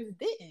others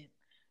didn't.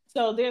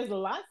 So there's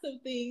lots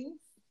of things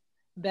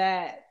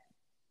that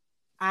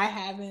I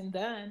haven't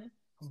done,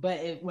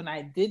 but when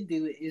I did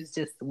do it, it's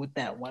just with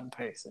that one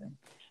person.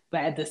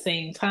 But at the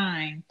same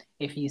time,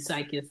 if you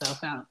psych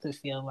yourself out to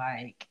feel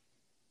like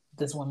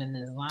this woman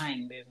is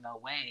lying, there's no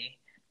way,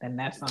 then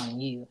that's on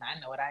you. I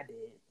know what I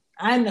did.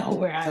 I know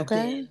where I've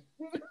been.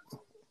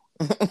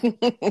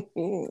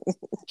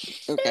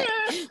 Okay.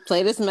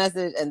 Play this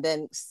message and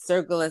then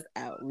circle us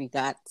out. We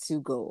got to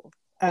go.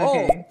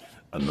 Okay.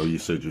 I know you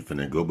said you're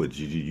finna go, but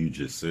Gigi, you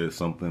just said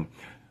something.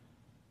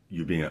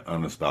 You're being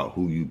honest about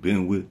who you've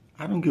been with.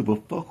 I don't give a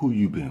fuck who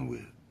you've been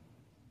with.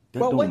 That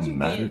don't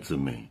matter to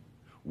me.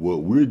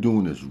 What we're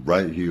doing is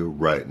right here,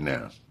 right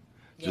now.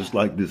 Yeah. Just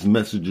like this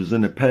message is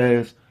in the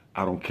past,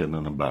 I don't care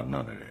nothing about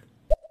none of that.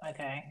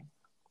 Okay.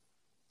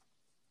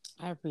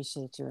 I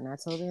appreciate you, and I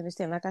totally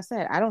understand. Like I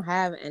said, I don't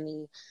have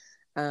any,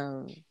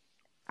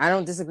 I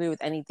don't disagree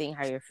with anything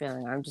how you're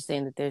feeling. I'm just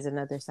saying that there's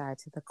another side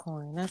to the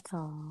coin. That's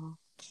all.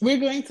 We're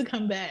going to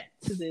come back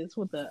to this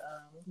with the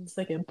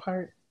second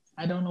part.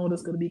 I don't know what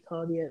it's going to be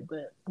called yet,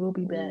 but we'll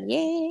be back.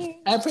 Yeah.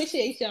 I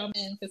appreciate y'all,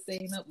 man, for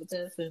staying up with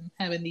us and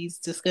having these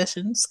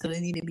discussions because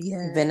they need to be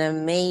had. Been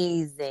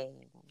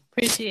amazing.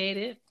 Appreciate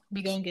it.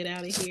 We going to get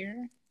out of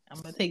here.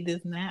 I'm going to take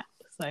this nap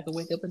so I can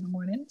wake up in the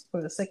morning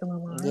for the second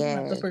alarm,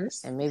 not the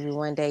first. And maybe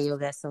one day you'll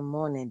get some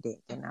morning dick,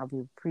 and I'll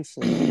be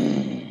appreciative.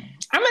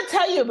 I'm going to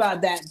tell you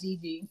about that,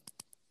 Gigi.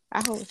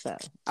 I hope so.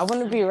 I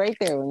want to be right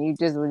there when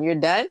you're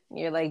done.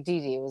 You're like,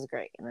 Gigi, it was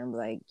great, and I'm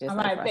like, just. I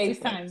might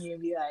FaceTime you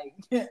and be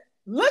like,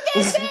 look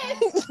at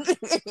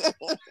this.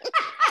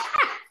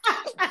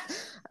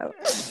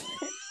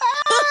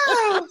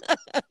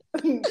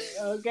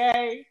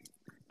 Okay.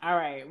 All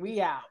right.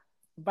 We out.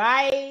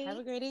 Bye. Have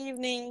a great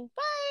evening.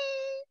 Bye.